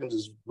meetings. I can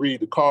just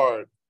read the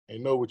card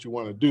and know what you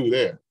want to do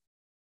there.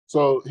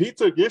 So he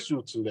took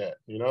issue to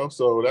that,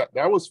 so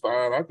that was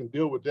fine. I can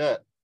deal with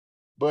that.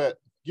 But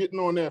getting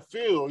on that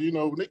field,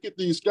 when they get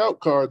these scout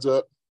cards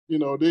up,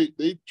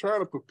 they try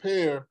to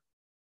prepare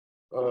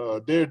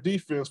their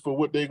defense for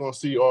what they're going to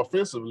see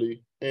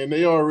offensively, and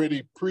they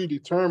already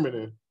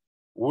predetermining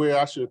where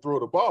I should throw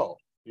the ball,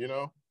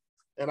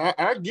 And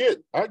I get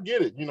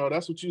it.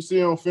 That's what you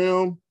see on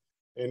film,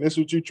 and that's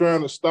what you're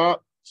trying to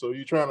stop. So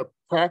you're trying to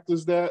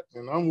practice that,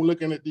 and I'm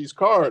looking at these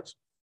cards.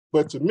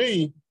 But to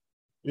me,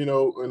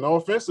 an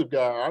offensive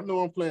guy, I know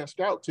I'm playing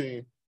scout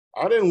team.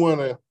 I didn't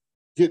want to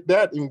get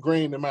that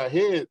ingrained in my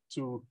head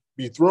to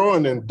be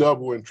throwing in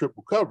double and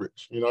triple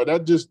coverage.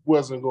 That just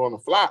wasn't going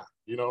to fly.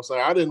 So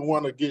I didn't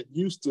want to get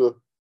used to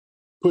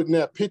putting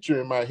that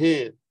picture in my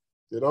head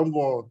that I'm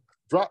going to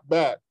drop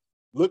back,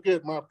 look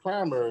at my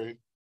primary,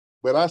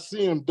 but I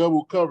see him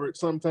double covered,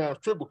 sometimes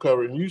triple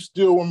covered, and you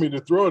still want me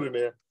to throw it in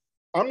there.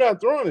 I'm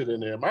not throwing it in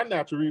there. My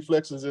natural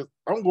reflexes is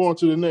I'm going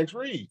to the next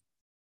read.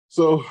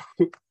 So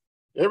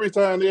every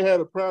time they had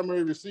a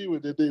primary receiver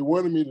that they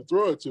wanted me to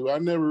throw it to, I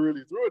never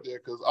really threw it there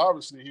because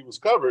obviously he was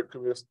covered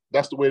because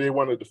that's the way they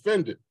want to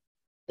defend it.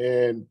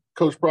 And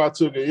Coach Pry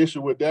took an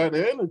issue with that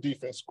and the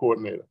defense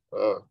coordinator,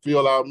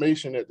 Phil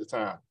Almation at the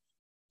time.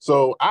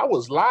 So I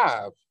was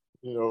live,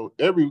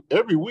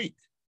 every week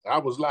I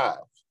was live.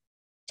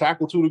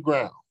 Tackle to the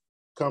ground,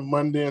 come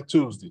Monday and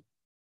Tuesday,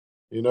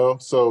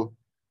 So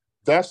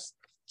that's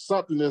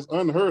something that's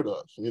unheard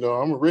of.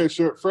 I'm a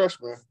redshirt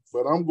freshman,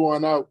 but I'm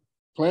going out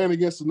playing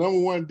against the number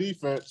one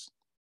defense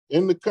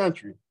in the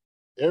country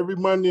every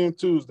Monday and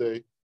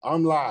Tuesday.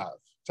 I'm live,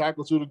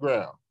 tackle to the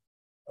ground.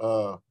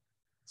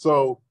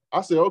 So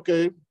I said,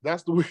 okay,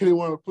 that's the way they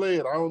want to play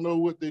it. I don't know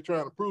what they're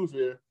trying to prove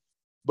here,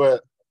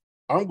 but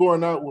I'm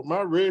going out with my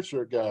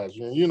redshirt guys.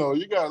 And, you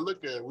got to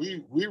look at it.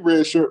 We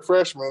redshirt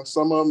freshmen,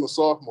 some of them are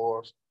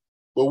sophomores,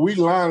 but we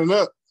lining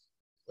up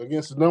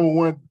against the number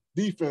one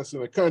defense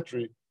in the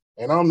country,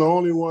 and I'm the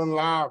only one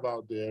live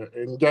out there,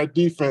 and that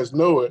defense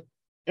know it,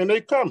 and they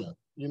coming.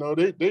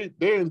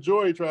 They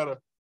enjoy trying to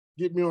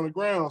get me on the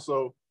ground.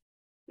 So,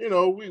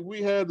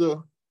 we had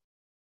to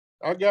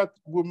 – I got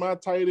with my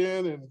tight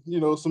end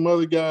and, some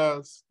other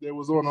guys that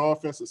was on the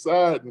offensive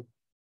side, and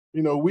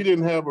we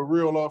didn't have a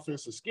real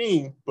offensive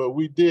scheme, but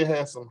we did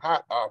have some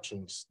hot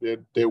options that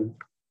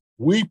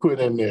we put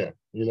in there.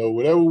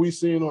 Whatever we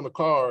seen on the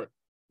card,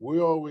 we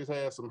always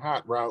had some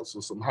hot routes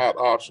or some hot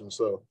options.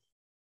 So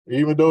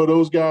even though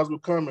those guys were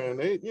coming,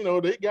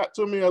 they got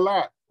to me a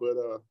lot, but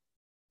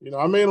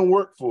I made them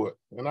work for it.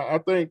 And I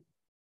think,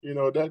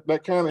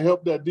 that kind of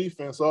helped that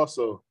defense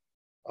also.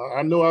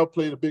 I know I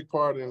played a big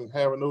part in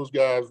having those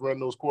guys run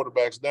those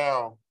quarterbacks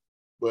down.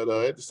 But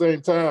at the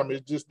same time,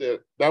 it's just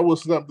that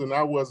was something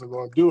I wasn't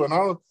going to do. And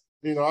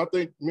I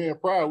think me and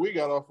Pry, we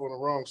got off on the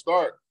wrong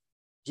start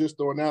just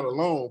on that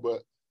alone.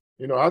 But,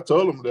 I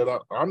told them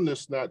that I'm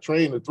just not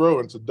trained to throw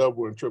into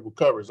double and triple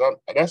coverage.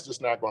 That's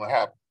just not going to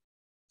happen.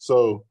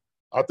 So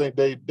I think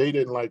they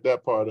didn't like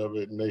that part of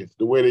it. And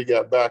the way they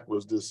got back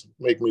was just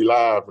make me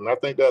live. And I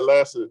think that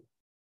lasted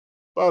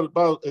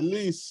about at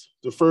least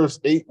the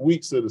first 8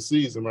 weeks of the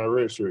season, my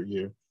redshirt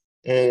year.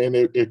 And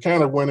it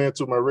kind of went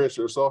into my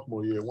redshirt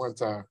sophomore year one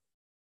time.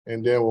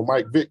 And then when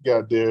Mike Vick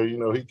got there,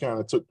 he kind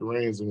of took the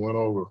reins and went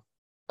over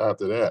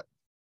after that.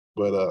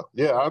 But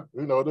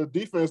the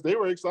defense, they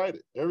were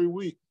excited every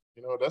week.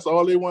 That's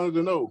all they wanted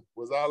to know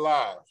was our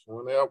lives.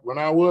 When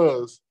I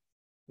was,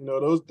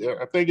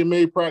 I think it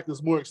made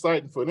practice more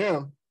exciting for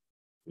them.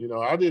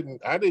 I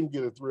didn't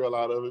get a thrill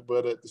out of it,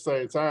 but at the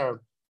same time,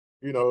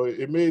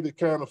 it made it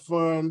kind of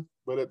fun.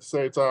 But at the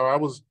same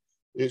time,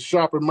 it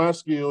sharpened my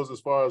skills as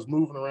far as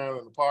moving around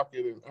in the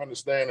pocket and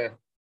understanding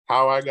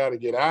how I got to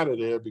get out of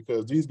there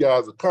because these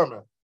guys are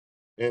coming.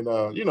 And,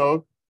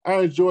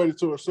 I enjoyed it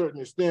to a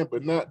certain extent,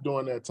 but not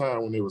during that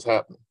time when it was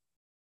happening.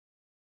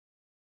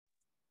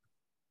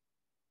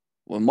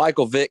 When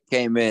Michael Vick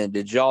came in,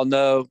 did y'all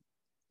know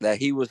that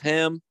he was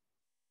him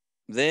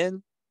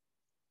then?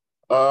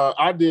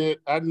 I did.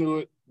 I knew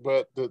it.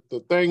 But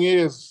the thing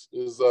is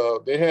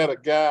they had a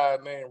guy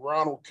named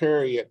Ronald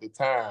Curry at the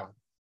time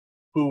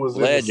who was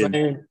Legend.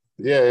 in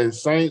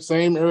the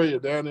same area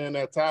down there in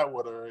that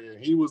Tidewater area.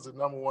 He was the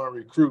number one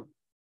recruit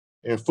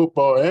in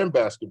football and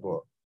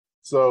basketball.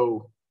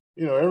 So,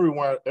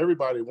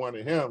 everybody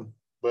wanted him.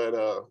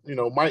 But,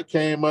 Mike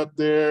came up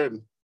there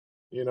and,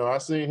 I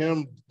seen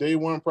him day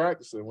one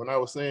practicing when I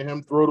was seeing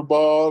him throw the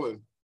ball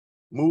and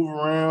move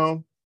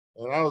around.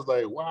 And I was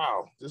like,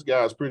 wow, this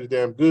guy's pretty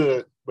damn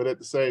good. But at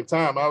the same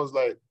time, I was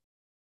like,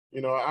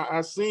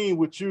 I seen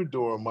what you're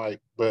doing,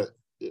 Mike,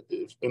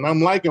 and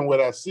I'm liking what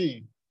I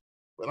see.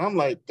 But I'm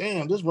like,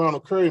 damn, this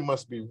Ronald Curry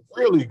must be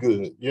really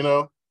good,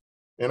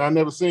 And I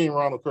never seen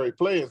Ronald Curry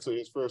play until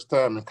his first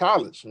time in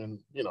college. And,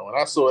 when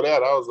I saw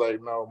that, I was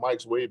like, no,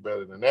 Mike's way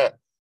better than that.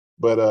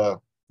 But,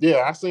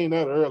 I seen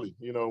that early.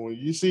 When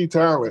you see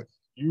talent,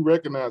 you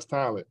recognize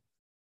talent.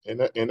 And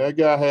that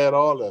guy had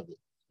all of it.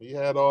 He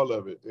had all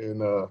of it.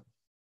 And,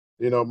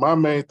 my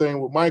main thing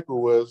with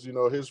Michael was,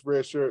 his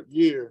redshirt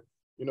year,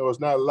 it's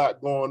not a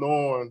lot going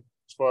on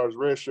as far as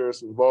red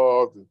shirts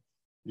involved. And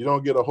you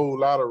don't get a whole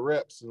lot of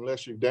reps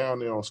unless you're down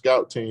there on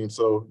scout team.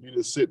 So you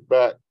just sit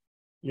back,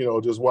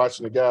 just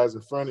watching the guys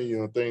in front of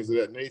you and things of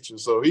that nature.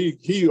 So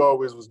he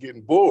always was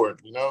getting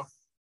bored,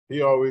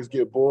 He always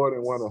get bored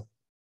and want to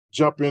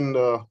jump in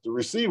the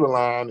receiver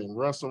line and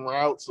run some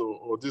routes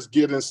or just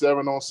get in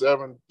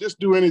 7-on-7, just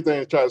do anything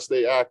to try to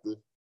stay active.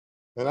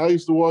 And I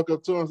used to walk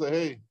up to him and say,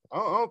 hey, I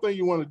don't think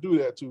you want to do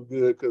that too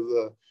good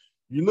because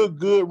you look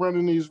good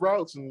running these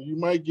routes and you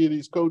might give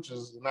these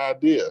coaches an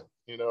idea.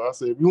 I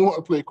said, if you want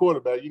to play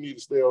quarterback, you need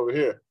to stay over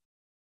here.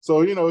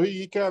 So,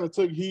 he kind of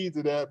took heed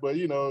to that, but,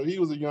 he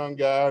was a young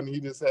guy and he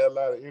just had a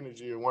lot of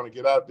energy and want to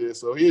get out there.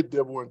 So he'd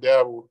dibble and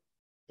dabble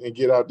and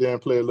get out there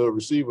and play a little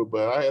receiver.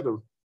 But I had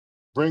to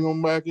bring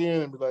him back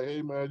in and be like,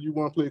 hey, man, you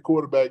want to play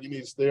quarterback, you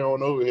need to stay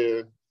on over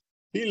here.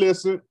 He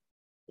listened,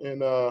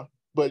 and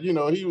but, he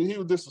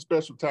was just a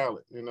special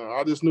talent.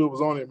 I just knew it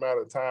was only a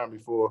matter of time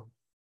before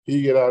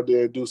he get out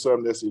there and do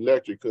something that's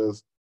electric.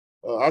 Because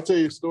I'll tell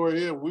you a story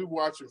here. We were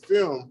watching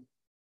film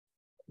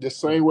the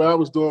same way I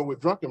was doing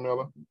with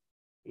Druckenmiller.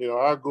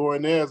 I go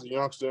in there as a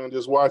youngster and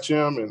just watch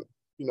him and,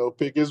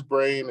 pick his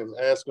brain and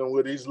ask him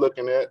what he's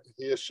looking at.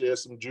 He'll share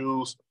some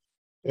jewels.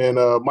 And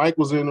Mike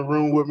was in the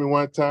room with me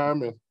one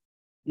time and,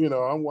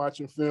 I'm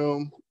watching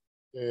film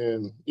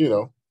and,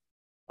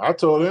 I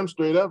told him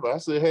straight up, I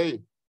said, hey,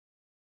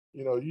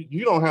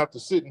 you don't have to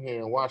sit in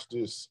here and watch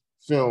this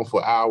film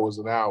for hours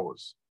and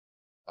hours.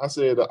 I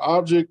said the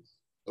object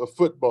of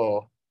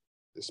football,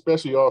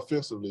 especially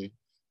offensively,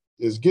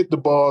 is get the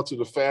ball to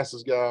the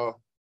fastest guy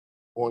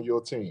on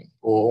your team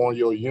or on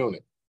your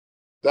unit.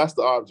 That's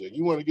the object.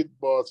 You want to get the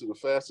ball to the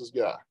fastest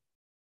guy.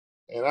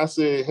 And I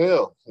said,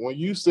 hell, when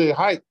you say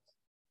height,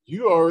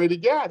 you already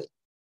got it.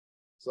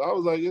 So I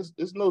was like,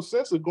 it's no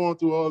sense of going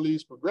through all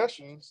these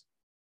progressions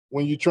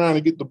when you're trying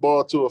to get the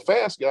ball to a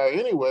fast guy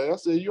anyway. I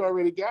said, you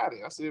already got it.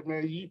 I said,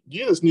 man, you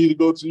just need to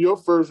go to your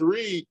first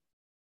read.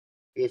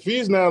 If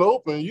he's not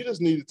open, you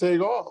just need to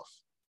take off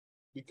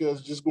because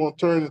it's just going to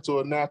turn into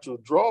a natural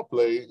draw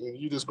play and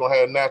you're just going to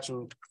have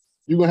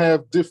you're going to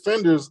have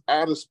defenders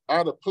out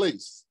of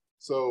place.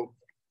 So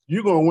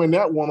you're going to win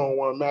that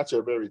one-on-one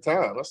matchup every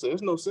time. I said,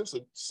 there's no sense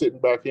of sitting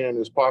back here in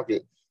this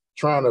pocket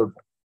trying to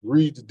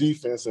read the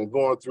defense and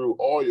going through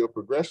all your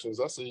progressions.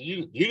 I said,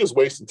 you just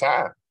wasting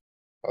time.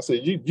 I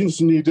said, you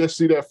just need to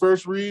see that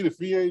first read. If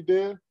he ain't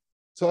there,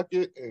 tuck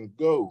it and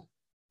go.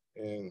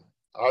 And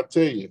I'll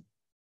tell you,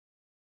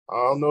 I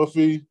don't know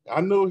if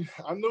I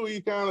knew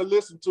he kind of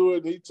listened to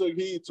it and he took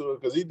heed to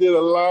it because he did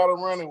a lot of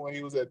running when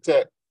he was at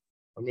Tech.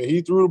 I mean,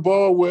 he threw the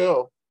ball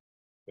well,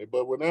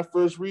 but when that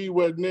first read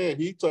wasn't there,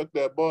 he tucked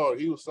that ball.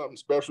 He was something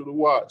special to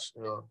watch.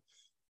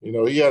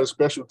 He had a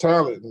special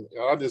talent. And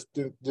I just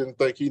didn't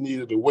think he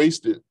needed to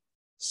waste it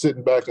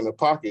sitting back in the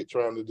pocket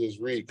trying to just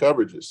read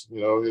coverages.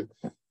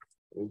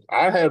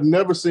 I have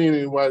never seen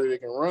anybody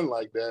that can run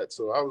like that.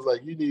 So I was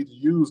like, you need to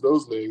use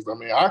those legs. I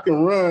mean, I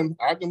can run,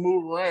 I can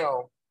move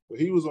around, but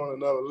he was on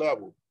another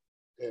level.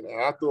 And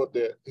I thought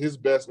that his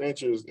best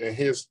interest and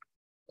his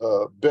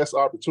best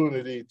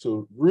opportunity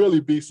to really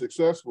be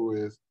successful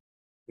is,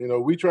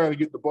 we trying to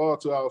get the ball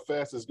to our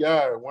fastest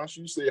guy. And once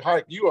you say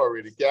hike, you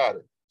already got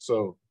it.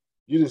 So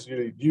you just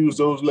use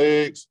those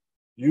legs,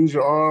 use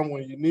your arm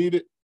when you need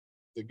it.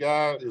 The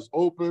guy is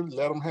open,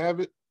 let him have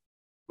it.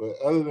 But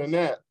other than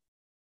that,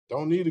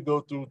 don't need to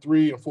go through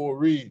 3 and 4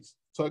 reads.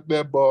 Tuck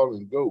that ball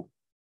and go.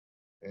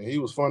 And he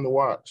was fun to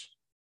watch.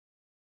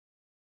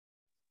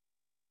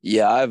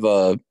 Yeah,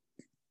 I've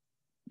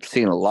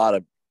seen a lot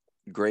of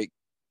great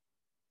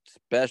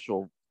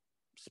special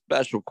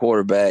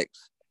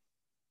quarterbacks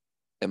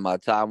in my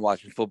time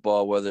watching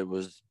football, whether it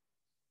was,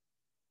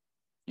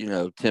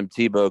 Tim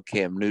Tebow,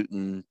 Cam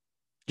Newton,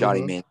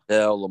 Johnny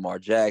Manziel, Lamar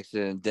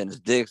Jackson, Dennis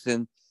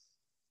Dixon.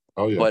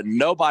 Oh, yeah. But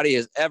nobody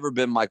has ever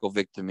been Michael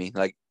Vick to me.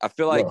 Like, I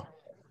feel like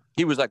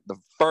he was like the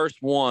first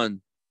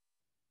one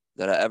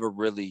that I ever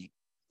really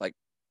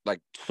like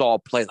saw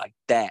play like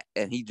that.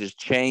 And he just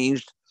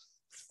changed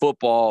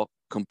football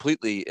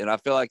completely. And I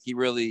feel like he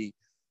really,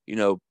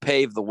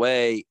 paved the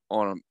way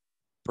on a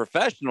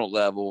professional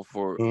level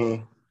for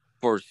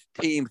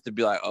teams to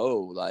be like,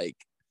 oh, like,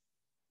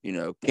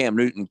 Cam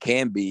Newton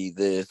can be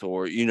this,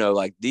 or,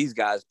 like these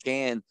guys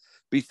can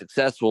be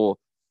successful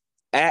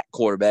at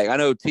quarterback. I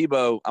know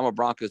Tebow, I'm a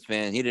Broncos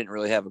fan. He didn't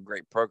really have a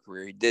great pro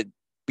career. He did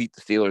beat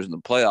the Steelers in the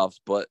playoffs,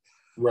 but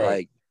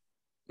like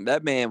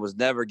that man was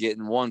never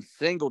getting one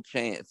single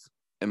chance,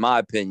 in my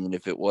opinion,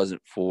 if it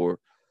wasn't for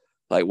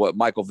like what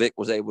Michael Vick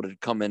was able to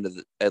come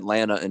into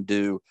Atlanta and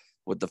do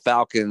with the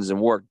Falcons and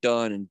work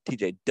done, and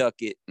TJ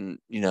Duckett and,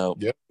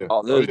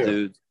 all those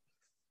dudes.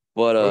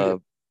 But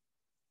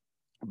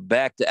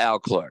back to Al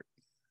Clark.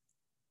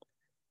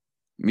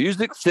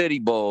 Music City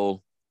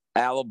Bowl,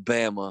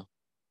 Alabama,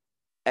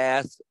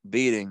 ass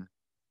beating.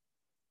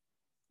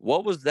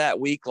 What was that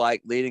week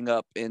like leading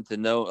up into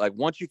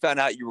once you found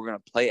out you were going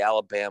to play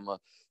Alabama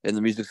in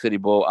the Music City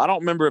Bowl? I don't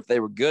remember if they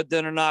were good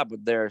then or not,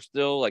 but they're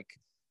still like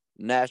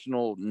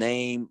national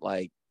name,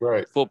 like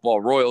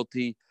football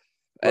royalty.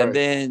 And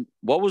then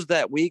what was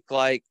that week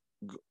like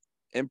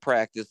in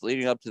practice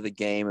leading up to the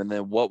game? And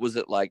then what was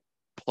it like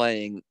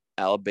playing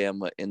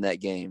Alabama in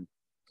that game?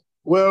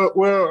 Well,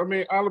 I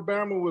mean,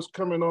 Alabama was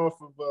coming off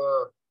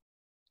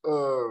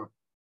of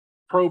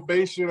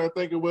probation, I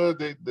think it was.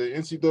 The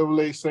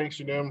NCAA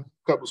sanctioned them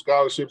a couple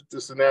scholarships,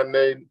 this and that,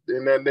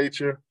 in that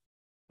nature.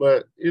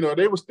 But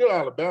they were still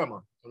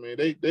Alabama. I mean,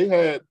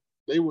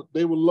 they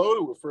were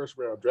loaded with first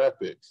round draft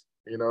picks.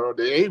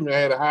 They even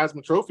had a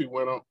Heisman Trophy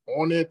winner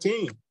on their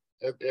team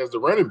as the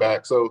running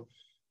back. So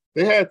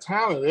they had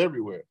talent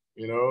everywhere.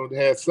 They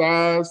had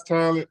size,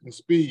 talent, and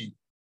speed.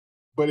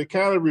 But it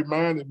kind of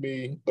reminded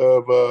me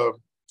of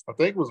I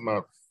think it was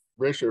my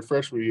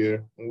freshman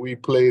year when we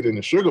played in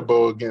the Sugar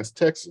Bowl against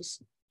Texas.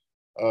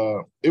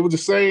 It was the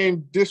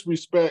same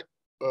disrespect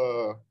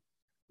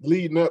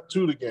leading up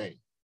to the game.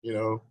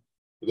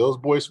 Those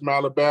boys from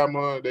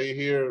Alabama, they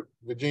hear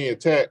Virginia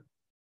Tech,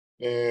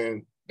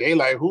 and they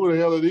like, who the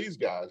hell are these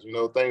guys?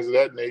 Things of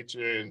that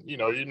nature. And,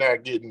 you're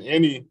not getting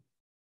any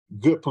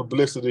good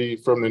publicity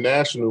from the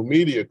national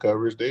media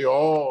coverage. They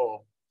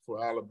all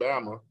for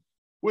Alabama,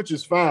 which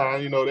is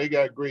fine. They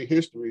got great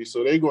history,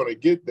 so they're going to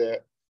get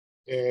that.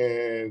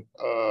 And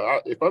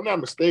if I'm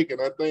not mistaken,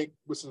 I think,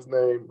 what's his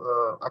name?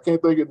 I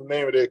can't think of the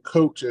name of their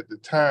coach at the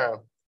time,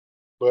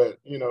 but,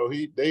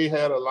 they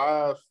had a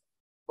live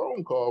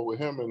phone call with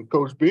him and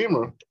Coach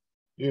Beamer,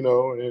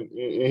 and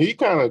he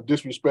kind of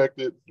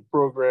disrespected the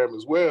program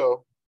as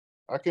well.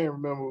 I can't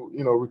remember,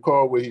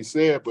 recall what he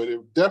said, but it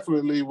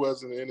definitely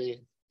wasn't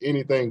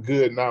anything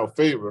good in our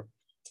favor.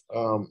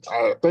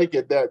 I think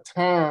at that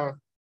time,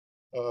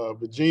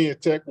 Virginia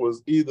Tech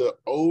was either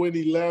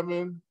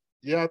 0-11.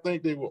 Yeah, I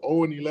think they were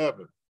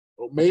 0-11.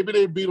 Or maybe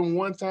they beat them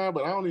one time,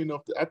 but I don't even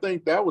know. I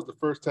think that was the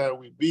first time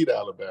we beat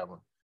Alabama.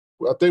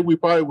 I think we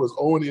probably was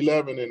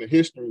 0-11 in the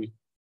history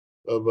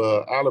of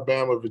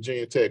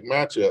Alabama-Virginia Tech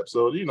matchup.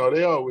 So,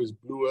 they always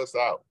blew us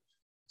out.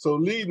 So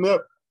leading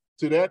up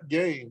to that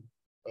game,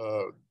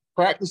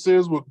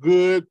 practices were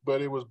good,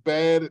 but it was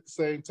bad at the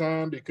same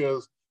time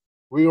because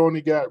we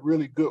only got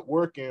really good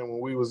work in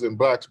when we was in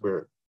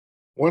Blacksburg.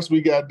 Once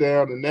we got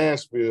down to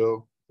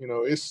Nashville,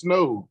 it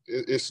snowed.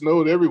 It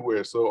snowed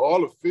everywhere. So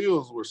all the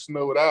fields were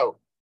snowed out.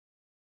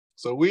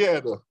 So we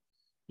had to,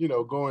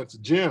 go into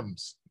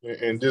gyms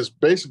and just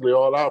basically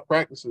all our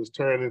practices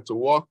turned into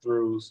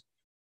walkthroughs.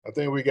 I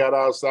think we got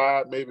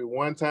outside maybe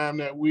one time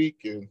that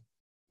week, and,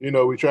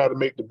 we tried to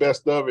make the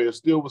best of it. It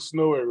still was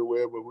snow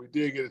everywhere, but we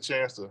did get a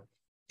chance to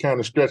kind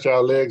of stretch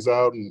our legs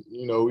out, and,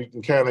 we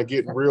can kind of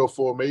get in real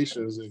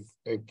formations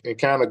and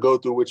kind of go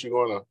through what you're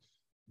going to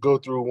go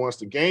through once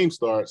the game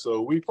starts.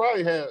 So we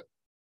probably had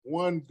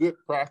one good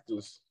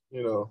practice,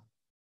 when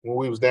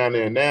we was down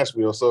there in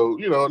Nashville. So,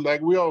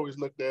 like we always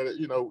looked at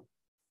it,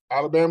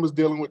 Alabama's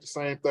dealing with the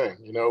same thing.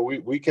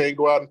 We can't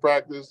go out and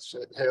practice.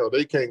 Hell,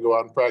 they can't go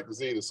out and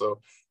practice either. So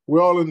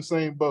we're all in the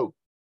same boat.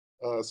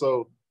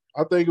 So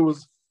I think it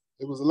was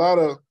a lot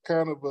of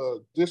kind of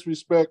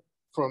disrespect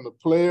from the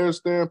players'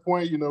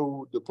 standpoint.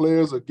 The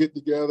players will get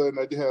together and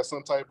they have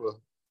some type of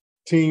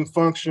team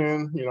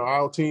function.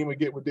 Our team would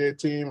get with their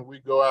team and we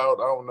go out.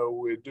 I don't know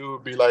what we'd do.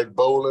 It'd be like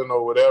bowling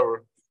or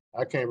whatever.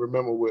 I can't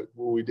remember what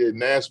we did in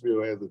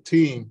Nashville as a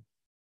team.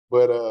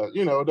 But,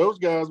 those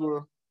guys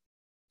were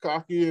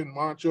cocky and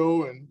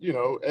macho, and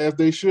as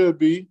they should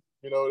be.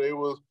 They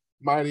was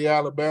mighty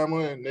Alabama,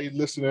 and they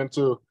listening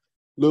to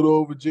little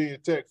old Virginia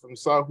Tech from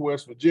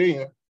Southwest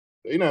Virginia.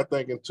 They not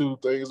thinking two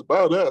things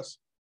about us.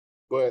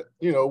 But,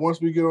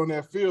 once we get on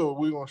that field,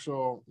 we're going to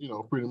show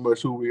them, pretty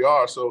much who we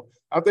are. So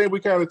I think we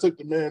kind of took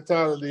the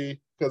mentality,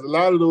 because a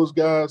lot of those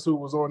guys who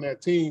was on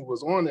that team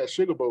was on that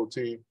Sugar Bowl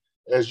team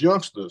as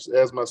youngsters,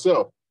 as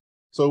myself.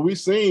 So we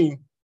seen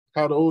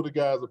how the older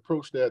guys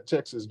approached that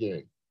Texas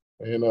game.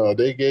 And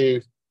they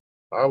gave,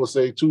 I would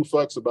say, 2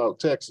 fucks about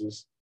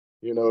Texas.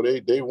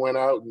 They went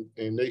out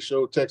and they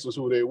showed Texas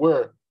who they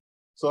were.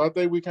 So I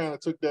think we kind of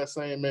took that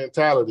same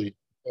mentality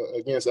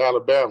against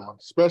Alabama,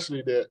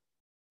 especially that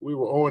we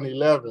were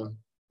 0-11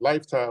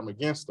 lifetime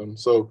against them.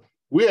 So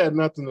we had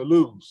nothing to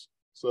lose.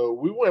 So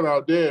we went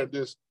out there and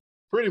just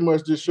pretty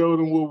much just showed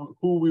them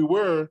who we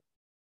were.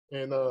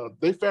 And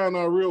they found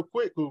out real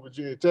quick who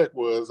Virginia Tech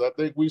was. I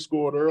think we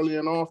scored early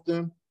and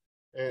often,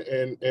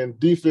 and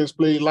defense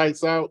played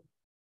lights out.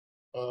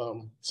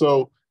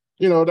 So,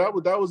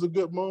 that was a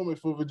good moment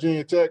for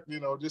Virginia Tech,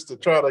 just to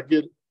try to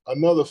get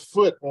another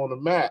foot on the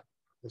map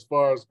as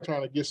far as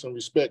trying to get some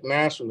respect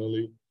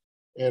nationally.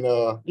 And,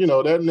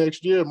 that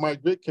next year,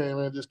 Mike Vick came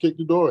in and just kicked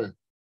the door in.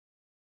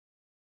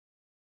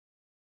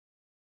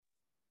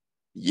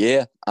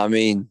 Yeah, I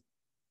mean,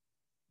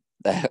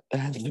 that's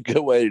a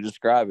good way to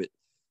describe it.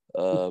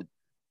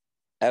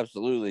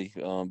 Absolutely.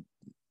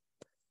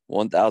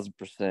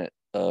 1,000%.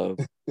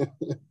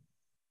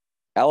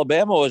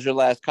 Alabama was your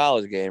last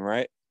college game,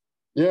 right?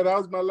 Yeah, that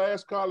was my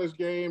last college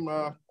game.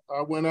 I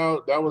went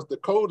out. That was the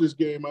coldest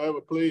game I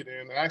ever played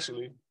in,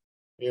 actually.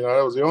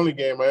 That was the only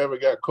game I ever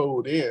got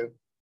cold in,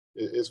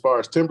 as far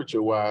as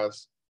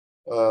temperature-wise.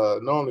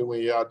 Normally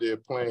when you're out there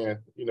playing,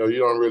 you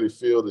don't really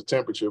feel the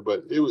temperature,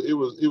 but it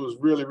was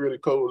really, really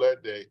cold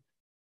that day.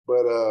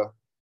 But,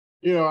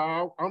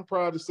 I'm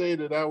proud to say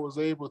that I was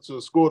able to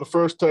score the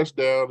first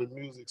touchdown in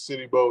Music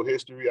City Bowl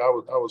history. I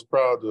was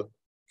proud to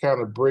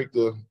kind of break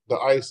the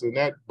ice in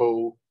that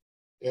bowl.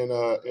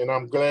 And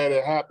I'm glad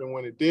it happened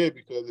when it did,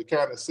 because it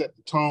kind of set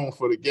the tone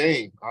for the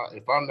game.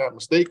 If I'm not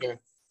mistaken,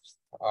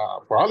 I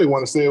probably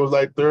want to say it was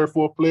like 3rd,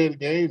 4th play of the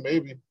game,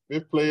 maybe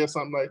 5th play or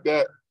something like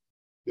that.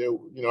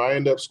 I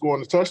ended up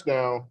scoring a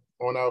touchdown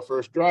on our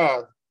first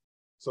drive.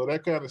 So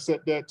that kind of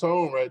set that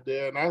tone right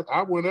there. And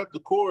I went up to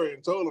Corey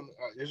and told him,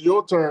 it's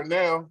your turn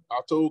now. I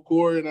told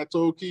Corey and I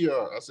told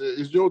Keon, I said,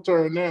 it's your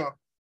turn now.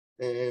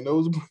 And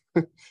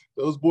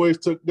those boys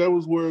took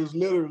those words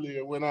literally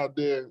and went out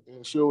there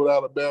and showed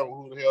Alabama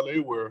who the hell they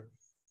were.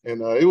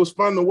 And it was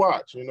fun to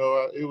watch.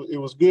 It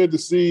was good to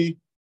see,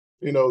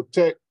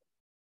 Tech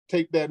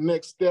take that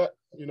next step,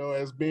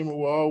 as Beamer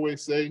will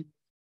always say.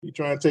 He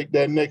trying to take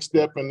that next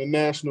step in the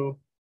national,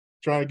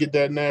 trying to get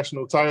that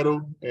national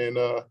title. And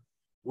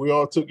we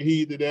all took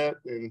heed to that.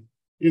 And,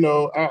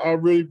 I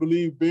really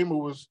believe Beamer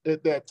was,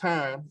 at that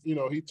time,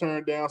 he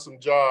turned down some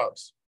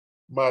jobs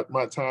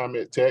my time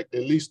at Tech,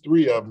 at least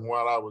 3 of them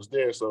while I was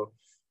there. So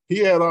he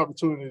had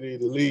opportunity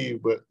to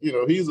leave, but,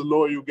 he's a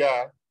loyal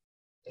guy.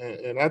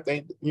 And I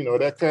think,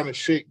 that kind of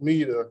shaped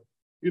me to,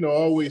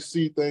 always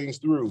see things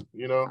through,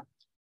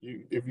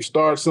 if you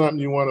start something,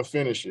 you want to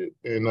finish it.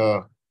 And,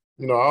 I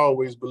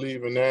always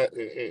believe in that.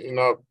 And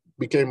I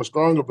became a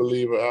stronger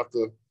believer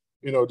after,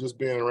 just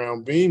being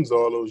around Beams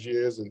all those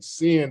years and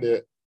seeing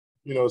that,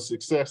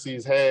 success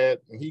he's had.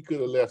 And he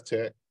could have left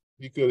Tech.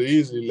 He could have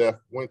easily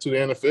went to the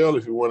NFL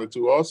if he wanted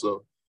to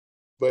also.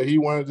 But he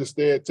wanted to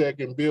stay at Tech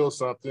and build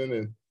something.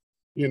 And,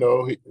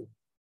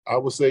 I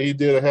would say he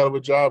did a hell of a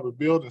job of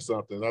building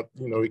something.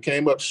 He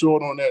came up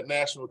short on that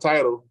national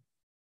title.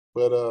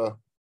 But,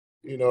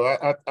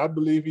 I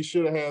believe he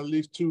should have had at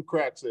least 2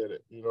 cracks at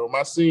it.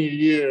 My senior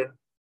year,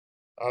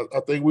 I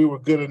think we were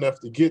good enough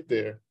to get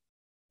there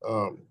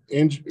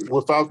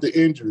without the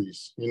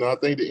injuries. I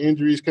think the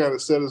injuries kind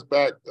of set us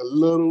back a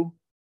little,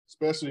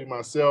 especially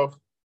myself.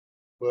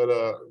 But,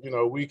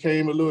 we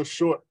came a little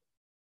short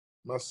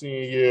my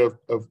senior year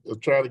of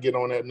trying to get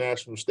on that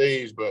national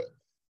stage. But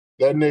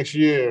that next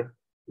year,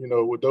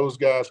 with those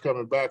guys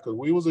coming back, because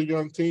we was a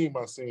young team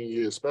my senior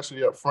year,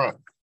 especially up front.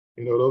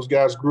 Those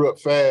guys grew up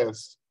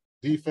fast,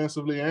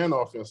 defensively and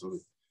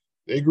offensively.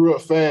 They grew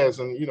up fast,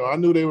 and, I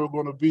knew they were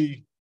going to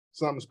be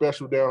something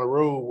special down the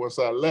road once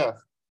I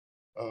left.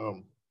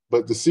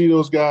 But to see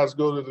those guys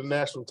go to the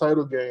national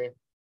title game,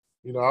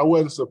 I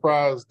wasn't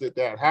surprised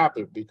that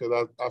happened,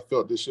 because I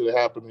felt this should have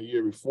happened a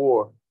year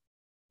before.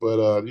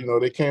 But,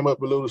 they came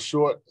up a little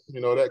short.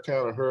 That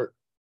kind of hurt.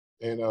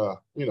 And,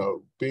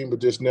 Beamer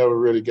just never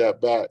really got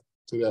back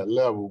to that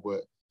level.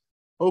 But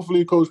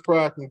hopefully Coach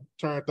Pride can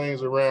turn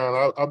things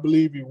around. I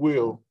believe he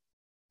will.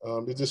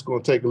 It's just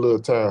going to take a little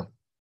time.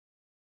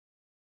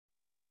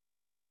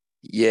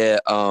 Yeah,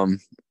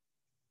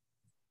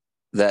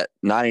 that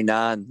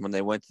 99 when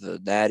they went to the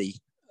Natty,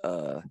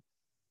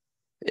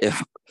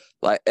 if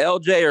like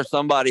LJ or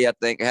somebody I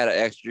think had an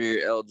extra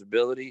year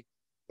eligibility,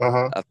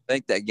 I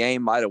think that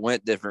game might have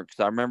went different,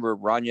 because I remember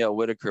Roniel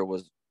Whitaker I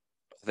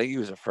think he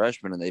was a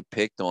freshman, and they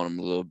picked on him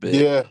a little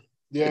bit.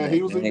 Yeah,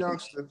 he was a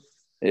youngster.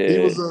 Yeah.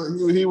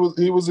 He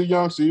was a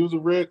youngster. He was a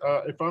red,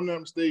 if I'm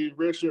not mistaken,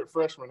 redshirt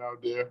freshman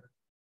out there.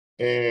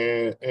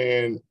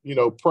 And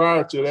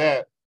prior to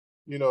that,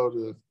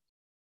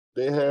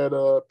 they had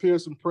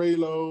Pearson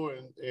Prelo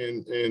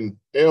and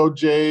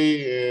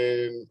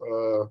LJ and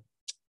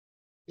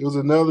it was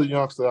another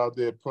youngster out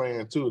there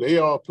playing too. They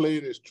all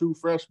played as true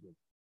freshmen.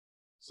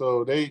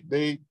 So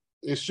it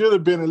should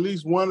have been at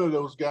least one of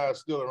those guys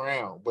still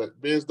around. But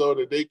as though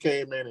that they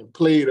came in and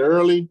played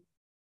early,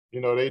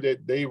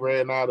 they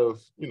ran out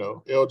of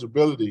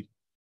eligibility.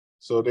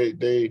 So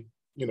they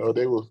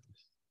were.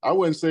 I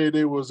wouldn't say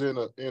they was in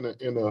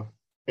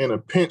a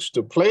pinch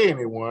to play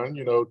anyone.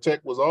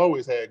 Tech was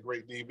always had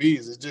great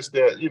DBs. It's just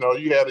that you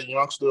had a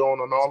youngster on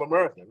an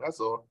All-American.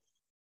 That's all,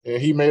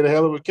 and he made a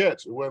hell of a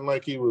catch. It wasn't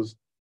like he was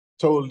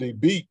totally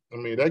beat. I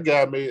mean, that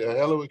guy made a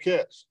hell of a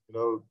catch.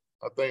 I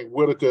think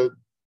Whitaker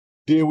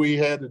did what he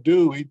had to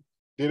do. He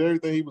did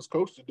everything he was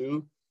coached to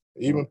do,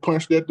 even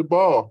punched at the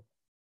ball.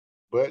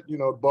 But,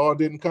 the ball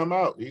didn't come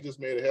out. He just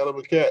made a hell of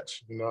a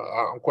catch.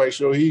 I'm quite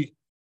sure he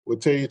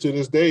would tell you to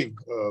this day,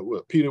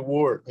 with Peter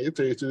Ward, he'll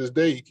tell you to this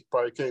day, he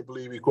probably can't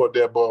believe he caught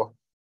that ball.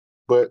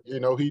 But,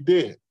 he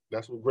did.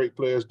 That's what great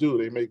players do.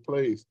 They make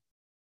plays.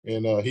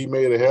 And he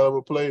made a hell of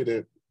a play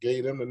that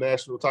gave them the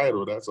national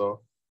title. That's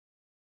all.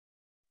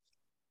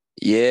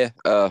 Yeah,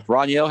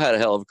 Roniel had a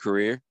hell of a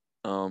career.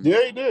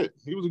 Yeah, he did.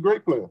 He was a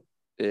great player.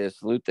 Yeah,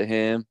 salute to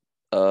him.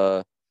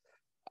 I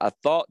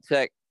thought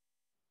Tech,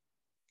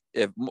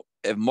 if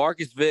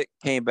Marcus Vick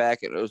came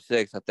back at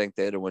 06, I think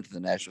they'd have went to the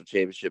national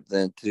championship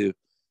then too.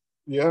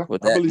 Yeah,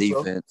 with that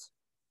defense.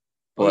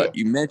 So. But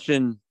you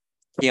mentioned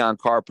Keon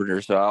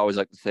Carpenter, so I always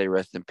like to say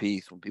rest in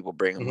peace when people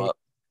bring him up.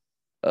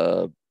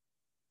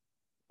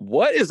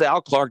 What is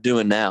Al Clark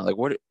doing now?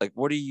 What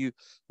did you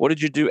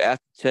do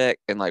after Tech,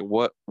 and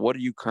what are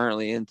you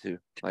currently into?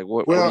 I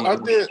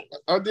did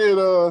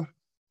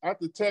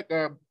after Tech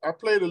I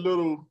played a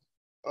little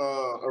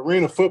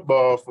arena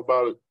football for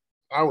about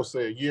I would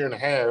say a year and a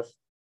half.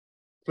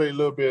 Played a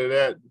little bit of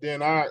that.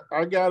 Then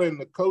I got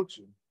into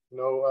coaching.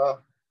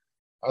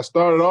 I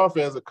started off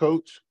as a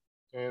coach,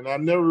 and I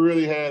never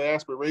really had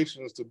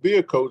aspirations to be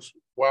a coach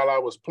while I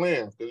was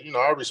playing because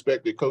I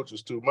respected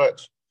coaches too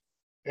much.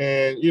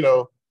 And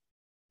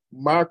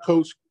my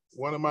coach,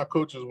 one of my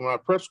coaches in my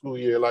prep school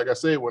year, like I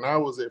said, when I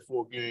was at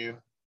Fort Union,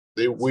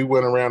 we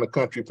went around the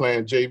country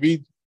playing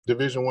JV,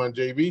 Division I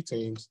JV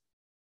teams.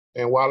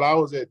 And while I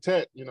was at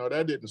Tech,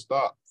 that didn't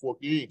stop. Fort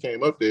Union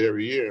came up there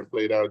every year and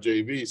played out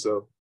JV.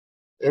 So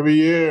every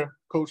year,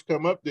 coach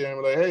come up there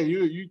and be like, hey,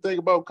 you think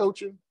about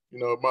coaching?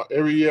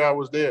 Every year I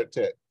was there at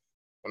Tech.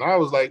 And I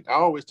was like, I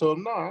always told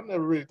him, no, I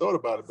never really thought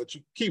about it. But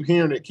you keep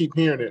hearing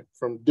it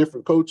from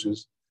different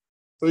coaches.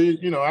 So,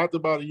 after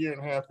about a year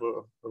and a half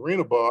of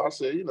arena ball, I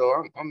said,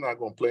 I'm not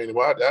going to play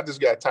anymore. I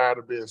just got tired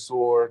of being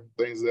sore,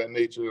 things of that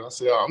nature. And I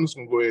said, I'm just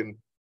going to go ahead and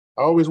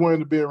I always wanted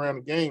to be around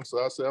the game.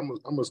 So I said, I'm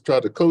going to try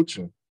to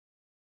coaching.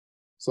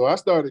 So I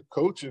started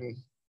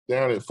coaching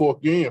down at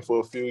Fort Union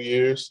for a few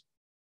years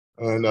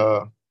and,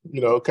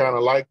 kind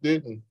of liked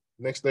it. And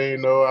next thing you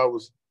know,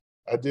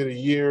 I did a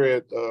year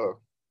at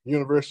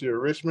University of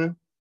Richmond,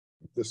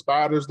 the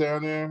Spiders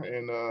down there.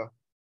 And,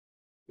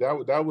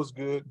 that was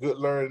good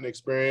learning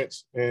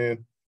experience.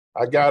 And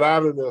I got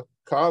out of the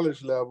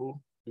college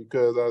level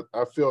because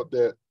I felt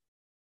that,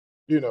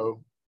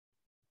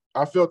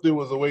 I felt it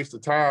was a waste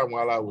of time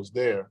while I was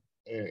there.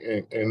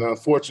 And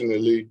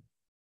unfortunately,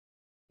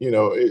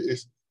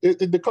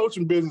 the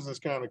coaching business is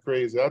kind of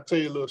crazy. I'll tell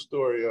you a little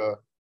story. I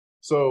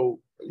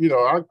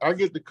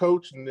get the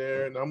coaching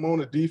there and I'm on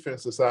the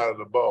defensive side of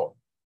the ball.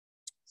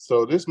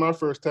 So this is my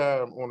first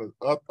time on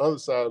the other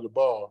side of the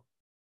ball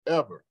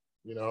ever.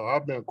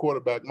 I've been a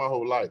quarterback my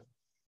whole life.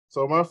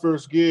 So my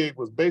first gig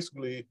was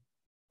basically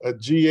a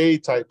GA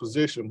type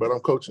position, but I'm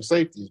coaching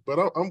safeties.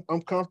 But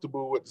I'm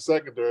comfortable with the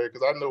secondary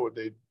because I know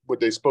what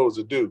they're supposed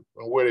to do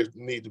and where they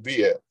need to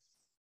be at.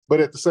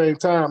 But at the same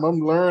time, I'm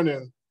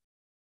learning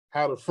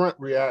how the front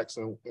reacts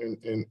and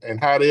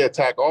how they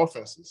attack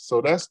offenses.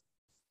 So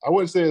I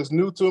wouldn't say it's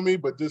new to me,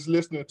 but just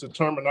listening to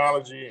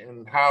terminology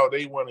and how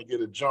they want to get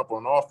a jump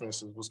on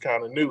offenses was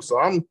kind of new. So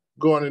I'm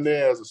going in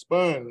there as a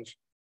sponge,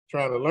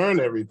 trying to learn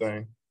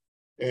everything.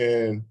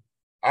 And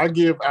I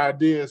give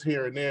ideas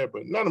here and there,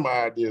 but none of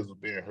my ideas were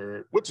being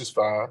heard, which is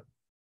fine.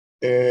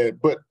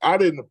 But I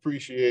didn't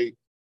appreciate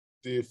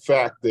the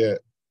fact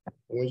that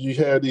when you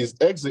have these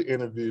exit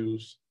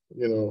interviews,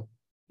 you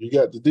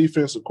got the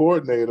defensive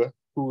coordinator,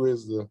 who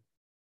is the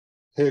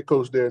head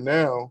coach there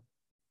now.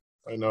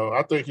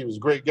 I think he was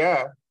a great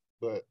guy,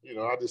 but,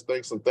 I just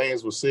think some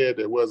things were said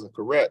that wasn't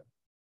correct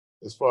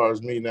as far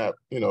as me not,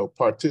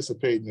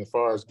 participating as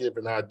far as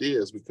giving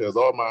ideas because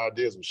all my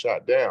ideas were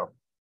shot down.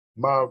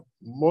 My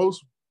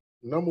most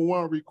number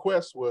one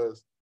request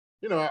was,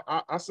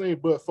 I seen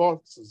Bud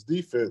Foster's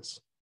defense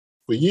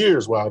for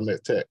years while I'm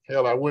at Tech.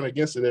 Hell, I went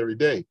against it every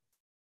day.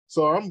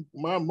 So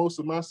most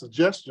of my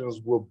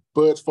suggestions were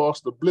Bud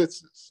Foster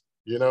blitzes,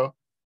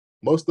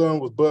 Most of them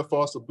was Bud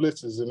Foster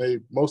blitzes,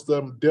 and most of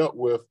them dealt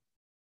with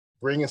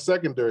bringing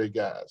secondary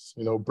guys,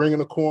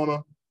 bringing a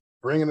corner,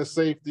 bringing a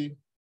safety,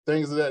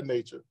 things of that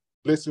nature,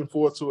 blitzing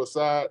forward to a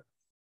side.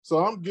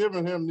 So I'm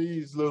giving him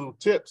these little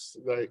tips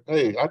like,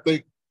 hey, I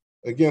think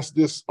against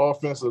this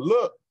offensive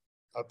look,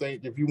 I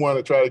think if you want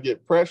to try to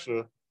get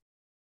pressure,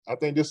 I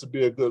think this would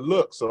be a good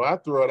look. So I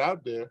throw it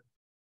out there.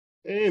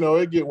 And,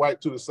 it get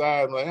wiped to the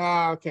side. I'm like,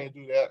 I can't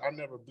do that. I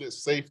never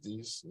blitz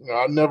safeties.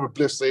 I never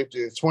blitz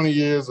safety in 20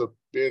 years of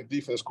being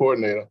defense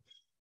coordinator.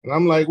 And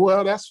I'm like,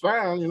 well, that's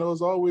fine.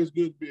 It's always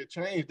good to be a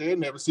change. They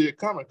never see it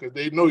coming because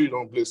they know you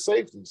don't blitz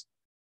safeties.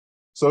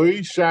 So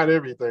he shot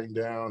everything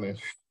down. And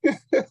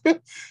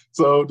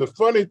so the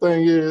funny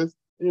thing is,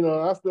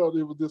 I felt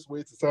it was this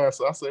waste of time.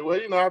 So I said,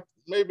 well,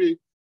 maybe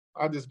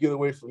I'll just get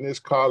away from this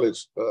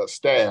college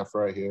staff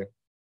right here.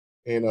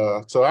 And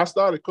so I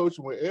started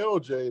coaching with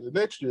LJ the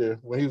next year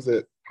when he was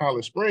at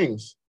Holland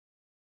Springs.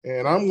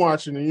 And I'm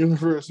watching the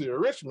University of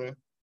Richmond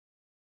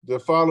the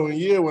following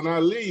year when I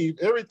leave,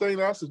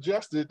 everything I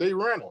suggested, they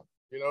ran them.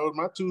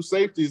 My two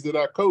safeties that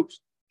I coached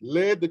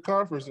led the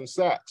conference in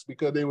sacks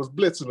because they was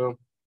blitzing them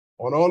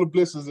on all the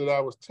blitzes that I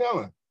was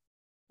telling.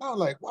 I was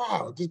like,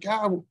 wow, this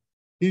guy,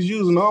 he's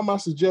using all my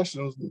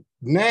suggestions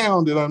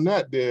now that I'm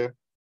not there.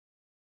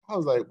 I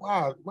was like,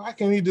 wow, why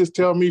can't he just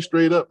tell me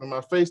straight up in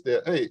my face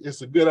that, hey,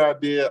 it's a good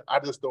idea. I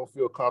just don't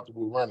feel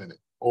comfortable running it.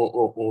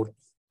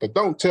 But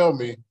don't tell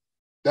me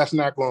that's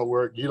not going to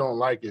work. You don't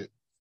like it.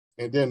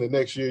 And then the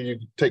next year you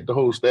take the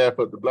whole staff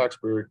up to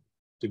Blacksburg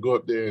to go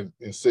up there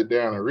and sit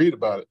down and read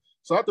about it.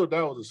 So I thought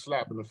that was a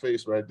slap in the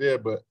face right there.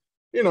 But,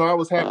 I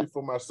was happy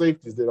for my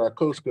safeties that I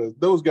coached because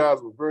those guys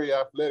were very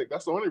athletic.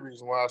 That's the only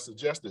reason why I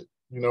suggested,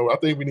 I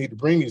think we need to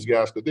bring these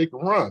guys because they can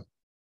run.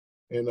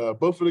 And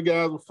both of the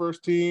guys were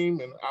first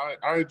team, and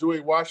I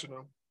enjoyed watching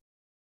them.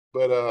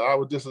 But I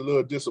was just a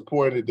little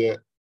disappointed that,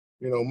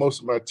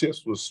 most of my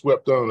tips was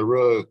swept under the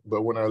rug.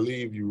 But when I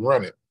leave, you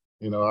run it.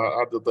 I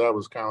thought that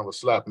was kind of a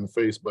slap in the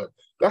face. But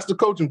that's the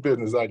coaching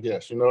business, I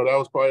guess. That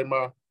was probably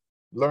my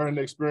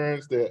learning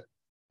experience that,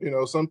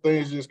 some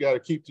things you just got to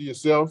keep to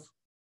yourself,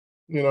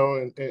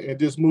 and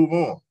just move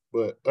on.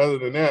 But other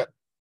than that,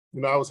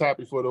 I was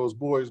happy for those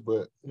boys.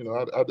 But,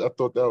 I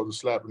thought that was a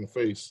slap in the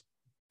face.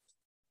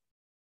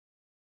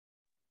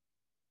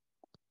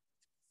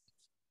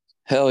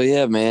 Hell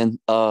yeah, man.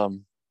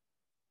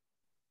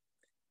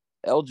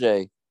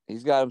 LJ,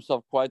 he's got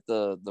himself quite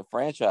the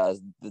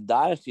franchise, the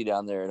dynasty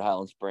down there at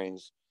Highland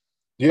Springs.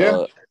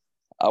 Yeah.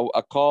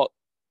 I caught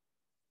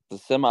the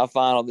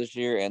semifinal this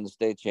year and the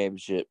state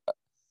championship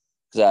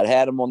because I'd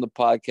had him on the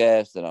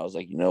podcast, and I was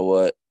like, you know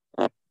what?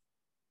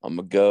 I'm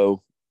gonna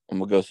go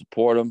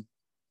support him.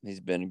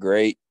 He's been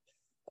great.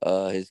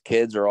 His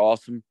kids are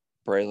awesome,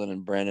 Braylon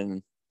and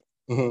Brennan.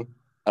 Mm-hmm.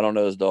 I don't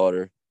know his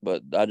daughter,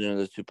 but I didn't know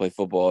those two play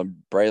football. And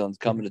Braylon's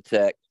coming to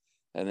Tech,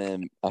 and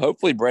then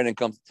hopefully Brennan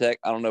comes to Tech.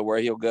 I don't know where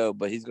he'll go,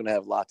 but he's going to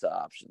have lots of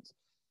options.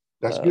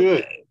 That's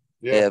good.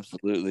 Yeah,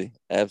 absolutely.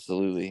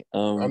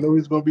 I know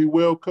he's going to be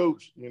well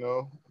coached.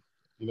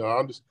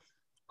 I'm just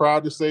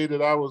proud to say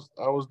that I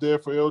was there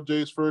for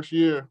LJ's first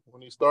year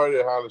when he started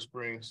at Highland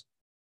Springs.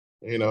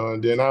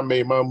 And then I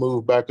made my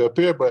move back up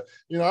here. But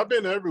I've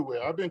been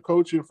everywhere. I've been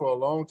coaching for a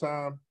long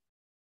time.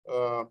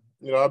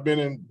 I've been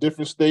in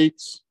different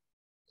states.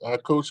 I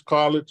coached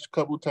college a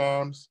couple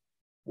times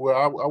where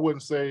I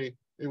wouldn't say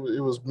it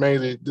was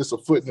mainly just a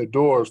foot in the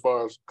door as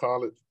far as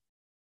college.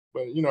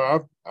 But,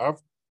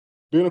 I've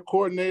been a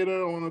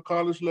coordinator on a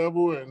college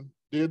level and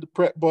did the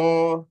prep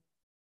ball,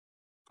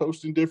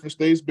 coached in different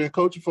states, been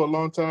coaching for a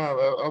long time.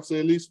 I'll say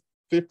at least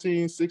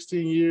 15,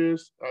 16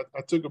 years.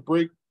 I took a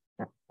break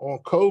on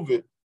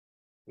COVID.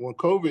 When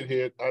COVID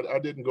hit, I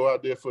didn't go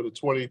out there for the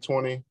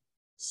 2020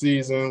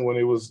 season when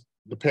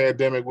the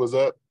pandemic was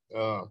up.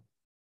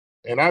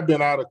 And I've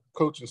been out of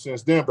coaching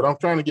since then, but I'm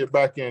trying to get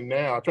back in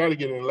now. I tried to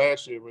get in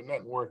last year, but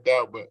nothing worked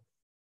out. But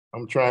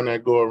I'm trying to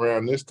go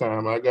around this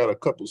time. I got a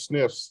couple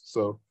sniffs,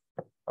 so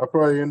I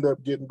probably end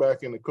up getting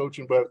back into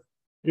coaching. But,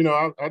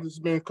 I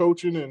just been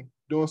coaching and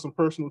doing some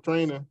personal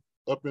training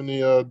up in the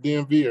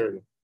DMV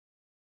area.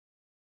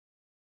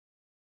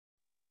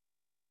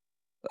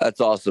 That's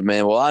awesome,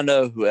 man. Well, I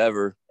know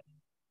whoever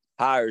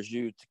hires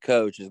you to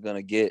coach is going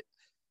to get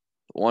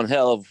one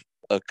hell of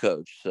a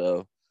coach.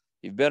 So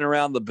you've been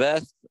around the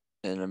best.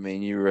 And I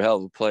mean, you were a hell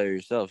of a player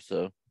yourself,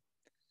 so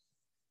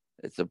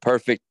it's a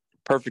perfect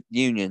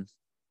union.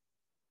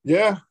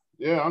 Yeah.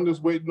 I'm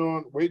just waiting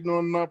on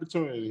an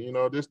opportunity.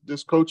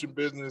 This coaching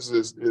business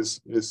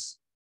is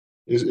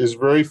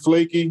very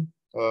flaky.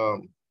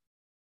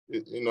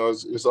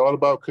 It's all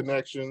about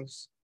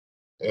connections.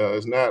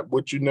 It's not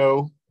what you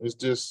know. It's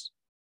just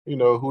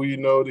who you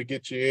know to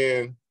get you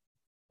in.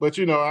 But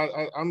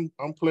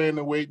I'm playing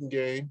the waiting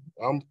game.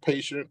 I'm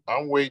patient.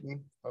 I'm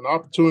waiting. An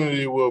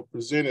opportunity will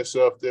present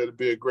itself there to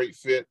be a great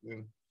fit,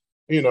 and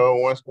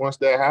once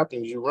that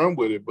happens, you run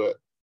with it. But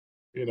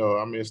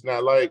it's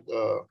not like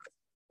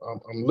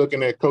I'm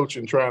looking at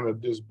coaching trying to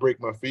just break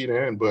my feet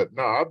in. But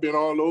no, I've been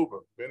all over,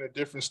 been in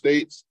different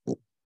states.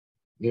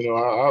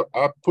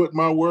 I put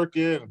my work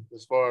in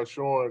as far as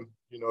showing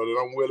that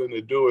I'm willing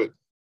to do it.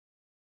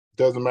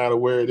 Doesn't matter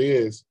where it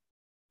is.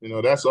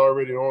 that's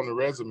already on the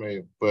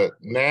resume. But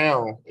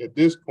now at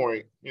this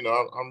point,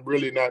 I'm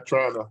really not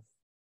trying to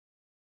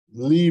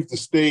leave the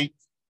state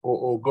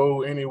or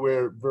go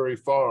anywhere very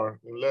far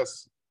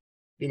unless,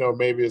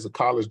 maybe it's a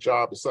college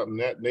job or something of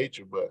that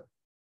nature. But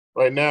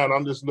right now,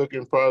 I'm just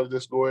looking probably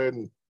just go ahead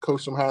and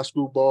coach some high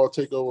school ball,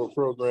 take over a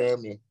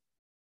program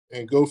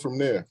and go from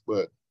there.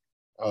 But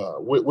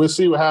we'll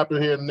see what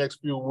happens here in the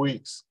next few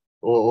weeks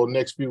or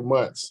next few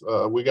months.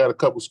 We got a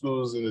couple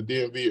schools in the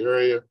DMV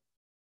area.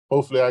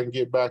 Hopefully I can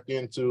get back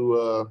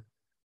into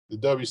the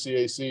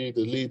WCAC,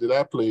 the league that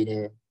I played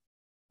in.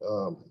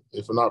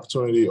 If an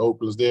opportunity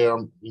opens there,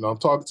 I'm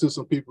talking to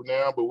some people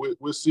now, but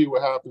we'll see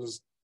what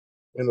happens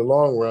in the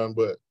long run.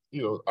 But,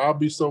 I'll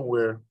be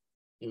somewhere,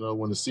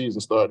 when the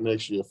season starts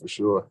next year for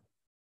sure.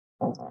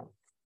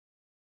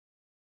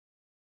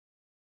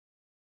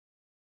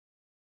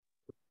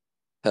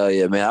 Hell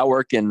yeah, man. I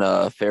work in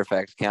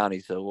Fairfax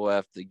County, so we'll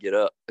have to get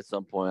up at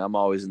some point. I'm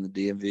always in the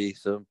DMV,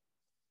 so.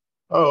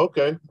 Oh,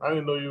 okay. I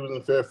didn't know you was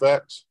in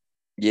Fairfax.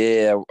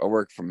 Yeah, I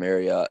work for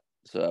Marriott,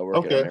 so I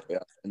work at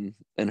Marriott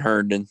in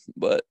Herndon,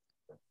 but.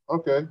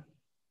 Okay.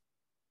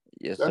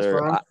 Yes, That's sir.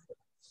 fine.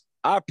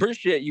 I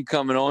appreciate you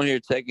coming on here,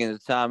 taking the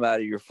time out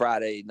of your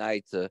Friday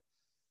night to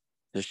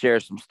share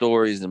some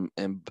stories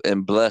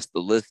and bless the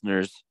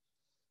listeners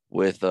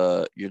with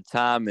your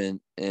time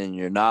and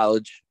your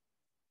knowledge.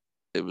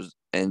 It was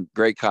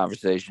great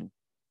conversation.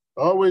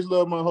 I always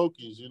love my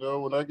Hokies.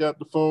 When I got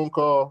the phone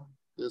call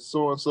that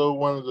so-and-so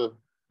wanted to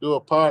do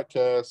a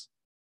podcast,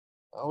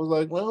 I was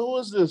like, well, who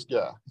is this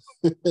guy?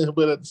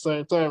 But at the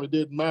same time, it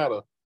didn't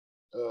matter.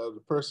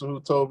 The person who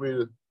told me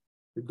to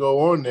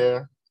go on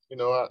there,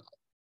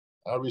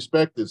 I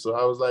respect it. So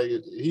I was like,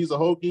 he's a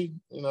Hokie,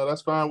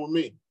 that's fine with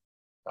me.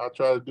 I'll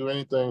try to do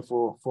anything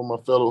for my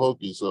fellow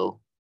Hokies. So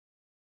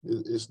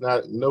it's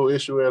no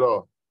issue at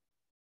all.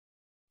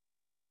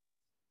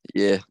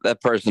 Yeah,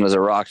 that person is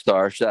a rock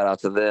star. Shout out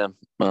to them.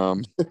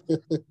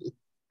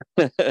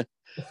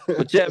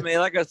 But yeah, man,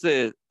 like I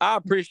said, I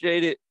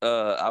appreciate it.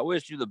 I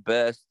wish you the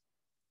best.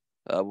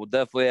 We'll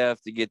definitely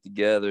have to get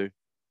together.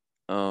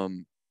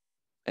 And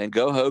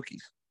go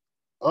Hokies.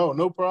 Oh,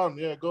 no problem.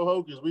 Yeah, go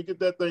Hokies. We get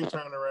that thing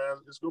turned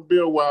around. It's gonna be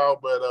a while,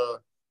 but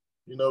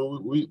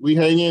we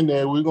hang in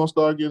there. We're gonna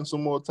start getting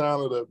some more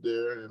talent up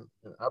there, and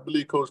I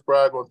believe Coach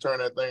Pride gonna turn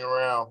that thing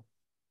around.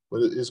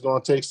 But it's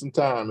gonna take some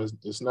time.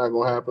 It's not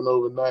gonna happen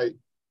overnight.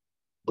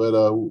 But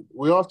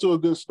we're off to a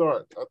good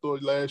start. I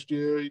thought last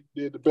year he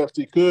did the best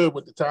he could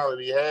with the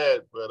talent he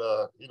had, but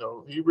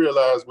he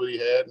realized what he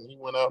had and he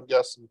went out and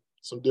got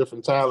some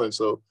different talent.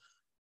 So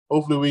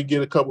hopefully we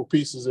get a couple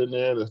pieces in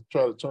there to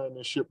try to turn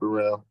this ship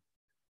around.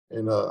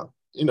 And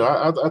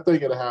I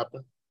think it'll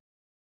happen.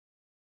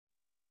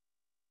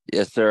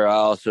 Yes, sir. I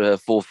also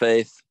have full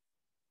faith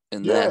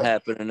in that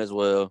happening as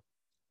well.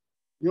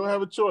 You don't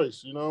have a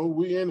choice.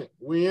 We in it.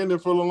 We in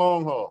it for the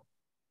long haul.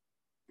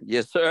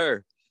 Yes,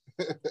 sir.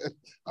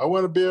 I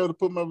want to be able to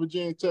put my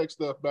Virginia Tech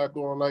stuff back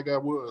on like I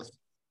was.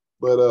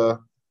 But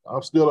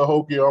I'm still a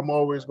Hokie. I'm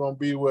always going to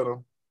be with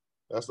them.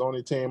 That's the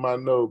only team I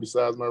know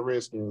besides my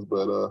Redskins.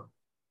 But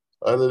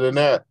other than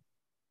that,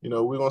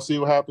 we're going to see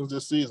what happens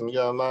this season. We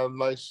got a lot of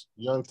nice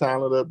young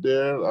talent up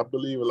there. I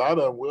believe a lot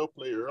of them will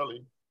play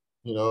early.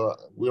 We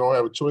don't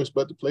have a choice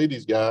but to play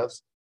these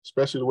guys,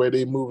 especially the way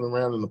they're moving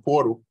around in the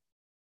portal.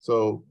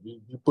 So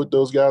you put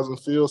those guys in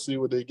the field, see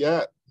what they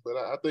got. But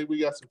I think we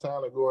got some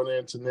talent going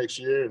into next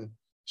year, and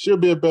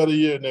should be a better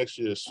year next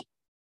year.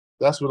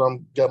 That's what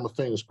I'm got my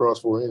fingers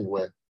crossed for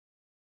anyway.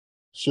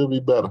 Should be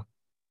better.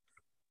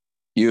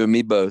 You and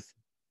me both.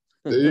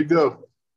 There you go.